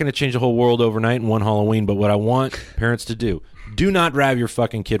 We're not going to change the whole world overnight in one Halloween, but what I want parents to do not drive your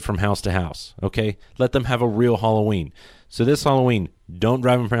fucking kid from house to house, okay? Let them have a real Halloween. So this Halloween, don't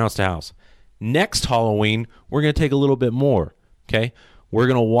drive them from house to house. Next Halloween, we're going to take a little bit more, okay? We're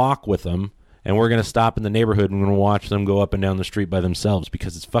going to walk with them, and we're going to stop in the neighborhood, and we're going to watch them go up and down the street by themselves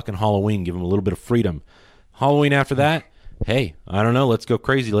because it's fucking Halloween. Give them a little bit of freedom. Halloween after that, hey, I don't know. Let's go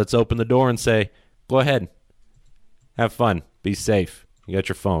crazy. Let's open the door and say, go ahead. Have fun. Be safe. You got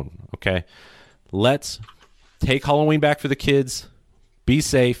your phone, okay? Let's take Halloween back for the kids. Be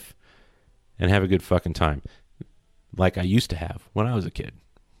safe. And have a good fucking time. Like I used to have when I was a kid.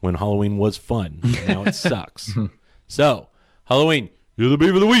 When Halloween was fun. Now it sucks. So, Halloween, you're the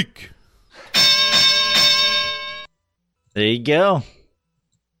beef of the week. There you go.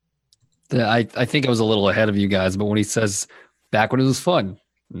 I think I was a little ahead of you guys, but when he says back when it was fun,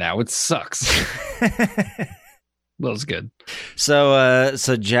 now it sucks. That was good. So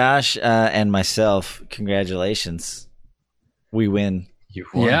Josh and myself, congratulations. We win. You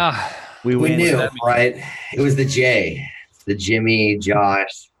won. Yeah. We We win. knew, right? It was the J, the Jimmy,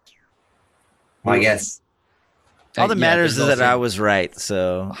 Josh. Well, I guess. All that matters is there's that I also was right.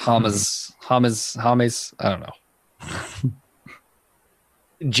 So Hamas. I don't know.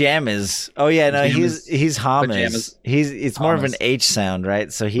 Jam is. Oh yeah, no, Jammers. he's Hamas. Pajamas. It's more of an Hamas. H sound,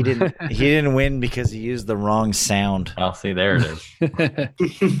 right? So he didn't win because he used the wrong sound. I'll see. There it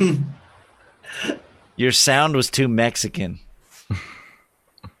is. Your sound was too Mexican.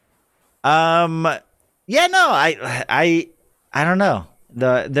 Yeah, no, I don't know.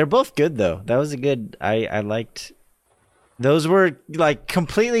 They're both good though. That was a good. I liked. Those were like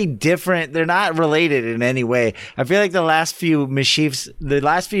completely different. They're not related in any way. I feel like the last few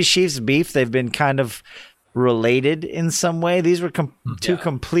Chiefs beef, they've been kind of related in some way. These were two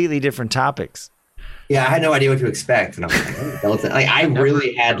completely different topics. Yeah, I had no idea what to expect, and I'm like, I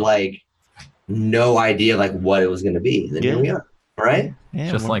really had like no idea like what it was going to be. And then here we are, right? Yeah,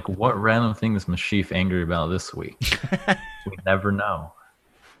 Just like, what random thing is Mashif angry about this week? We never know.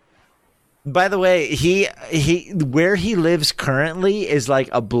 by the way, he where he lives currently is like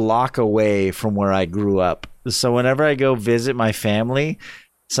a block away from where I grew up. So whenever I go visit my family,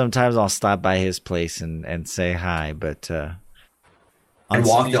 sometimes I'll stop by his place and say hi. But And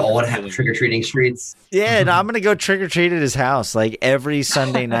walk the old trick-or-treating streets. yeah, and I'm gonna go trick or treat at his house like every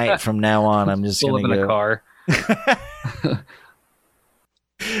Sunday night from now on. I'm just Pull up gonna in go. a car.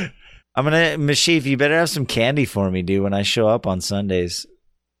 I'm gonna Mashif, you better have some candy for me, dude, when I show up on Sundays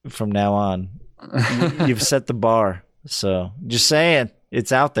from now on. You've set the bar. So just saying,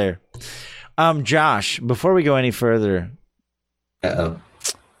 it's out there. Josh, before we go any further, Uh-oh.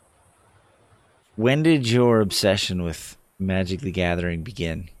 when did your obsession with Magic the Gathering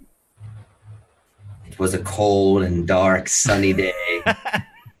begin? It was a cold and dark sunny day.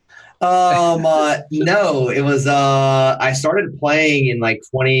 No, it was I started playing in like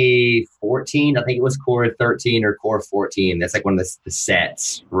 2014. I think it was core 13 or core 14. That's like one of the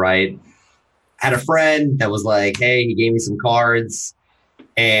sets, right? I had a friend that was like, hey, he gave me some cards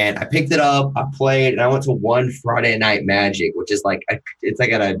and I picked it up, I played, and I went to one Friday night Magic, which is like it's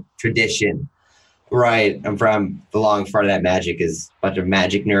like a tradition. Right. I'm from the long Friday Night Magic is a bunch of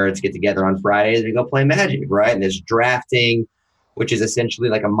Magic nerds get together on Fridays and we go play Magic, right? And there's drafting. which is essentially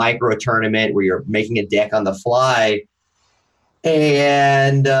like a micro tournament where you're making a deck on the fly.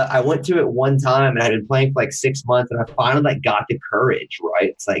 And I went to it one time, and I'd been playing for like 6 months, and I finally like got the courage, right?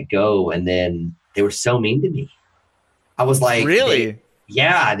 It's like go, and then they were so mean to me. I was like, really?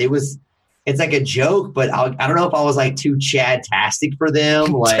 It's like a joke, but I don't know if I was like too Chad-tastic for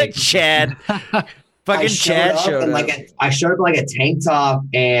them. Like Chad, fucking Chad showed up. I showed up in like a tank top,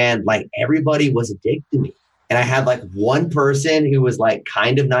 and like everybody was a dick to me. And I had like one person who was like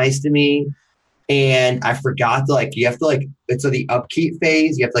kind of nice to me. And I forgot to like, you have to like, it's the upkeep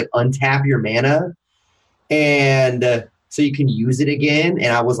phase. You have to like untap your mana. And so you can use it again.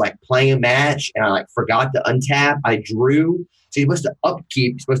 And I was like playing a match, and I like forgot to untap. I drew. So you're supposed to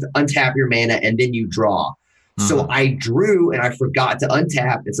upkeep, you're supposed to untap your mana, and then you draw. Mm-hmm. So I drew, and I forgot to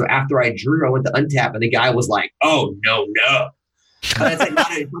untap. And so after I drew, I went to untap, and the guy was like, "Oh, no. But it's like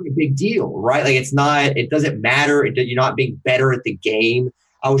not a big deal, right? Like it doesn't matter. You're not being better at the game.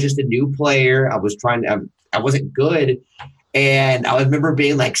 I was just a new player. I wasn't good. And I remember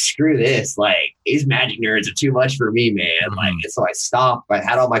being like, screw this. Like, these Magic nerds are too much for me, man. Mm-hmm. Like, so I stopped. I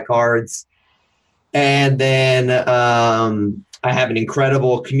had all my cards. And then I have an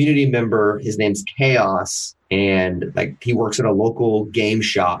incredible community member. His name's Chaos. And like he works at a local game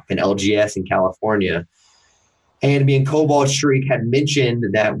shop in LGS in California. And me and Cobalt Streak had mentioned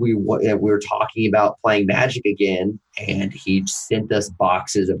that we were talking about playing Magic again. And he sent us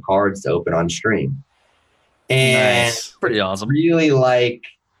boxes of cards to open on stream. And nice. Pretty awesome. Really like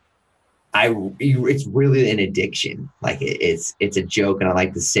it's really an addiction. Like it's a joke, and I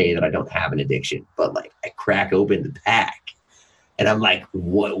like to say that I don't have an addiction, but like I crack open the pack and I'm like,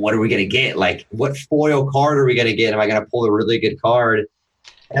 what are we gonna get? Like, what foil card are we gonna get? Am I gonna pull a really good card?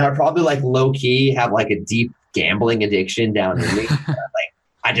 And I probably like low key have like a deep gambling addiction down in me. Like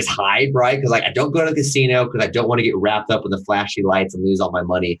I just hide, right? Because like I don't go to the casino because I don't want to get wrapped up in the flashy lights and lose all my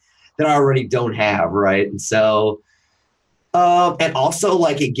money that I already don't have, right? And so and also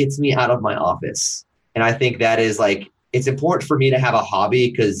like it gets me out of my office. And I think that is like, it's important for me to have a hobby,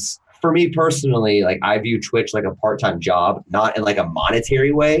 because for me personally, like I view Twitch like a part-time job, not in like a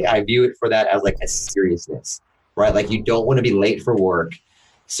monetary way. I view it for that as like a seriousness, right? Like you don't want to be late for work.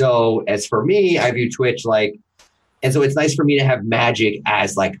 So as for me, I view Twitch like, and so it's nice for me to have Magic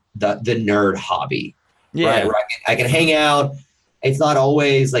as like the nerd hobby, right? Where I can hang out. It's not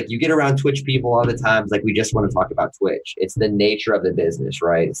always like you get around Twitch people all the time. Like we just want to talk about Twitch. It's the nature of the business,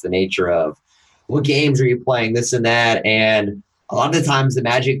 right? It's the nature of what games are you playing, this and that. And a lot of the times the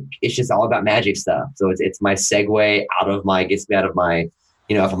Magic, it's just all about Magic stuff. So it's my segue gets me out of my,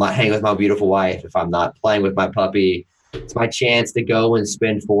 if I'm not hanging with my beautiful wife, if I'm not playing with my puppy, it's my chance to go and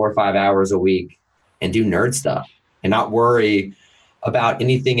spend 4 or 5 hours a week and do nerd stuff and not worry about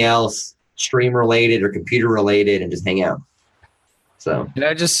anything else stream related or computer related and just hang out. So can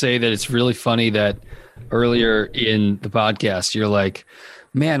I just say that it's really funny that earlier in the podcast, you're like,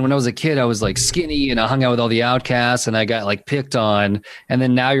 man, when I was a kid, I was like skinny and I hung out with all the outcasts and I got like picked on. And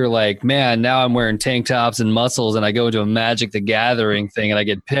then now you're like, man, now I'm wearing tank tops and muscles and I go into a Magic the Gathering thing and I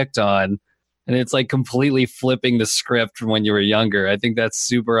get picked on. And it's like completely flipping the script from when you were younger. I think that's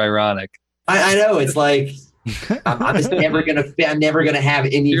super ironic. I know. It's like, I'm just never going to have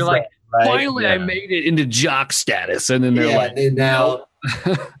any. You're friends, like, right? Finally, I made it into jock status. And then they're like, now.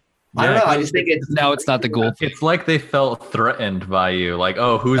 I don't know. I just think now it's not the goal. It's like they felt threatened by you. Like,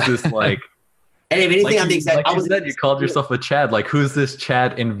 oh, who's this? Like, and if anything, like I'm the exact. Like you called yourself a Chad. Like, who's this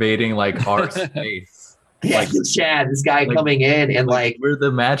Chad invading like our space? Yeah, like Chad, this guy coming in and like we're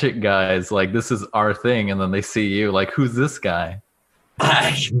the Magic guys. Like, this is our thing, and then they see you. Like, who's this guy?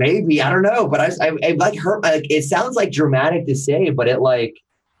 Maybe I don't know, but I like hurt. Like, it sounds like dramatic to say, but it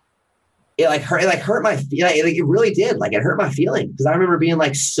hurt my it really did. Like it hurt my feeling because I remember being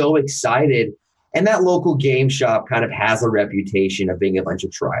like so excited, and that local game shop kind of has a reputation of being a bunch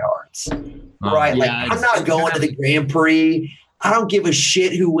of tryhards, right? Like I'm not going to the Grand Prix. I don't give a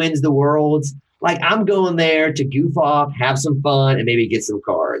shit who wins the Worlds. Like I'm going there to goof off, have some fun, and maybe get some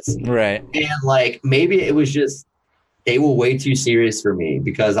cards. Right. And like maybe it was just they were way too serious for me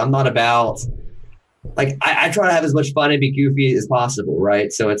because I'm not about like I try to have as much fun and be goofy as possible,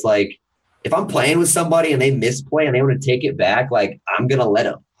 right? So it's like if I'm playing with somebody and they misplay and they want to take it back, like I'm gonna let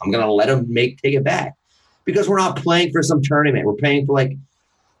them. I'm gonna let them take it back because we're not playing for some tournament. We're paying for like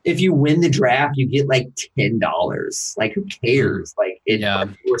if you win the draft, you get like $10. Like who cares? Like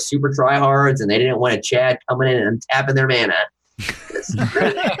we're super tryhards and they didn't want a Chad coming in and tapping their mana.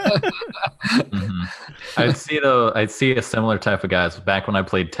 Mm-hmm. I'd see a similar type of guys back when I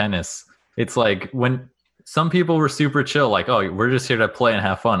played tennis. It's like when some people were super chill, like, oh, we're just here to play and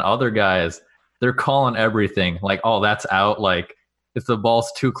have fun. Other guys, they're calling everything like, oh, that's out. Like if the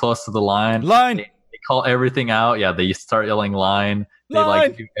ball's too close to the line, Line. they call everything out. Yeah, they start yelling line. They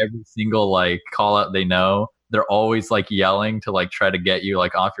like do every single like call out they know. They're always like yelling to like try to get you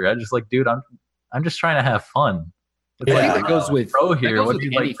like off your edge. It's like, dude, I'm just trying to have fun. It's I think like, that goes with pro that here. goes What are with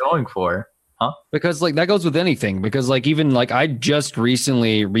you like anything. going for? Because like that goes with anything. Because like even like I just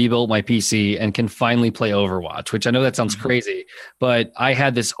recently rebuilt my PC and can finally play Overwatch, which I know that sounds crazy, but I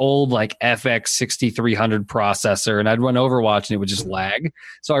had this old like FX 6300 processor and I'd run Overwatch and it would just lag.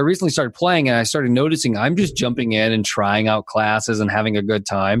 So I recently started playing and I started noticing I'm just jumping in and trying out classes and having a good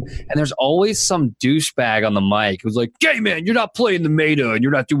time. And there's always some douchebag on the mic who's like, "Hey man, you're not playing the meta and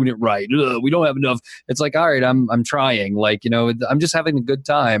you're not doing it right. We don't have enough." It's like, all right, I'm trying. Like, you know, I'm just having a good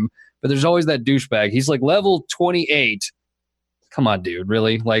time. But there's always that douchebag. He's like level 28. Come on, dude.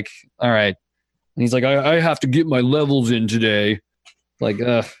 Really? Like, all right. And he's like, I have to get my levels in today. Like,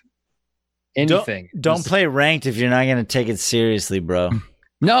 anything. Don't Just- play ranked if you're not going to take it seriously, bro.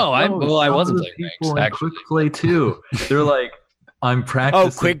 No, I No, wasn't some of the playing people ranks, in actually. quick play too. They're like, I'm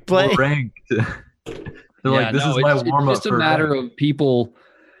practicing. quick play? for ranked. They're like, this is my warm up. It's just a matter of people,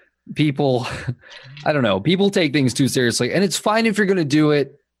 I don't know. People take things too seriously. And it's fine if you're going to do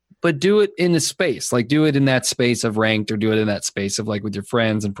it, but do it in the space. Like, do it in that space of ranked or do it in that space of like with your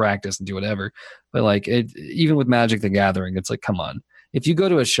friends and practice and do whatever. But like, even with Magic the Gathering, it's like, come on. If you go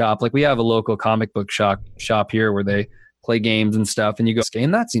to a shop, like we have a local comic book shop here where they play games and stuff, and you go,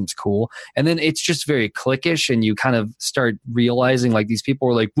 game, that seems cool. And then it's just very cliquish, and you kind of start realizing like these people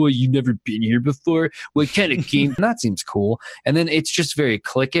are like, well, you've never been here before. What kind of game? That seems cool. And then it's just very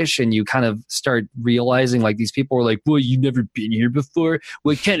cliquish, and you kind of start realizing like these people are like, well, you've never been here before.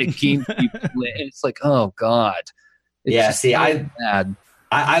 What kind of game do you play? And it's like, oh God. It's Yeah, just see, so bad.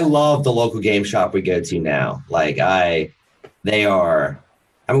 I love the local game shop we go to now. Like they are.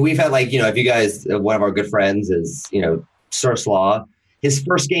 I mean, we've had like, you know, if you guys, one of our good friends is, you know, Sir Slaw. His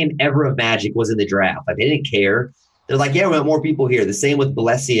first game ever of Magic was in the draft. Like they didn't care. They're like, yeah, we want more people here. The same with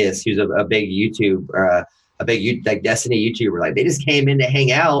Blessius, who's a big YouTube, like Destiny YouTuber. Like they just came in to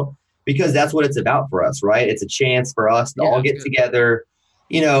hang out because that's what it's about for us, right? It's a chance for us to all get together.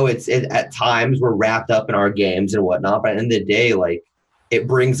 You know, at times we're wrapped up in our games and whatnot, but at the end of the day, like it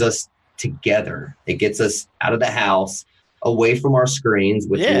brings us together. It gets us out of the house, away from our screens,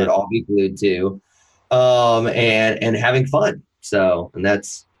 which we would all be glued to. And having fun. So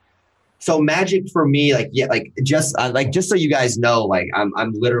Magic for me, like, yeah, like just so you guys know, like I'm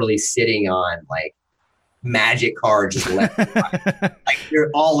literally sitting on like Magic cards just left, like they're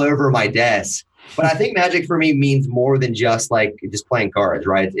all over my desk. But I think Magic for me means more than just like just playing cards,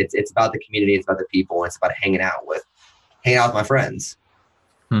 right? It's about the community, it's about the people, and it's about hanging out with my friends.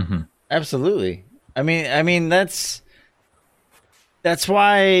 Mm-hmm. Absolutely. I mean that's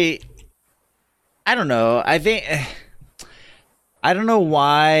why. I don't know. I don't know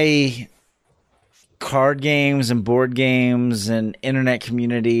why card games and board games and internet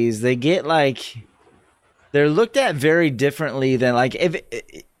communities, they get like, they're looked at very differently than like, if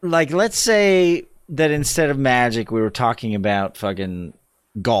like, let's say that instead of Magic, we were talking about fucking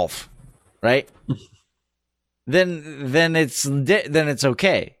golf, right? then it's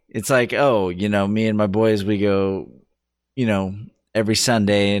okay. It's like, oh, you know, me and my boys, we go, you know, every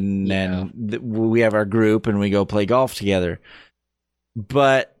Sunday and we have our group and we go play golf together.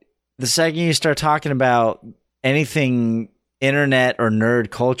 But the second you start talking about anything internet or nerd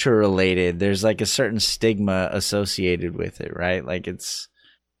culture related, there's like a certain stigma associated with it, right? Like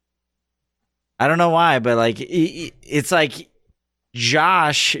I don't know why, but like it's like,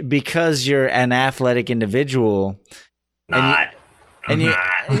 Josh, because you're an athletic individual and you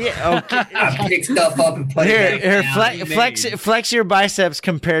okay. I pick stuff up and put it Here, down. flex your biceps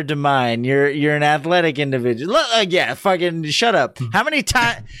compared to mine. You're an athletic individual. Yeah, fucking shut up. How many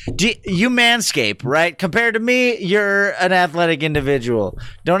times do you manscape, right? Compared to me, you're an athletic individual.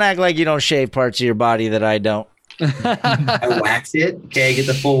 Don't act like you don't shave parts of your body that I don't. I wax it. Okay, get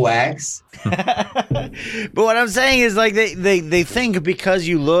the full wax. But what I'm saying is like they think because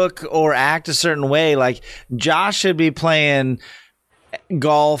you look or act a certain way, like Josh should be playing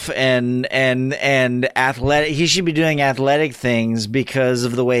golf and athletic. He should be doing athletic things because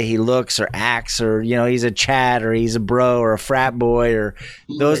of the way he looks or acts, or you know, he's a Chad or he's a bro or a frat boy, or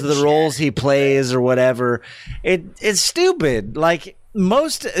those are the roles he plays or whatever. It's stupid. Like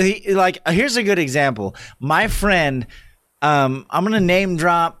here's a good example. My friend, I'm gonna name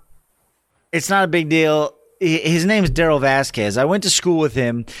drop. It's not a big deal. His name's Daryl Vasquez. I went to school with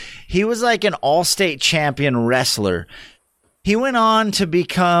him. He was like an all-state champion wrestler. He went on to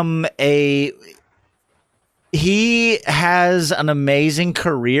become he has an amazing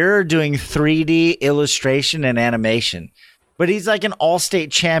career doing 3D illustration and animation. but he's like an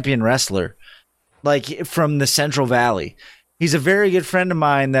all-state champion wrestler, like from the Central Valley. He's a very good friend of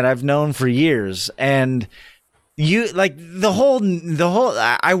mine that I've known for years, and you like the whole.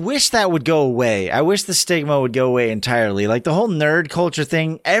 I wish that would go away. I wish the stigma would go away entirely. Like the whole nerd culture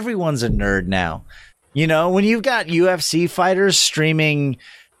thing. Everyone's a nerd now. You know, when you've got UFC fighters streaming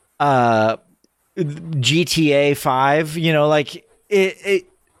GTA 5, you know, like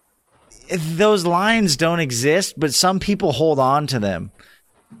those lines don't exist, but some people hold on to them.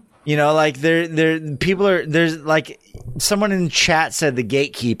 You know, like there's like someone in chat said the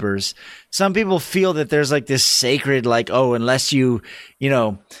gatekeepers. Some people feel that there's like this sacred, like, oh, unless you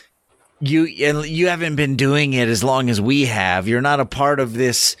haven't been doing it as long as we have, you're not a part of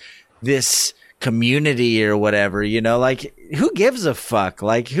this community or whatever, you know, like who gives a fuck?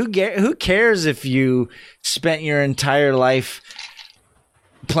 Like who cares if you spent your entire life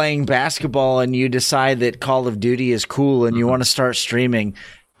playing basketball and you decide that Call of Duty is cool and you want to start streaming?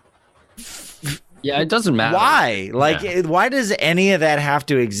 Yeah, it doesn't matter. Why? Like, why does any of that have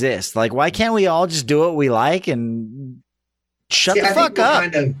to exist? Like, why can't we all just do what we like and shut the fuck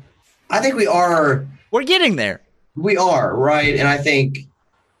up? I think we are. We're getting there. We are, right? And I think,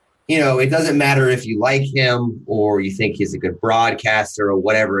 you know, it doesn't matter if you like him or you think he's a good broadcaster or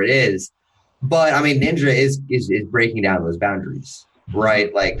whatever it is. But, I mean, Ninja is breaking down those boundaries,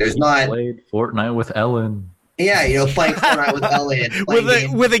 right? Like, there's not. Played Fortnite with Ellen. Yeah, you know, playing Fortnite with Ellen.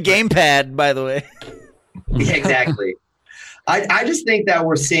 with a gamepad, by the way. Yeah, exactly. I just think that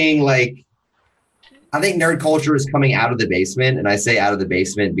we're seeing, like, I think nerd culture is coming out of the basement. And I say out of the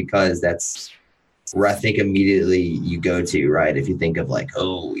basement because that's where I think immediately you go to, right? If you think of like,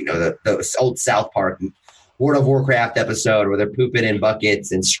 oh, you know, the old South Park World of Warcraft episode where they're pooping in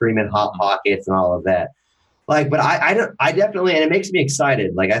buckets and screaming hot pockets and all of that. Like, but I definitely, and it makes me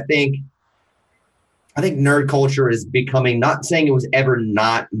excited. Like, I think nerd culture is becoming, not saying it was ever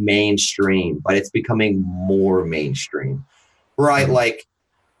not mainstream, but it's becoming more mainstream, right? Like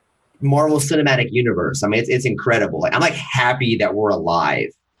Marvel Cinematic Universe. I mean, it's incredible. Like, I'm like happy that we're alive.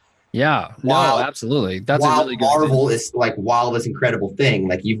 Yeah, absolutely. That's a really good Marvel is like, wow, this incredible thing.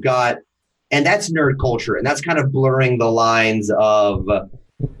 Like you've got, and that's nerd culture, and that's kind of blurring the lines of,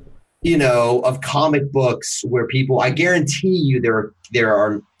 you know, of comic books where people, I guarantee you there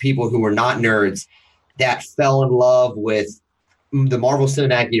are people who are not nerds that fell in love with the Marvel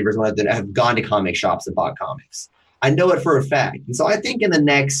Cinematic Universe when they have gone to comic shops and bought comics. I know it for a fact. And so I think in the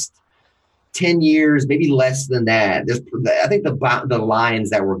next 10 years, maybe less than that, I think the lines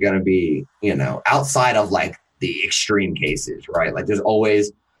that we're going to be, you know, outside of like the extreme cases, right? Like there's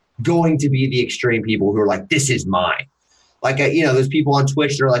always going to be the extreme people who are like, this is mine. Like, you know, there's people on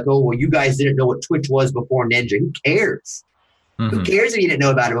Twitch that are like, oh, well, you guys didn't know what Twitch was before Ninja. Who cares? Who cares if you didn't know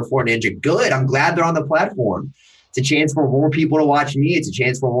about it before Ninja? Good. I'm glad they're on the platform. It's a chance for more people to watch me. It's a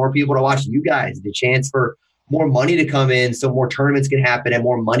chance for more people to watch you guys. It's a chance for more money to come in so more tournaments can happen and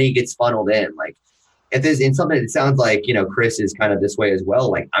more money gets funneled in. Like if there's in something that sounds like, you know, Chris is kind of this way as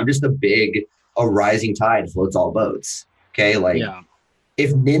well. Like I'm just a rising tide floats all boats. Okay. Like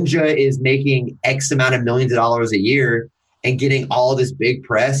if Ninja is making X amount of millions of dollars a year and getting all this big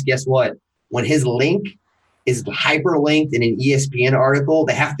press, guess what? When his link is hyperlinked in an ESPN article,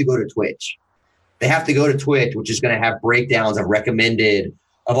 they have to go to Twitch. They have to go to Twitch, which is going to have breakdowns of recommended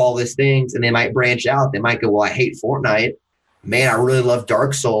of all these things. And they might branch out. They might go, well, I hate Fortnite. Man, I really love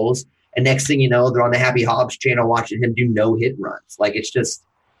Dark Souls. And next thing you know, they're on the Happy Hobbs channel watching him do no-hit runs. Like, it's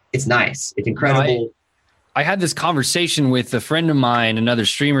nice. It's incredible. I had this conversation with a friend of mine, another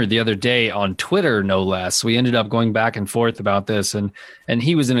streamer, the other day on Twitter, no less. We ended up going back and forth about this, and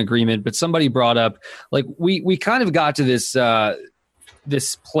he was in agreement. But somebody brought up, like, we kind of got to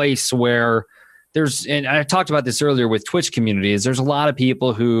this place where and I talked about this earlier with Twitch communities. There's a lot of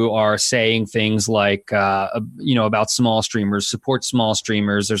people who are saying things like, you know, about small streamers, support small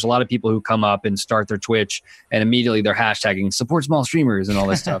streamers. There's a lot of people who come up and start their Twitch and immediately they're hashtagging support small streamers and all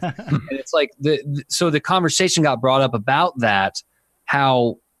this stuff. And it's like, so the conversation got brought up about that,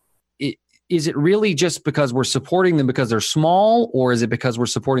 how is it really just because we're supporting them because they're small, or is it because we're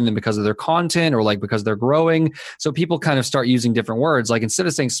supporting them because of their content or like because they're growing? So people kind of start using different words. Like instead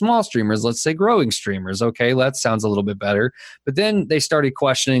of saying small streamers, let's say growing streamers. Okay, that sounds a little bit better. But then they started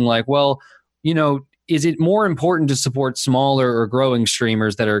questioning like, well, you know, is it more important to support smaller or growing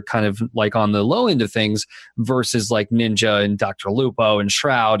streamers that are kind of like on the low end of things versus like Ninja and Dr. Lupo and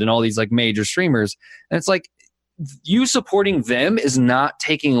Shroud and all these like major streamers? And it's like, you supporting them is not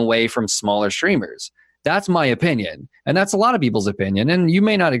taking away from smaller streamers. That's my opinion. And that's a lot of people's opinion. And you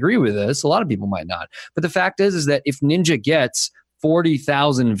may not agree with this. A lot of people might not. But the fact is that if Ninja gets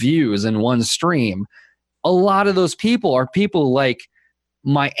 40,000 views in one stream, a lot of those people are people like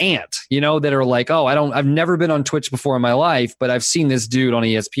my aunt, that are like, oh, I've never been on Twitch before in my life, but I've seen this dude on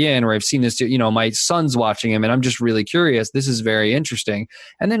ESPN, or I've seen this dude, my son's watching him and I'm just really curious. This is very interesting.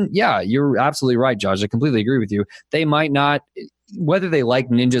 And then, yeah, you're absolutely right, Josh. I completely agree with you. They might not, whether they like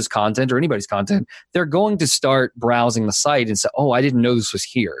Ninja's content or anybody's content, they're going to start browsing the site and say, oh, I didn't know this was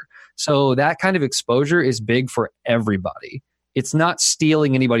here. So that kind of exposure is big for everybody. It's not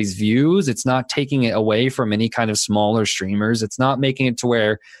stealing anybody's views. It's not taking it away from any kind of smaller streamers. It's not making it to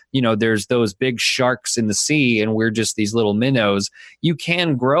where, there's those big sharks in the sea and we're just these little minnows. You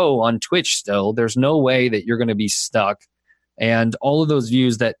can grow on Twitch still. There's no way that you're going to be stuck. And all of those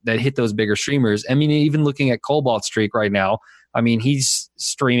views that hit those bigger streamers. I mean, even looking at Cobalt Streak right now, I mean, he's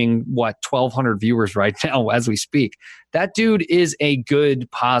streaming 1,200 viewers right now as we speak. That dude is a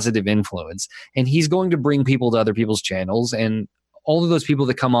good positive influence, and he's going to bring people to other people's channels. And all of those people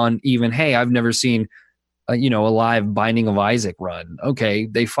that come on, even, hey, I've never seen, a live Binding of Isaac run. Okay,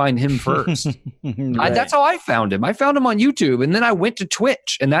 they find him first. Right. That's how I found him. I found him on YouTube, and then I went to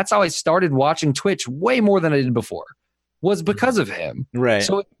Twitch, and that's how I started watching Twitch way more than I did before. Was because of him. Right.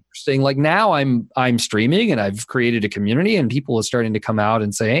 So interesting. Like now I'm streaming and I've created a community and people are starting to come out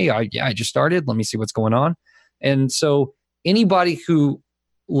and say, hey, I just started. Let me see what's going on. And so anybody who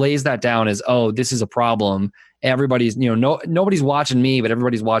lays that down as, oh, this is a problem. Everybody's, nobody's watching me, but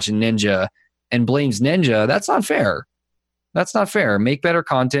everybody's watching Ninja and blames Ninja. That's not fair. That's not fair. Make better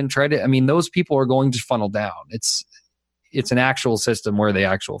content. Those people are going to funnel down. It's an actual system where they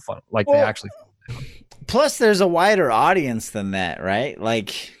actually funnel down. Plus, there's a wider audience than that, right?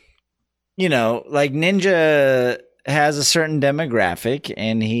 Like Ninja has a certain demographic,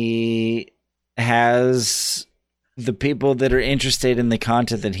 and he has the people that are interested in the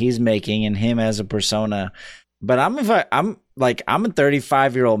content that he's making, and him as a persona. But I'm a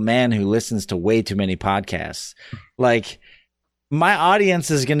 35-year-old man who listens to way too many podcasts. Like, my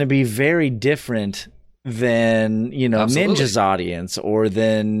audience is going to be very different than Absolutely. Ninja's audience, or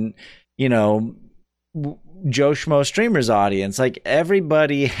than Joe Schmo streamers audience. Like,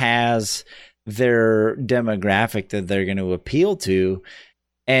 everybody has their demographic that they're going to appeal to.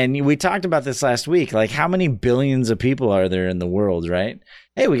 And we talked about this last week. Like, how many billions of people are there in the world, right?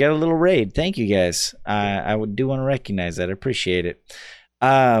 Hey, we got a little raid. Thank you, guys. I do want to recognize that. I appreciate it.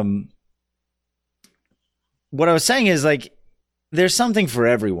 What I was saying is, like, there's something for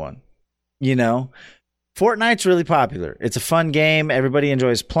everyone, Fortnite's really popular. It's a fun game. Everybody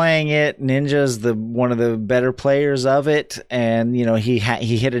enjoys playing it. Ninja's one of the better players of it, and he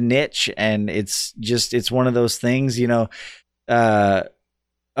hit a niche, and it's one of those things.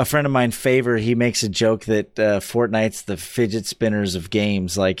 A friend of mine, Favor, he makes a joke that Fortnite's the fidget spinners of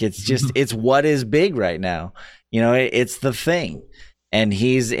games. Like, it's what is big right now. It's the thing, and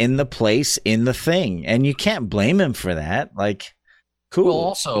he's in the place in the thing, and you can't blame him for that. Like, cool. Well,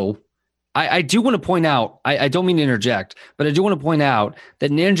 also, I do want to point out, I don't mean to interject, but I do want to point out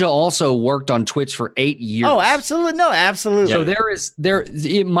that Ninja also worked on Twitch for 8 years. Oh, absolutely. No, absolutely. So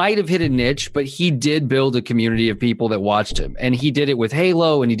it might have hit a niche, but he did build a community of people that watched him. And he did it with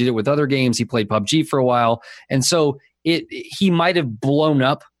Halo, and he did it with other games. He played PUBG for a while. And so he might have blown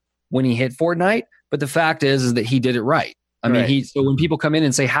up when he hit Fortnite, but the fact is that he did it right. I mean, so when people come in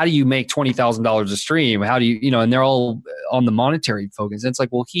and say, how do you make $20,000 a stream? How do you, and they're all on the monetary focus. And it's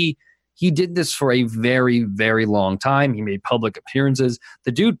like, well, he did this for a very, very long time. He made public appearances.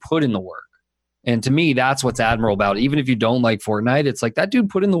 The dude put in the work. And to me, that's what's admirable about it. Even if you don't like Fortnite, it's like that dude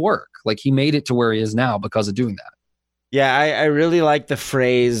put in the work. Like, he made it to where he is now because of doing that. Yeah, I really like the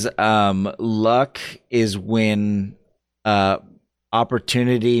phrase, luck is when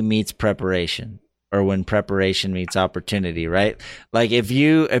opportunity meets preparation, or when preparation meets opportunity, right? Like, if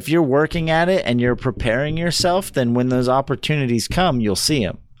you're working at it and you're preparing yourself, then when those opportunities come, you'll see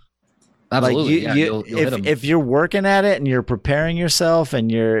them. Absolutely. Like, you'll hit 'em. if you're working at it and you're preparing yourself,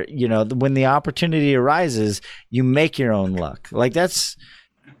 and you're, when the opportunity arises, you make your own luck. Like, that's,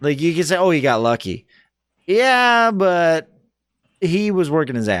 like, you can say, oh, he got lucky. Yeah, but he was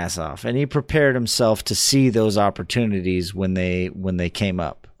working his ass off, and he prepared himself to see those opportunities when they came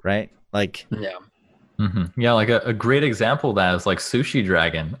up, right? Like, yeah. Mm-hmm. Yeah, like a great example of that is like Sushi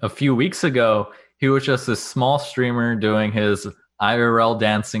Dragon. A few weeks ago, he was just this small streamer doing his IRL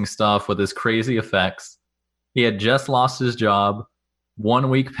dancing stuff with his crazy effects. He had just lost his job. 1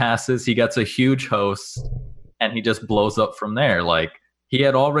 week passes, he gets a huge host, and he just blows up from there. Like, he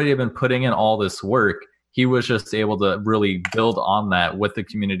had already been putting in all this work. He was just able to really build on that with the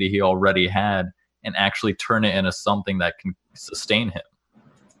community he already had and actually turn it into something that can sustain him.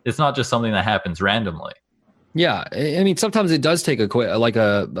 It's not just something that happens randomly. Yeah, I mean, sometimes it does take a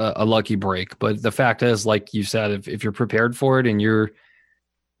lucky break, but the fact is, like you said, if you're prepared for it and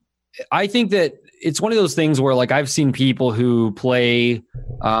I think that it's one of those things where, like, I've seen people who play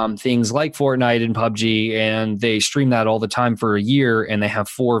things like Fortnite and PUBG, and they stream that all the time for a year, and they have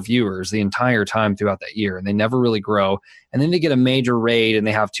 4 viewers the entire time throughout that year, and they never really grow. And then they get a major raid, and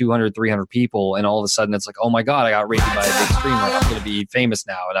they have 200, 300 people, and all of a sudden it's like, oh my god, I got raided by a big streamer. I'm going to be famous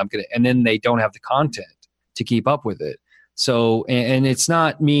now, and then they don't have the content to keep up with it. So, and it's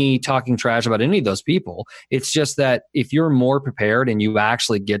not me talking trash about any of those people. It's just that if you're more prepared and you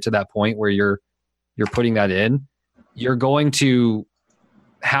actually get to that point where you're putting that in, you're going to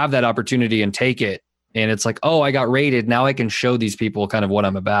have that opportunity and take it. And it's like, oh, I got rated. Now I can show these people kind of what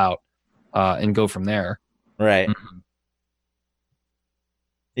I'm about and go from there. Right. Mm-hmm.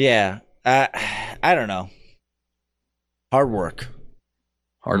 Yeah. I don't know. Hard work.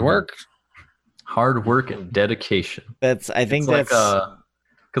 Hard work. Hard work and dedication. I think that's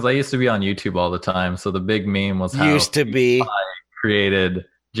because I used to be on YouTube all the time. So the big meme was how I created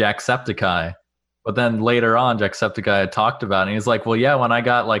Jacksepticeye. But then later on, Jacksepticeye had talked about it. And he's like, well, yeah, when I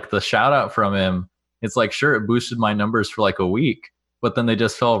got like the shout out from him, it's like, sure, it boosted my numbers for like a week, but then they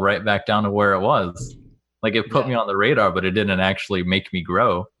just fell right back down to where it was. Like it put me on the radar, but it didn't actually make me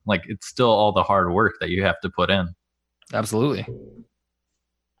grow. Like it's still all the hard work that you have to put in. Absolutely.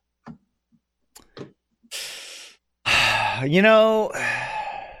 You know,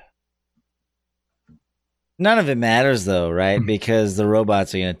 none of it matters though, right? Because the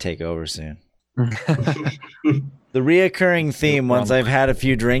robots are going to take over soon. The reoccurring theme, once I've had a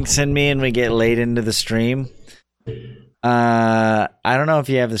few drinks in me and we get late into the stream, I don't know if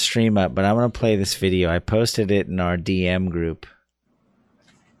you have the stream up, but I'm going to play this video. I posted it in our DM group.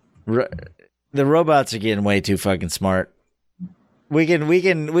 The robots are getting way too fucking smart. We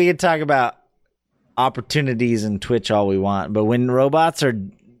can talk about opportunities in Twitch all we want, but when robots are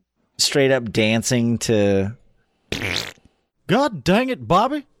straight up dancing to God dang it,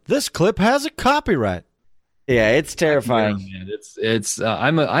 Bobby, this clip has a copyright. Yeah, it's terrifying. Yeah, man. It's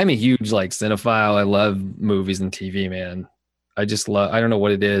I'm a huge like cinephile. I love movies and TV, man. I just love, I don't know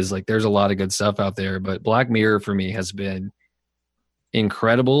what it is. Like there's a lot of good stuff out there, but Black Mirror for me has been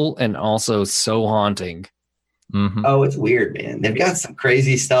incredible and also so haunting. Mm-hmm. Oh, it's weird, man. They've got some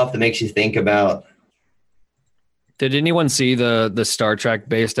crazy stuff that makes you think about. Did anyone see the Star Trek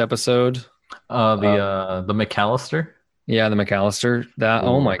based episode? The McAllister? Yeah, the McAllister.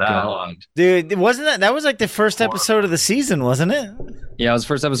 Oh my god, dude! Wasn't that was like the first episode of the season, wasn't it? Yeah, it was the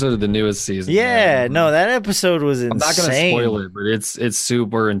first episode of the newest season. Yeah, no, that episode was insane. I'm not gonna spoil it, but it's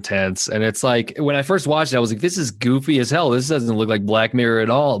super intense, and it's like when I first watched it, I was like, "This is goofy as hell. This doesn't look like Black Mirror at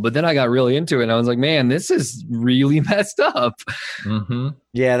all." But then I got really into it, and I was like, "Man, this is really messed up." Mm-hmm.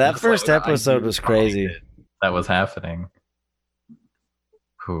 Yeah, that first episode was crazy. That was happening.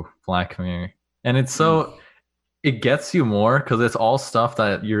 Ooh, Black Mirror, and it's so. It gets you more because it's all stuff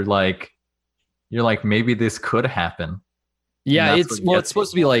that you're like maybe this could happen. Yeah, it's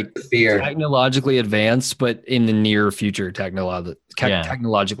supposed to be like technologically advanced, but in the near future,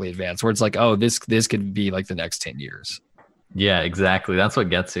 technologically advanced, where it's like, oh, this could be like the next 10 years. Yeah, exactly. That's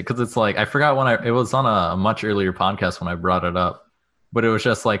what gets it, because it's like I forgot it was on a much earlier podcast when I brought it up, but it was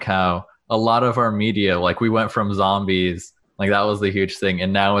just like how a lot of our media, like we went from zombies, like that was the huge thing,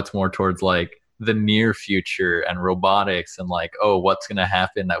 and now it's more towards like the near future and robotics and like, oh, what's going to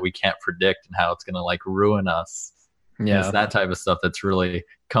happen that we can't predict and how it's going to like ruin us. Yeah. And it's that type of stuff that's really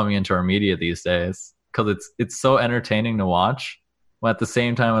coming into our media these days because it's so entertaining to watch. But at the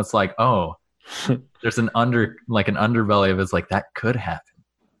same time, it's like, oh, there's an underbelly of it's like that could happen.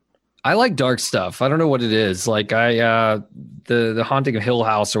 I like dark stuff. I don't know what it is. Like the Haunting of Hill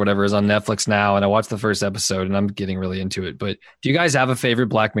House or whatever is on Netflix now, and I watched the first episode and I'm getting really into it. But do you guys have a favorite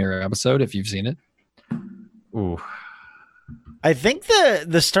Black Mirror episode if you've seen it? Ooh. I think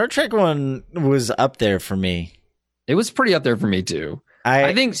the Star Trek one was up there for me. It was pretty up there for me too.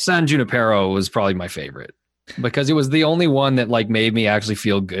 I think San Junipero was probably my favorite because it was the only one that like made me actually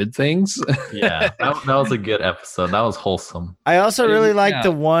feel good things. Yeah, that was a good episode. That was wholesome. I also really like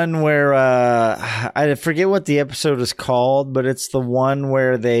the one where I forget what the episode is called, but it's the one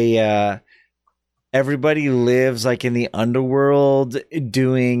where they everybody lives like in the underworld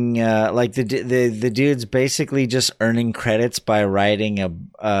doing like the dude's basically just earning credits by riding a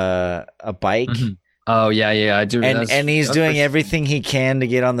bike. Mm-hmm. Oh yeah, I do. And he's doing everything he can to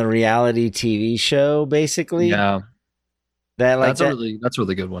get on the reality TV show, basically. Yeah. That's a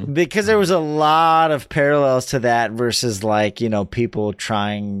really good one. Because there was a lot of parallels to that versus like, people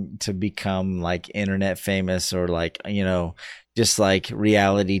trying to become like internet famous or like, just like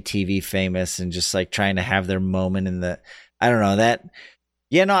reality TV famous and just like trying to have their moment in the, I don't know that.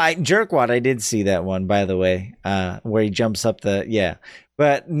 Yeah, no, Jerkwad, I did see that one, by the way, where he jumps up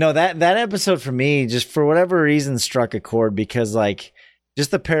but no, that episode for me, just for whatever reason, struck a chord because like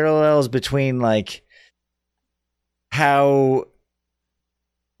just the parallels between like how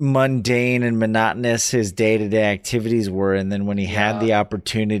mundane and monotonous his day-to-day activities were, and then when he had the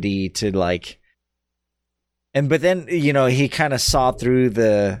opportunity to like, but then he kind of saw through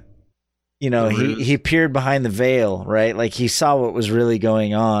the he peered behind the veil, right? Like he saw what was really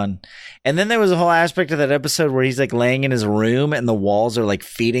going on. And then there was a whole aspect of that episode where he's like laying in his room and the walls are like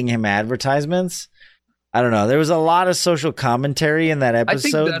feeding him advertisements. I don't know. There was a lot of social commentary in that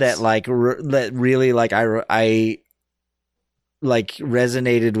episode that like that really like I like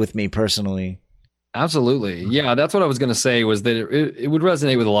resonated with me personally. Absolutely. Yeah, that's what I was going to say was that it would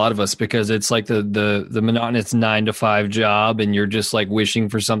resonate with a lot of us because it's like the monotonous 9-to-5 job and you're just like wishing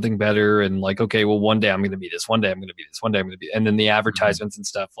for something better and like, okay, well, one day I'm going to be this, one day I'm going to be this, one day I'm going to be, and then the advertisements and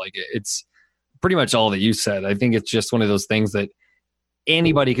stuff, like it's pretty much all that you said. I think it's just one of those things that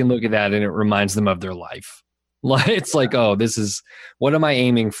anybody can look at that and it reminds them of their life. Like, it's like, oh, this is, what am I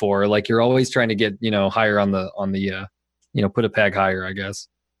aiming for? Like you're always trying to get, higher on the put a peg higher, I guess.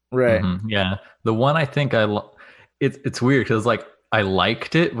 Right. Mm-hmm. Yeah. The one I think it's weird because like I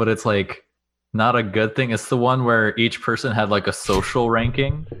liked it, but it's like not a good thing. It's the one where each person had like a social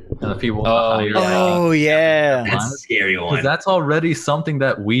ranking and the people. Yeah. That's a scary one. That's already something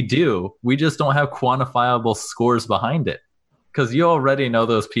that we do. We just don't have quantifiable scores behind it because you already know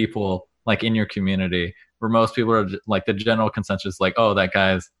those people like in your community where most people are like the general consensus, like, oh, that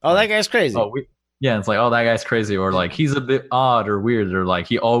guy's crazy. Yeah, it's like, oh, that guy's crazy, or like he's a bit odd or weird, or like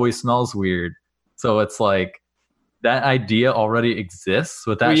he always smells weird. So it's like that idea already exists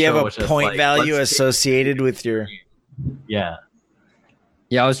with that. Where you show, have a point value associated with your. Yeah.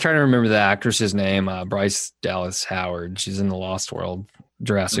 Yeah, I was trying to remember the actress's name, Bryce Dallas Howard. She's in the Lost World,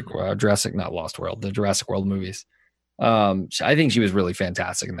 not Lost World, the Jurassic World movies. I think she was really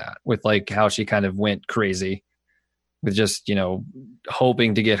fantastic in that, with like how she kind of went crazy with just,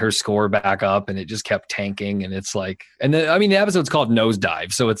 hoping to get her score back up, and it just kept tanking. And it's like, the episode's called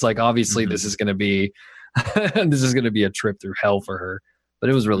Nosedive. So it's like, obviously this is going to be, a trip through hell for her, but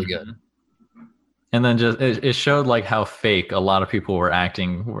it was really good. And then just, it showed like how fake a lot of people were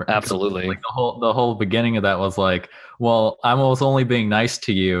acting. Absolutely. Like the whole beginning of that was like, well, I was only being nice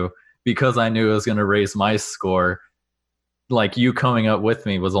to you because I knew it was going to raise my score. Like you coming up with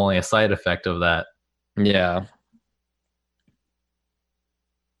me was only a side effect of that. Yeah.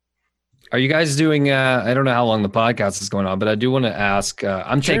 Are you guys doing, I don't know how long the podcast is going on, but I do want to ask,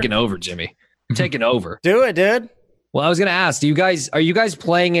 I'm taking over, Jimmy. I'm taking over. Do it, dude. Well, I was going to ask, are you guys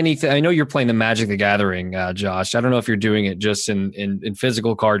playing anything? I know you're playing the Magic the Gathering, Josh. I don't know if you're doing it just in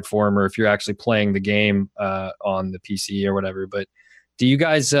physical card form or if you're actually playing the game on the PC or whatever, but do you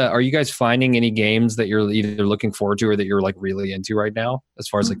guys, are you guys finding any games that you're either looking forward to or that you're like really into right now as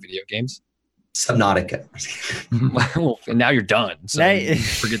far as like video games? Subnautica. Well, and now you're done. So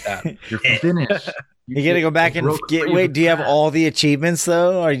forget that. You're finished. You got to go back and wait. Do you have all the achievements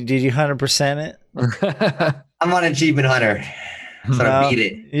though, or did you 100% it? I'm on Achievement Hunter, so I beat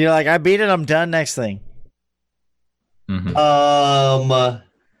it. You're like, I beat it. I'm done. Next thing. I'm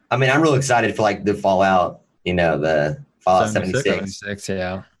real excited for like the Fallout. The Fallout 76.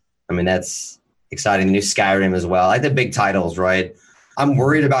 Yeah. That's exciting. The new Skyrim as well. I like the big titles, right? I'm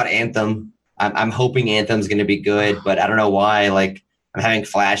worried about Anthem. I'm hoping Anthem's going to be good, but I don't know why. Like, I'm having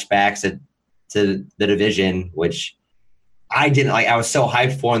flashbacks to The Division, which I didn't like. I was so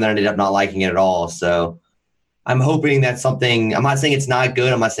hyped for, and then I ended up not liking it at all. So I'm hoping that's something. I'm not saying it's not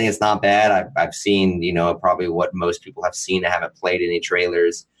good. I'm not saying it's not bad. I've seen, probably what most people have seen. I haven't played any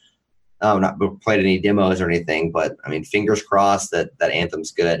trailers, not played any demos or anything. But fingers crossed that Anthem's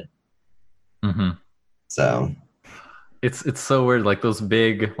good. Mm-hmm. So. It's so weird, like those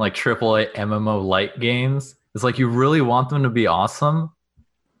big like AAA MMO light games. It's like you really want them to be awesome,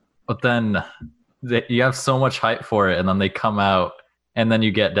 but then you have so much hype for it, and then they come out, and then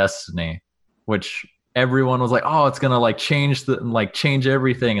you get Destiny, which everyone was like, "Oh, it's gonna like change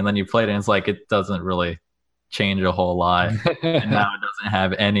everything," and then you played it, and it's like it doesn't really change a whole lot, and now it doesn't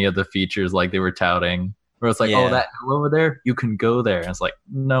have any of the features like they were touting. Where it's like, "Oh, that hill over there, you can go there," and it's like,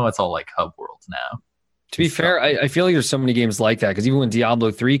 no, it's all like hub worlds now. To be fair, I feel like there's so many games like that because even when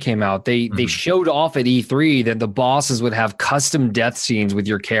Diablo 3 came out, they showed off at E3 that the bosses would have custom death scenes with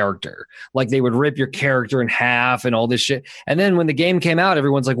your character. Like they would rip your character in half and all this shit. And then when the game came out,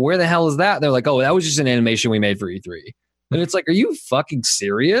 everyone's like, where the hell is that? And they're like, oh, that was just an animation we made for E3. And it's like, are you fucking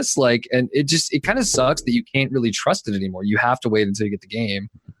serious? Like, and it kind of sucks that you can't really trust it anymore. You have to wait until you get the game.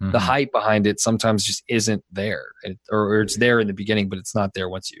 The hype behind it sometimes just isn't there, or it's there in the beginning, but it's not there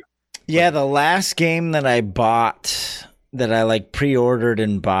once you. Yeah, the last game that I bought, that I like pre-ordered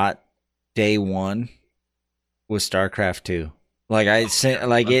and bought day one, was StarCraft 2. Like I sent,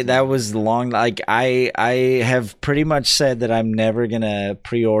 like it, that was long. Like I have pretty much said that I'm never gonna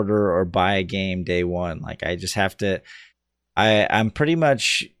pre-order or buy a game day one. Like I just have to. I'm pretty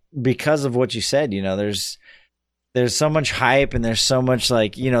much, because of what you said. You know, there's so much hype and there's so much,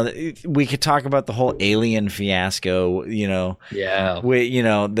 like, you know, we could talk about the whole Alien fiasco, you know. Yeah. With, you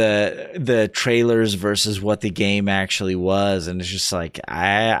know, the trailers versus what the game actually was. And it's just like,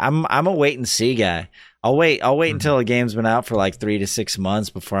 I'm a wait and see guy. I'll wait until a game's been out for like 3 to 6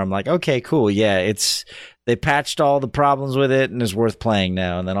 months before I'm like, okay, cool. Yeah. They patched all the problems with it and it's worth playing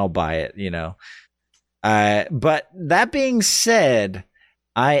now. And then I'll buy it, you know. But that being said,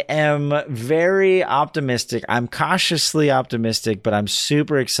 I am very optimistic. I'm cautiously optimistic, but I'm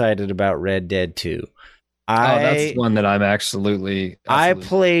super excited about Red Dead 2. That's one that I'm absolutely. I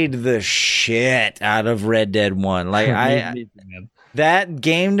played the shit out of Red Dead 1. Like that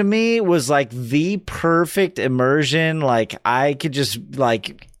game to me was like the perfect immersion. Like I could just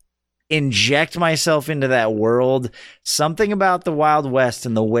like inject myself into that world. Something about the Wild West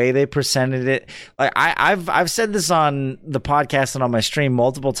and the way they presented it. Like I've said this on the podcast and on my stream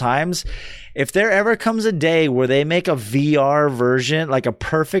multiple times. If there ever comes a day where they make a VR version, like a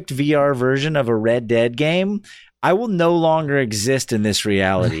perfect VR version of a Red Dead game, I will no longer exist in this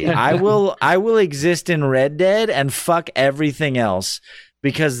reality. I will exist in Red Dead and fuck everything else,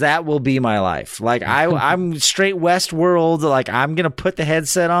 because that will be my life. Like I'm straight Westworld. Like I'm going to put the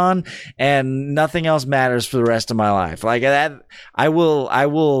headset on and nothing else matters for the rest of my life. Like that, I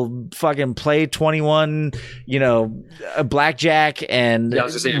will fucking play 21, you know, blackjack and I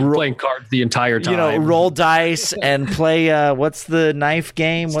was just saying, playing cards the entire time. You know, roll dice and play, what's the knife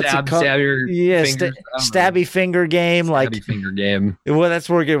game? What's it called? Stabby finger game. Stabby finger game. Well, that's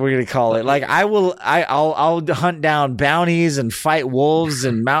what we're going to call it. Like I'll hunt down bounties and fight wolves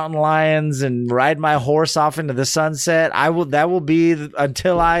and mountain lions and ride my horse off into the sunset. That will be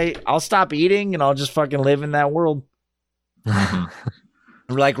until I'll stop eating and I'll just fucking live in that world.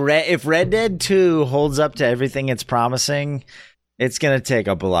 Like if Red Dead 2 holds up to everything it's promising, it's going to take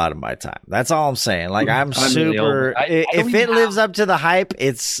up a lot of my time. That's all I'm saying. Like I'm super, if it lives up to the hype,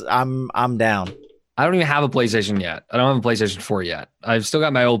 I'm down. I don't even have a PlayStation yet. I don't have a PlayStation 4 yet. I've still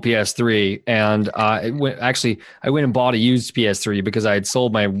got my old PS3, and I went and bought a used PS3 because I had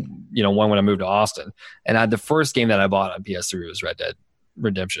sold my, you know, one when I moved to Austin. And the first game that I bought on PS3 was Red Dead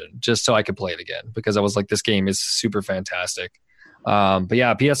Redemption, just so I could play it again, because I was like, this game is super fantastic. But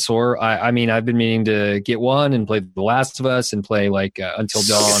yeah, PS4. I mean, I've been meaning to get one and play The Last of Us and play like Until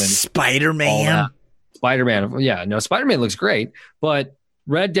Dawn and Spider-Man. Yeah, no, Spider-Man looks great, but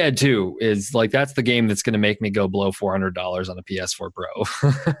Red Dead 2 is like, that's the game that's going to make me go below $400 on a PS4 Pro.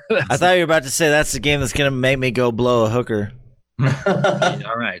 I thought you were about to say that's the game that's going to make me go blow a hooker.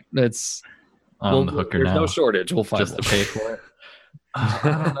 All right. That's on the hooker there's now. No shortage. We'll find just to pay for it. I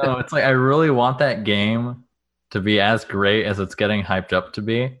don't know. It's like I really want that game to be as great as it's getting hyped up to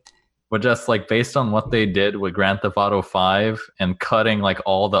be. But just like based on what they did with Grand Theft Auto 5 and cutting like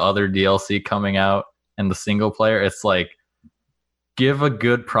all the other DLC coming out and the single player, it's like, give a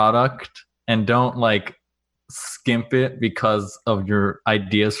good product and don't like skimp it because of your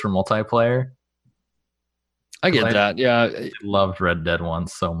ideas for multiplayer. I get that. Yeah. I loved Red Dead 1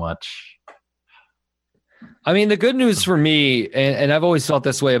 so much. I mean, the good news for me, and I've always felt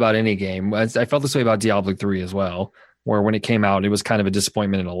this way about any game. I felt this way about Diablo 3 as well, where when it came out, it was kind of a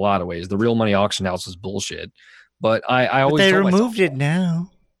disappointment in a lot of ways. The real money auction house was bullshit. But I always they removed it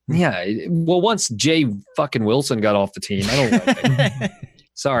now. Yeah, well, once Jay fucking Wilson got off the team, I don't like it.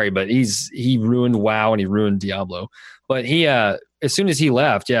 Sorry, but he ruined WoW and he ruined Diablo. But he, as soon as he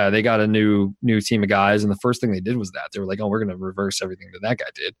left, yeah, they got a new team of guys, and the first thing they did was that they were like, "Oh, we're going to reverse everything that guy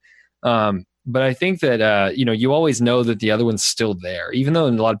did." But I think that you know, you always know that the other one's still there, even though a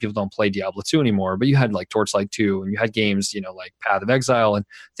lot of people don't play Diablo 2 anymore. But you had like Torchlight 2, and you had games, you know, like Path of Exile, and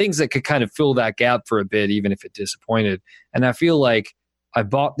things that could kind of fill that gap for a bit, even if it disappointed. And I feel like I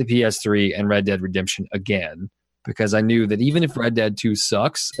bought the PS3 and Red Dead Redemption again because I knew that even if Red Dead 2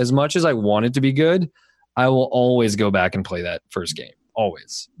 sucks, as much as I want it to be good, I will always go back and play that first game.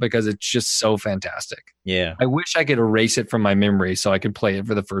 always, because it's just so fantastic. Yeah. I wish I could erase it from my memory so I could play it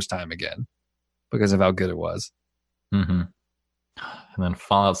for the first time again because of how good it was. Mm-hmm. And then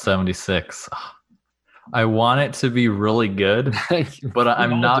Fallout 76. I want it to be really good, but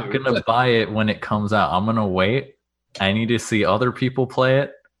I'm not going to buy it when it comes out. I'm going to wait. I need to see other people play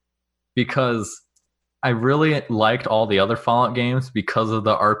it because I really liked all the other Fallout games because of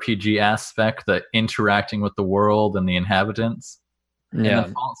the RPG aspect, the interacting with the world and the inhabitants. Yeah.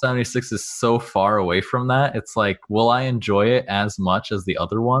 And Fallout 76 is so far away from that. It's like, will I enjoy it as much as the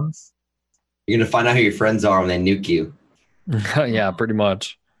other ones? You're going to find out who your friends are when they nuke you. Yeah, pretty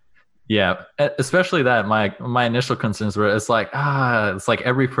much. Yeah, especially that. My initial concerns were it's like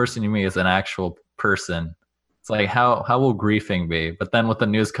every person you meet is an actual person. It's like how will griefing be? But then with the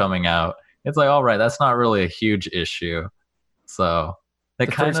news coming out, it's like, all right, that's not really a huge issue. So the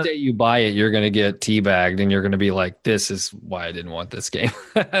first day you buy it, you're gonna get teabagged, and you're gonna be like, "This is why I didn't want this game."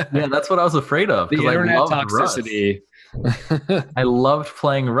 Yeah, that's what I was afraid of. The internet toxicity. I loved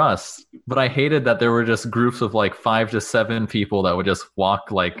playing Rust, but I hated that there were just groups of like 5 to 7 people that would just walk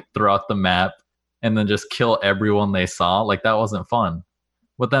like throughout the map and then just kill everyone they saw. Like that wasn't fun.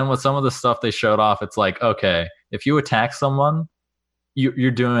 But then with some of the stuff they showed off, it's like, okay, if you attack someone,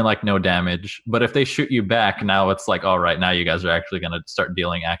 you're doing like no damage. But if they shoot you back, now it's like, all right, now you guys are actually going to start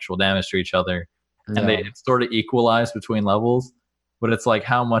dealing actual damage to each other. And it's sort of equalized between levels. But it's like,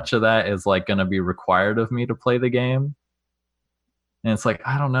 how much of that is like going to be required of me to play the game? And it's like,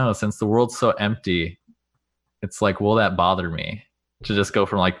 I don't know, since the world's so empty, it's like, will that bother me to just go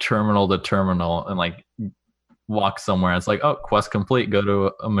from like terminal to terminal and like walk somewhere? It's like, oh, quest complete, go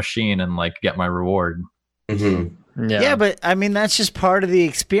to a machine and like get my reward. Mm-hmm. Yeah, but I mean, that's just part of the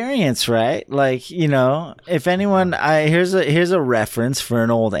experience, right? Like, you know, if anyone, here's a reference for an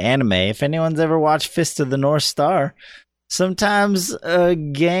old anime. If anyone's ever watched Fist of the North Star, sometimes a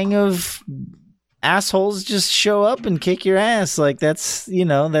gang of assholes just show up and kick your ass. Like that's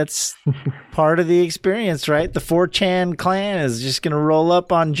part of the experience, right? The 4chan clan is just gonna roll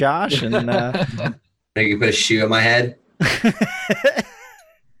up on Josh and Make you put a shoe in my head.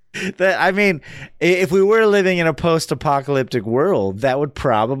 I mean, if we were living in a post-apocalyptic world, that would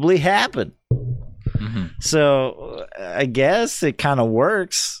probably happen. Mm-hmm. So I guess it kind of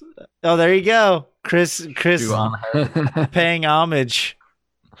works. Oh, there you go, Chris paying homage.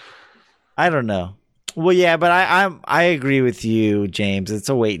 I don't know. Well, yeah, but I agree with you, James. It's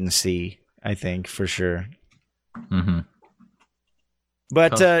a wait and see, I think, for sure. Mm-hmm.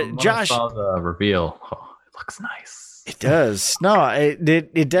 But Josh, I saw the reveal. Oh, it looks nice. It does. No,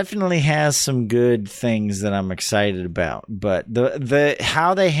 it definitely has some good things that I'm excited about. But the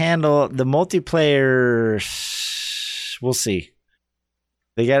how they handle the multiplayer, we'll see.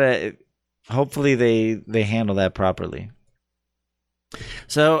 They gotta. Hopefully, they handle that properly.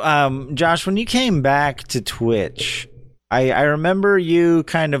 So, Josh, when you came back to Twitch, I remember you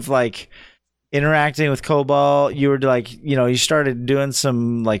kind of like interacting with Cobalt. You were like, you started doing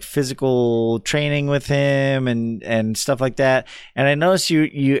some like physical training with him and stuff like that. And I noticed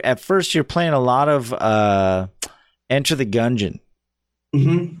you at first you're playing a lot of Enter the Gungeon.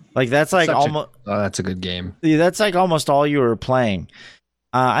 Mm-hmm. Like that's like that's a good game. Yeah, that's like almost all you were playing.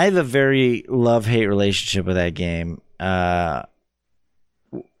 I have a very love-hate relationship with that game.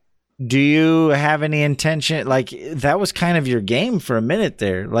 Do you have any intention? Like that was kind of your game for a minute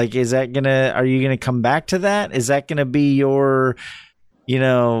there. Like, are you gonna come back to that? Is that gonna be your,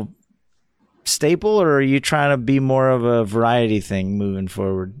 staple, or are you trying to be more of a variety thing moving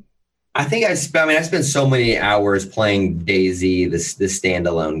forward? I think I spent so many hours playing DayZ, this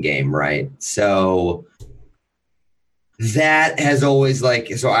standalone game, right? So that has always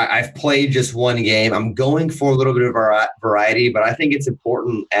I've played just one game. I'm going for a little bit of variety, but I think it's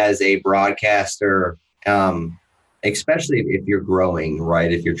important as a broadcaster, especially if you're growing,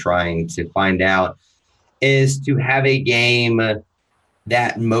 right? If you're trying to find out, is to have a game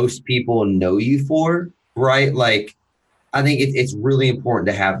that most people know you for, right? Like, I think it's really important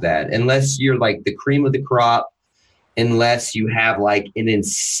to have that. Unless you're like the cream of the crop, unless you have like an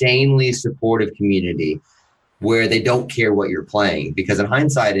insanely supportive community where they don't care what you're playing, because in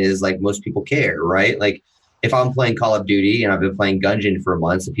hindsight is like most people care, right? Like if I'm playing Call of Duty and I've been playing Gungeon for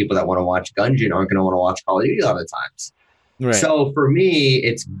months, the people that want to watch Gungeon aren't going to want to watch Call of Duty a lot of the times. Right. So for me,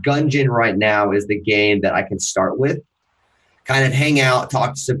 it's Gungeon right now is the game that I can start with, kind of hang out,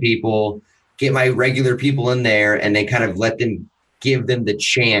 talk to some people, get my regular people in there, and then kind of give them the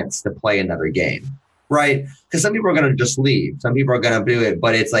chance to play another game, right? Because some people are going to just leave. Some people are going to do it,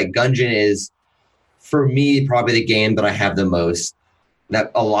 but it's like Gungeon is, for me, probably the game that I have the most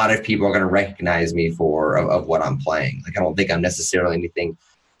that a lot of people are going to recognize me for of what I'm playing. Like, I don't think I'm necessarily anything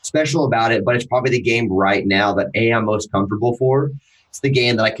special about it, but it's probably the game right now that I'm most comfortable for. It's the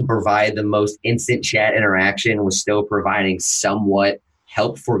game that I can provide the most instant chat interaction with still providing somewhat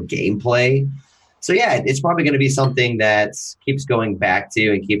help for gameplay. So yeah, it's probably going to be something that keeps going back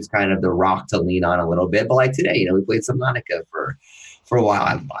to and keeps kind of the rock to lean on a little bit. But like today, we played Subnautica for a while.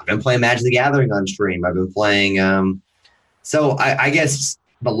 I've been playing Magic the Gathering on stream. I've been playing. So I guess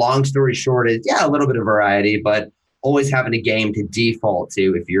the long story short is, a little bit of variety, but always having a game to default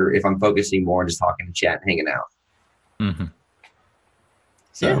to if I'm focusing more on just talking to chat and hanging out. Mm-hmm.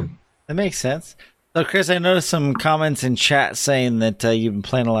 So yeah, that makes sense. So, Chris, I noticed some comments in chat saying that you've been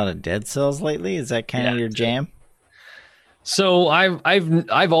playing a lot of Dead Cells lately. Is that kind of your jam? So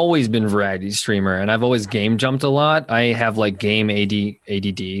I've always been a variety streamer, and I've always game jumped a lot. I have like game ADD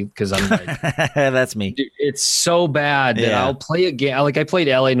because I'm like, that's me. Dude, it's so bad that I'll play a game. Like I played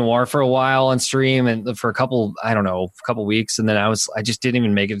LA Noire for a while on stream, and for a couple weeks, and then I just didn't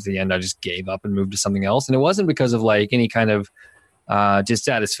even make it to the end. I just gave up and moved to something else, and it wasn't because of like any kind of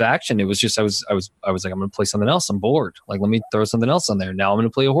dissatisfaction. It was just I was like, I'm gonna play something else. I'm bored. Like, let me throw something else on there. Now I'm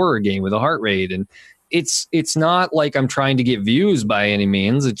gonna play a horror game with a heart rate, and it's not like I'm trying to get views by any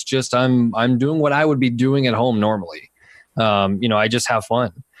means. It's just I'm doing what I would be doing at home normally. I just have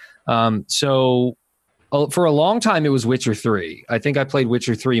fun. So for a long time it was Witcher 3. I think I played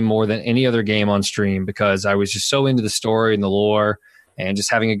Witcher 3 more than any other game on stream because I was just so into the story and the lore and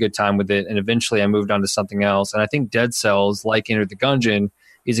just having a good time with it. And eventually I moved on to something else. And I think Dead Cells, like Enter the Gungeon,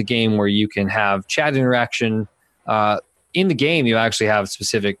 is a game where you can have chat interaction. In the game, you actually have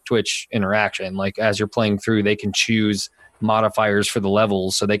specific Twitch interaction. Like as you're playing through, they can choose modifiers for the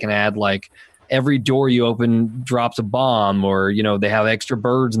levels. So they can add like every door you open drops a bomb, or, they have extra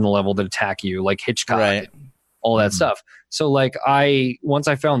birds in the level that attack you, like Hitchcock, right. All that stuff. So like once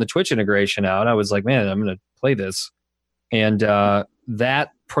I found the Twitch integration out, I was like, man, I'm going to play this. And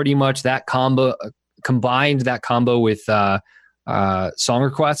that pretty much that combo combined that combo with song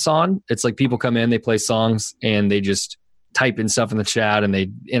requests on. It's like people come in, they play songs, and they just type in stuff in the chat and they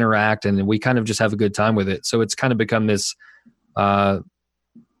interact, and we kind of just have a good time with it. So it's kind of become this, I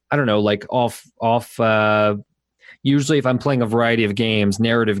don't know, like off. Usually if I'm playing a variety of games,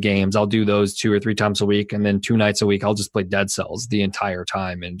 narrative games, I'll do those 2 or 3 times a week. And then 2 nights a week, I'll just play Dead Cells the entire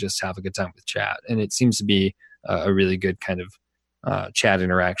time and just have a good time with chat. And it seems to be a really good kind of chat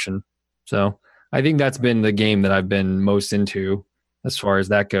interaction. So I think that's been the game that I've been most into as far as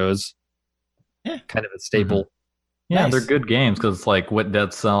that goes. Yeah. Kind of a staple. Mm-hmm. Yeah, Nice. they're good games because it's like with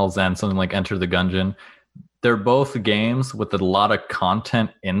Dead Cells and something like Enter the Gungeon. They're both games with a lot of content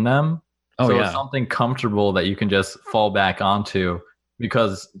in them. Oh, so yeah. it's something comfortable that you can just fall back onto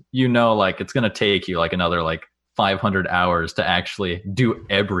because like it's going to take you like another like 500 hours to actually do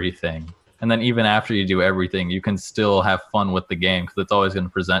everything. And then even after you do everything, you can still have fun with the game because it's always going to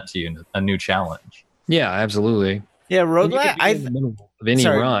present to you a new challenge. Yeah, absolutely. Yeah, And you roguelike. can be in the middle of any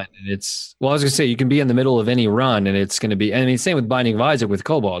run, and I was gonna say you can be in the middle of any run, and it's gonna be. I mean, same with Binding of Isaac with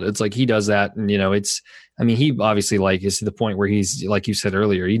Cobalt. It's like he does that, and it's. I mean, he obviously is to the point where he's like you said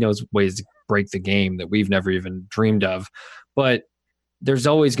earlier. He knows ways to break the game that we've never even dreamed of, but there's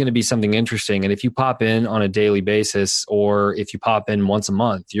always going to be something interesting. And if you pop in on a daily basis, or if you pop in once a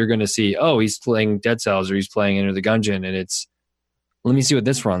month, you're going to see, oh, he's playing Dead Cells or he's playing Enter the Gungeon, and it's. Let me see what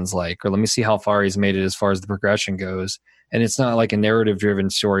this run's like, or let me see how far he's made it as far as the progression goes. And it's not like a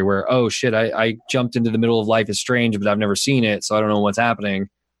narrative-driven story where, oh, shit, I jumped into the middle of Life is Strange, but I've never seen it, so I don't know what's happening.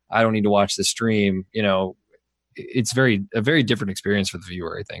 I don't need to watch the stream. It's a very different experience for the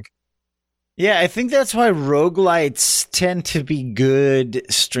viewer, I think. Yeah, I think that's why roguelites tend to be good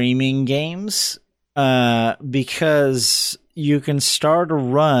streaming games, because you can start a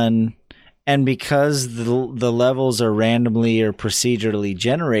run, and because the levels are randomly or procedurally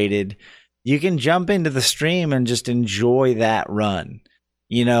generated, you can jump into the stream and just enjoy that run.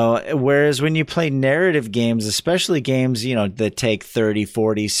 Whereas when you play narrative games, especially games, that take 30,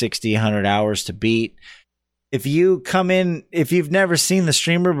 40, 60, 100 hours to beat, if you've never seen the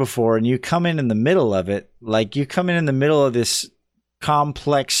streamer before and you come in the middle of it, like you come in the middle of this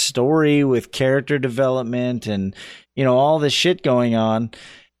complex story with character development and, all this shit going on,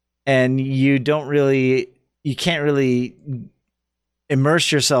 and you can't really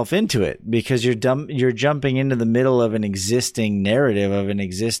immerse yourself into it because you're jumping into the middle of an existing narrative of an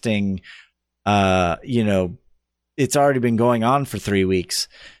existing, it's already been going on for 3 weeks.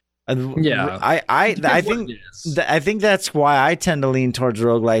 Yeah, I think that's why I tend to lean towards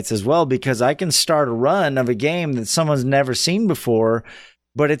roguelites as well, because I can start a run of a game that someone's never seen before,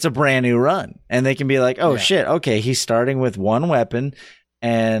 but it's a brand new run, and they can be like, oh shit, okay, he's starting with one weapon.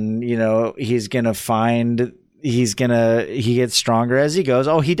 and he gets stronger as he goes.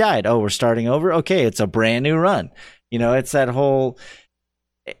 Oh, he died. Oh, we're starting over. Okay, it's a brand new run. It's that whole,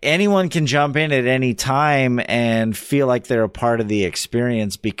 anyone can jump in at any time and feel like they're a part of the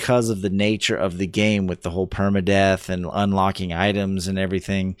experience because of the nature of the game with the whole permadeath and unlocking items and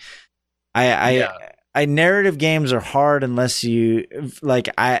everything. Narrative games are hard unless you like.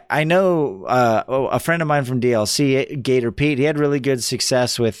 I know a friend of mine from DLC, Gator Pete. He had really good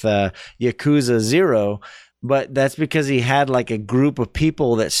success with Yakuza 0, but that's because he had like a group of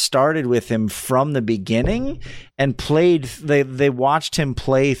people that started with him from the beginning and played. They watched him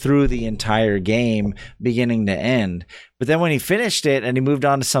play through the entire game, beginning to end. But then when he finished it and he moved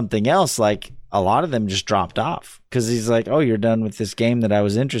on to something else, like a lot of them just dropped off because he's like, "Oh, you're done with this game that I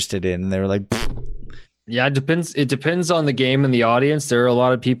was interested in," and they were like. Pfft. Yeah, it depends. It depends on the game and the audience. There are a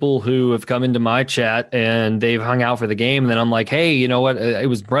lot of people who have come into my chat and they've hung out for the game. And then I'm like, hey, you know what? It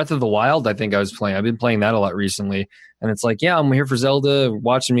was Breath of the Wild. I think I was playing. I've been playing that a lot recently. And it's like, yeah, I'm here for Zelda,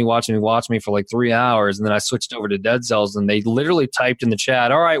 watching me for like 3 hours. And then I switched over to Dead Cells and they literally typed in the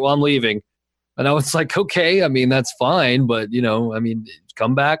chat, all right, well, I'm leaving. And I was like, okay, I mean, that's fine. But,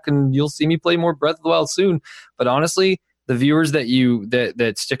 come back and you'll see me play more Breath of the Wild soon. But honestly, the viewers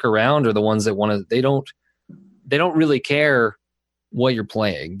that stick around are the ones that want to, they don't really care what you're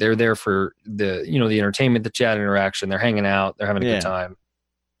playing. They're there for the entertainment, the chat interaction. They're hanging out. They're having a good time.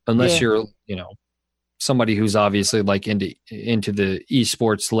 Unless you're, somebody who's obviously like into the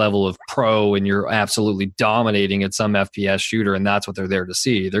esports level of pro and you're absolutely dominating at some FPS shooter and that's what they're there to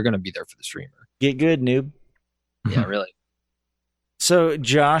see. They're going to be there for the streamer. Get good, noob. Yeah, really. So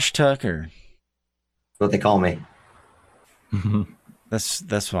Josh Tucker. That's what they call me. That's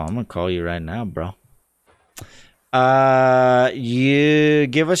what I'm gonna call you right now, bro. You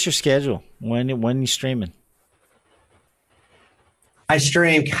give us your schedule. When you streaming? I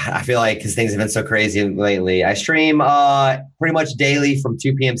stream. I feel like because things have been so crazy lately. I stream pretty much daily from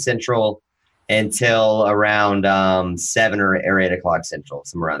 2 p.m. Central until around 7 or 8 o'clock Central.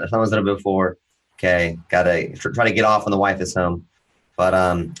 Somewhere around there. Someone's done it before. Okay, gotta try to get off when the wife is home. But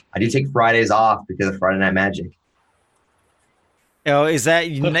I do take Fridays off because of Friday Night Magic. Oh,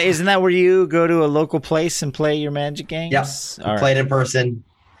 isn't that where you go to a local place and play your Magic games? Yes, yeah. Play it in person.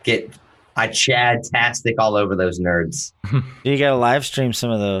 I Chad-tastic all over those nerds. You got to live stream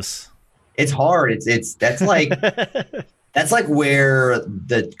some of those. It's hard. That's like that's like where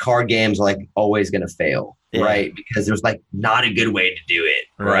the card games are like always going to fail, right? Because there's like not a good way to do it,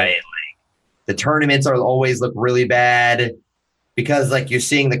 right? Like the tournaments always look really bad. Because like you're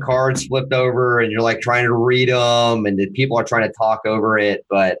seeing the cards flipped over and you're like trying to read them and the people are trying to talk over it,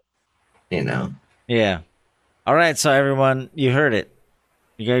 but Yeah. All right. So everyone, you heard it.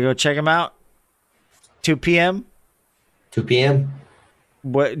 You got to go check them out. 2 p.m. 2 p.m.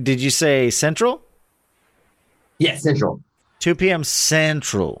 What did you say? Central? Yeah, Central. 2 p.m.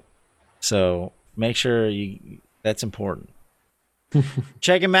 Central. So make sure that's important.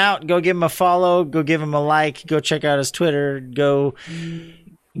 Check him out. Go give him a follow. Go give him a like. Go check out his Twitter. Go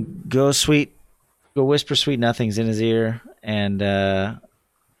whisper sweet nothings in his ear, and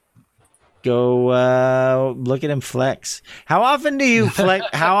go look at him flex. How often do you flex?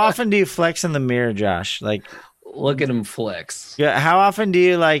 How often do you flex in the mirror, Josh? Like, look at him flex. Yeah. How often do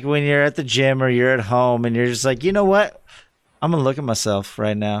you like when you're at the gym or you're at home and you're just like, you know what? I'm going to look at myself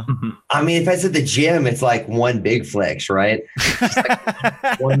right now. I mean, if I was at the gym, it's like one big flex, right? Just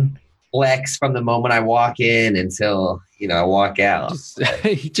like one flex from the moment I walk in until, I walk out.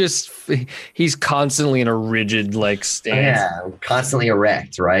 He's constantly in a rigid like stance. Yeah, constantly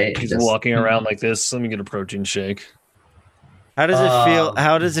erect, right? He's walking around like this. Let me get a protein shake. How does it feel?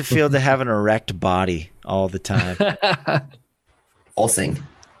 How does it feel to have an erect body all the time? Pulsing.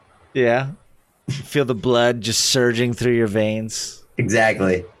 Yeah. Feel the blood just surging through your veins.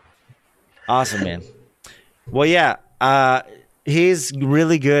 Exactly. Awesome, man. Well, yeah. He's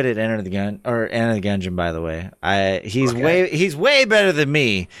really good at Enter the Gungeon, by the way. He's way better than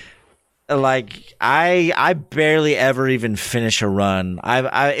me. Like I barely ever even finish a run.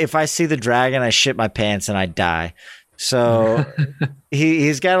 If I see the dragon, I shit my pants and I die. So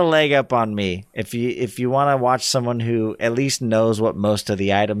he's got a leg up on me. If you want to watch someone who at least knows what most of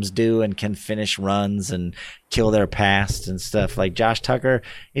the items do and can finish runs and kill their past and stuff, like Josh Tucker,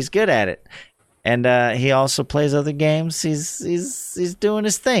 he's good at it. And he also plays other games. He's doing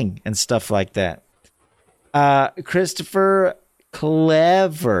his thing and stuff like that. Christopher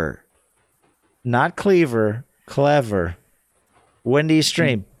Clever, not Cleaver, Clever. When do you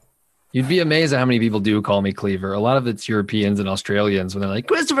stream? You'd be amazed at how many people do call me Cleaver. A lot of it's Europeans and Australians when they're like,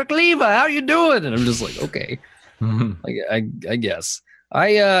 Christopher Cleaver, how you doing? And I'm just like, okay, I guess.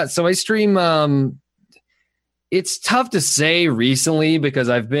 I stream. It's tough to say recently because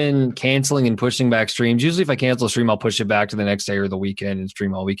I've been canceling and pushing back streams. Usually if I cancel a stream, I'll push it back to the next day or the weekend and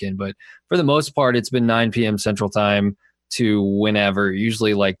stream all weekend. But for the most part, it's been 9 p.m. Central Time to whenever,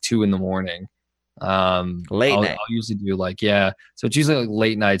 usually like 2 in the morning. Late night. I'll usually do so it's usually like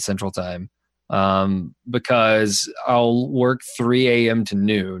late night Central Time because I'll work 3 a.m. to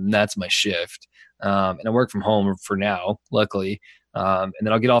noon. That's my shift. And I work from home for now, luckily. And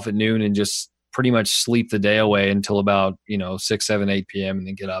then I'll get off at noon and just pretty much sleep the day away until about 6, 7, 8 p.m. and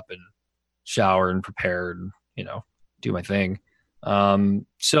then get up and shower and prepare and do my thing.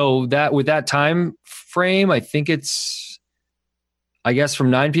 So that with that time frame, I think it's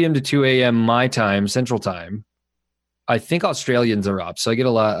from 9 p.m. to 2 a.m. my time, Central Time. I think Australians are up, so I get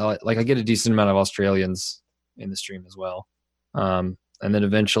I get a decent amount of Australians in the stream as well. And then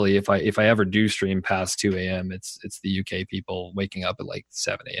eventually, if I ever do stream past 2 a.m., it's the UK people waking up at like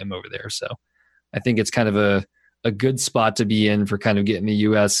 7 a.m. over there. So I think it's kind of a good spot to be in for kind of getting the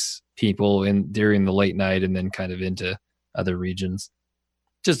US people in during the late night and then kind of into other regions.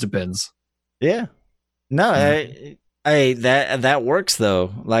 Just depends. Yeah. No, that works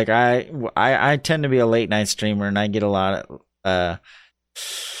though. Like I tend to be a late night streamer and I get a lot of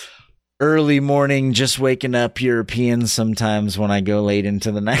early morning, just waking up Europeans sometimes when I go late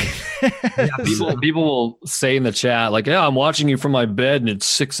into the night. People will say in the chat, like, yeah, I'm watching you from my bed and it's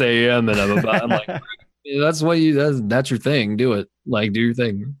 6 a.m. and I'm like, that's your thing. Do it. Like, do your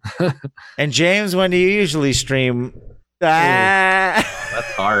thing. And James, when do you usually stream? That's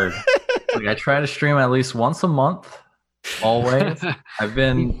hard. Like, I try to stream at least once a month, always. I've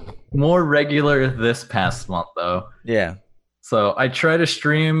been more regular this past month, though. Yeah. So I try to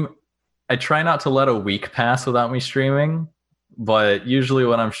stream. I try not to let a week pass without me streaming, but usually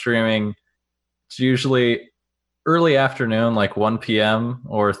when I'm streaming, it's usually early afternoon, like 1 p.m.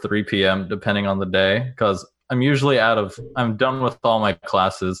 or 3 p.m., depending on the day, because I'm done with all my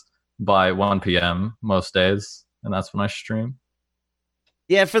classes by 1 p.m. most days, and that's when I stream.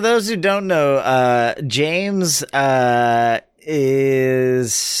 Yeah, for those who don't know, James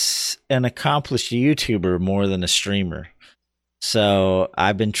is an accomplished YouTuber more than a streamer. So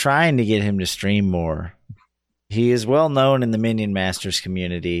I've been trying to get him to stream more. He is well known in the Minion Masters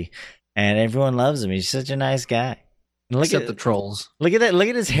community, and everyone loves him. He's such a nice guy. Except the trolls. Look at that. Look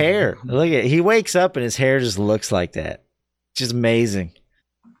at his hair. He wakes up and his hair just looks like that. It's just amazing.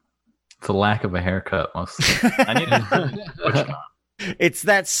 It's a lack of a haircut, mostly. I need to It's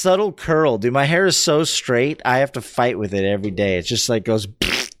that subtle curl, dude. My hair is so straight. I have to fight with it every day. It just like goes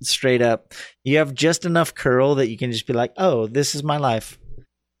straight up. You have just enough curl that you can just be like, "Oh, this is my life."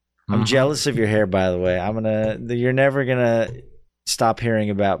 I'm jealous of your hair, by the way. You're never gonna stop hearing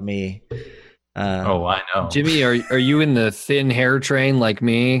about me. I know. Jimmy, are you in the thin hair train like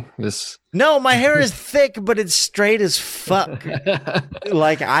me? No, my hair is thick, but it's straight as fuck.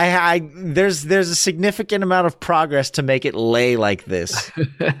 Like there's a significant amount of progress to make it lay like this.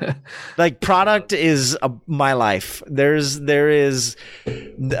 Like product is my life. There is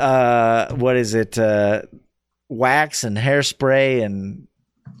what is it? Wax and hairspray and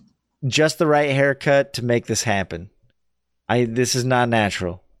just the right haircut to make this happen. This is not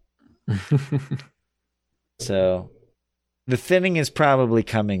natural. So the thinning is probably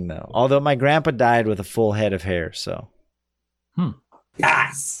coming though. Although my grandpa died with a full head of hair, so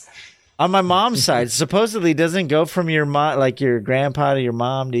Yes. on my mom's side, supposedly doesn't go from your mom, like your grandpa to your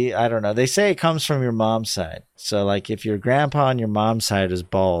mom. I don't know. They say it comes from your mom's side. So like if your grandpa on your mom's side is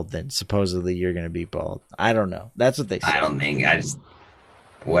bald, then supposedly you're gonna be bald. I don't know. That's what they say. I don't think. I just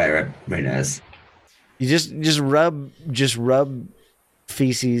whatever. Who knows? You just rub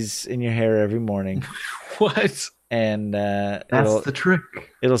feces in your hair every morning. What? And that's the trick.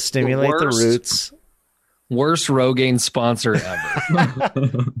 It'll stimulate the roots. Worst Rogaine sponsor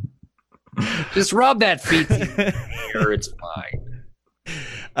ever. Just rub that feet in your hair. It's fine.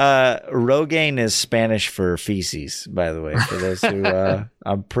 Rogaine is Spanish for feces, by the way. For those who,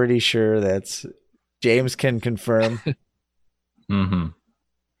 I'm pretty sure that's James can confirm. Mm-hmm.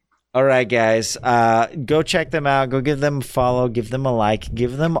 All right, guys. Go check them out. Go give them a follow. Give them a like.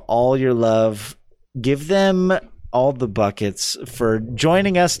 Give them all your love. Give them all the buckets for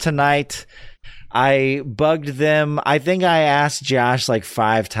joining us tonight. I bugged them. I think I asked Josh like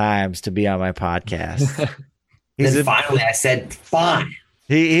 5 times to be on my podcast. Finally I said, fine.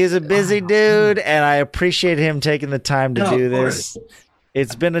 He's a busy dude, and I appreciate him taking the time to do this.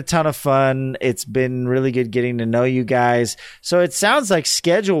 It's been a ton of fun. It's been really good getting to know you guys. So it sounds like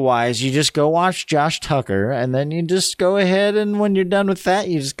schedule-wise, you just go watch Josh Tucker, and then you just go ahead, and when you're done with that,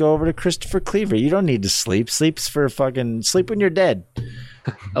 you just go over to Christopher Cleaver. You don't need to sleep. Sleep when you're dead.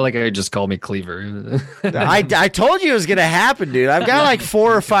 I like how you just called me Cleaver. I told you it was going to happen, dude. I've got like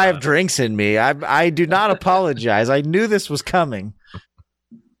 4 or 5 drinks in me. I do not apologize. I knew this was coming.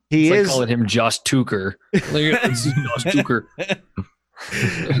 He it's is like calling him Josh Tucker. This is Josh Tucker.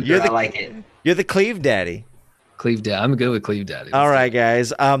 I like it. You're the Cleve Daddy. Cleve Daddy. I'm good with Cleve Daddy. All right,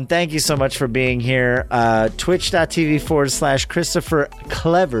 guys. Thank you so much for being here. Twitch.tv/Christopher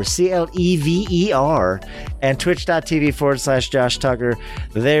Clever, Clever, and Twitch.tv/Josh Tucker.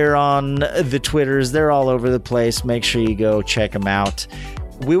 They're on the Twitters. They're all over the place. Make sure you go check them out.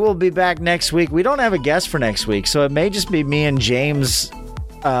 We will be back next week. We don't have a guest for next week, so it may just be me and James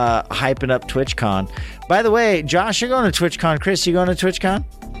hyping up TwitchCon. By the way, Josh, you're going to TwitchCon. Chris, you going to TwitchCon?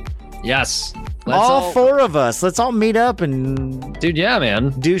 Yes. All 4 of us. Let's all meet up and dude, yeah,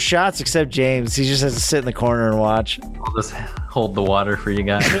 man. Do shots except James. He just has to sit in the corner and watch. I'll just hold the water for you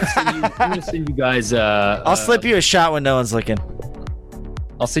guys. I'm gonna send you guys I'll slip you a shot when no one's looking.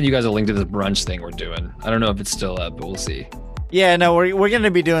 I'll send you guys a link to the brunch thing we're doing. I don't know if it's still up, but we'll see. Yeah, no, we're going to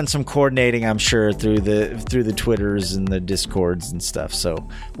be doing some coordinating, I'm sure, through the Twitters and the Discords and stuff. So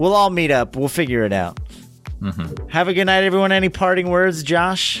we'll all meet up. We'll figure it out. Mm-hmm. Have a good night, everyone. Any parting words,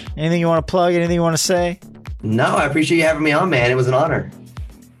 Josh? Anything you want to plug? Anything you want to say? No, I appreciate you having me on, man. It was an honor.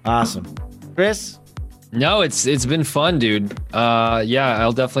 Awesome. Chris? No, it's been fun, dude. Yeah,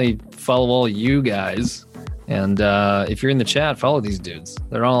 I'll definitely follow all you guys. And if you're in the chat, follow these dudes.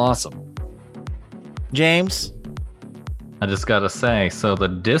 They're all awesome. James? I just gotta say, so the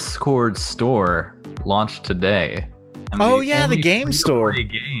Discord store launched today. Oh yeah, the game store.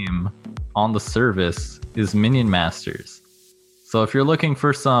 Game on the service is Minion Masters. So if you're looking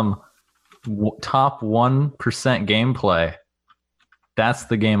for some top 1% gameplay, that's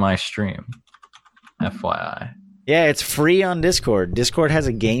the game I stream. FYI. Yeah, it's free on Discord. Discord has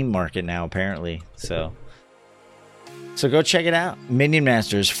a game market now, apparently. So go check it out. Minion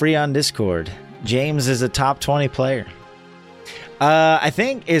Masters, free on Discord. James is a top 20 player. I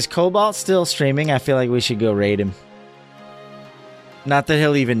think, is Cobalt still streaming? I feel like we should go raid him. Not that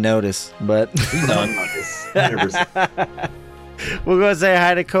he'll even notice, but He's on notice. 100%. We'll go say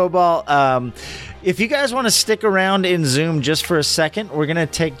hi to Cobalt. If you guys want to stick around in Zoom just for a second, we're going to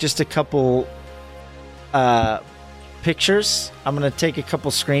take just a couple pictures. I'm going to take a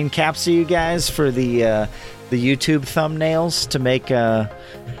couple screen caps of you guys for the YouTube thumbnails to make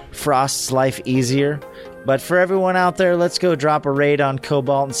Frost's life easier. But for everyone out there, let's go drop a raid on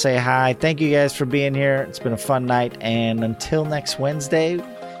Cobalt and say hi. Thank you guys for being here. It's been a fun night. And until next Wednesday,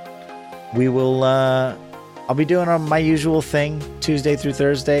 we will... I'll be doing my usual thing, Tuesday through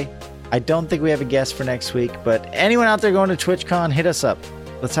Thursday. I don't think we have a guest for next week. But anyone out there going to TwitchCon, hit us up.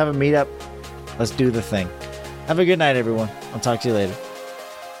 Let's have a meetup. Let's do the thing. Have a good night, everyone. I'll talk to you later.